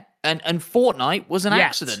 Yeah, and Fortnite was an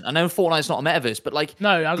accident. I know Fortnite's not a metaverse, but like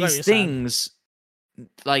these things,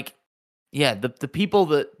 like, yeah, the people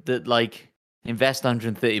that like invest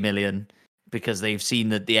 130 million because they've seen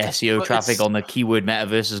that the SEO traffic on the keyword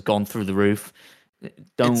metaverse has gone through the roof.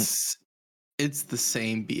 It's the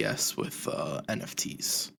same BS with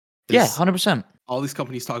NFTs. Yeah, 100%. All these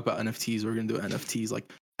companies talk about NFTs. We're going to do NFTs.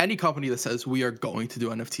 Like, any company that says we are going to do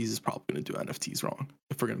NFTs is probably going to do NFTs wrong,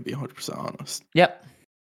 if we're going to be 100% honest. Yep.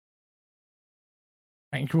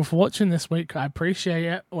 Thank you for watching this week. I appreciate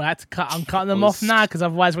it. We had to cut. I'm cutting them off now because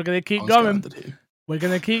otherwise we're going to keep going. We're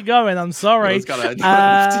going to keep going. I'm sorry.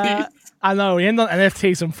 I know, we end on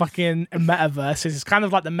NFTs and fucking metaverses. It's kind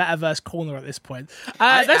of like the metaverse corner at this point.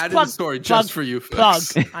 I added the story just for you,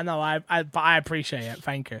 folks. I know, but I appreciate it.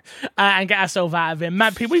 Thank you. And get ourselves out of here.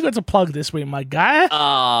 Matt, people, you got to plug this week, my guy.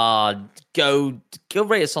 Go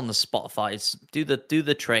rate us on the Spotify. Do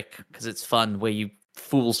the trick, because it's fun, where you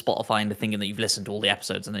fool Spotify into thinking that you've listened to all the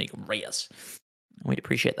episodes, and then you can rate us. We'd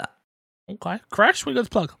appreciate that. Okay. Crash, we got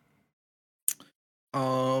to plug.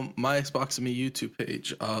 My Xbox and Me YouTube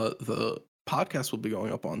page. The podcast will be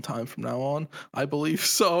going up on time from now on, I believe.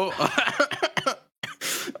 So,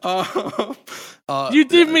 you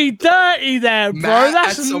did me dirty there, bro. Matt,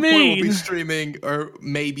 that's at some mean. Point will be streaming, or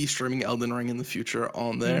maybe streaming Elden Ring in the future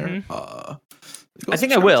on there. I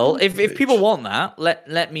think I will. If people want that,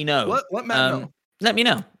 let me know. Let Matt know. Let me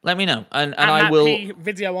know, and I will.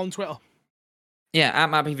 Video on Twitter. Yeah, at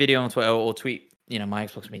Mappy Video on Twitter, or tweet. My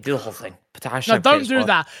Xbox and Me. Do the whole thing. No, don't do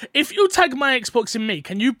that. If you tag My Xbox and Me,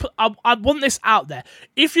 can you put... I want this out there.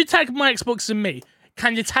 If you tag My Xbox and Me,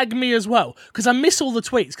 can you tag me as well? Because I miss all the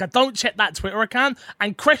tweets. I don't check that Twitter account,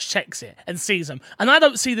 and Chris checks it and sees them. And I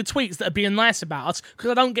don't see the tweets that are being nice about us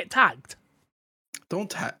because I don't get tagged. Don't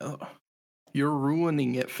tag... You're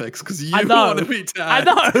ruining it, Fix, because you want to be tagged.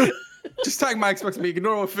 I know. Just tag My Xbox and Me. You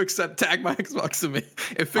know what Fix said? Tag My Xbox and Me.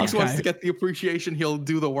 If Fix wants to get the appreciation, he'll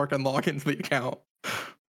do the work and log into the account.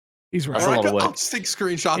 He's right. I'll just take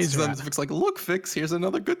screenshots of them. Fix like, look, Fix, here's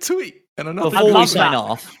another good tweet and another. Before we sign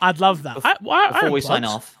off, I'd love that. Before we sign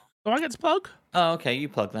off, do I get to plug? Oh, okay, you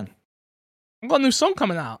plug then. I've got a new song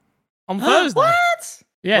coming out on Thursday. What?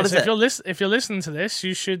 Yeah, so if you're listening to this,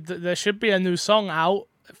 there should be a new song out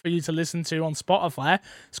for you to listen to on Spotify.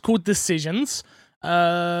 It's called Decisions.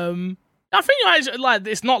 I think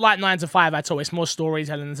it's not like 9 to 5 at all. It's more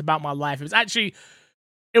storytelling. It's about my life.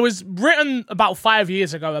 It was written about 5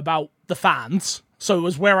 years ago about the fans. So it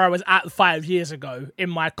was where I was at 5 years ago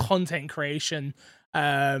in my content creation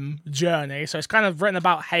journey. So it's kind of written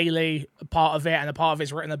about Haley, a part of it, and a part of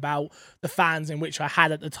it's written about the fans in which I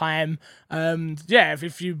had at the time.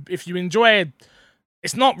 If you enjoy it,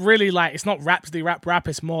 it's not really like, it's not Rhapsody rap.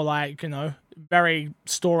 It's more like, very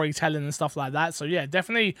storytelling and stuff like that. So yeah,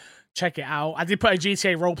 definitely check it out. I did put a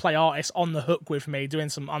GTA roleplay artist on the hook with me doing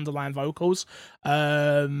some underlying vocals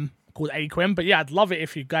called Aquim. But yeah, I'd love it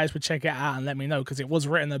if you guys would check it out and let me know, because it was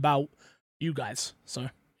written about you guys. So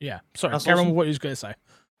yeah, sorry, Karen, awesome. What you was going to say?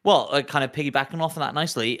 Well, kind of piggybacking off of that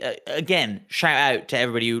nicely. Again, shout out to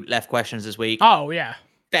everybody who left questions this week. Oh yeah.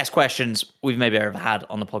 best questions we've maybe ever had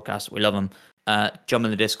on the podcast. We love them. Jump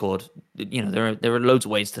in the Discord. You know, there are loads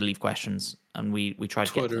of ways to leave questions, and we try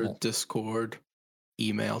to get to them all. Discord,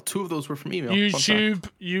 email. 2 of those were from email.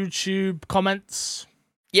 YouTube comments.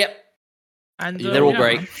 Yep. And they're all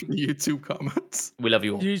great. YouTube comments. We love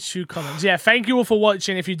you all. YouTube comments. Yeah, thank you all for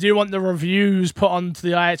watching. If you do want the reviews put onto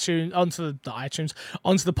the onto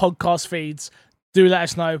the podcast feeds, do let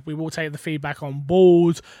us know. We will take the feedback on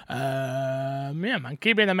board. Yeah, man,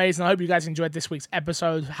 keep being amazing. I hope you guys enjoyed this week's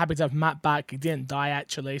episode. Happy to have Matt back. He didn't die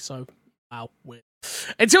actually, so wow, weird.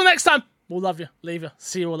 Until next time, we'll love you, leave you,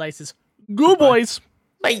 see you all later. Good boys.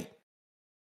 Bye.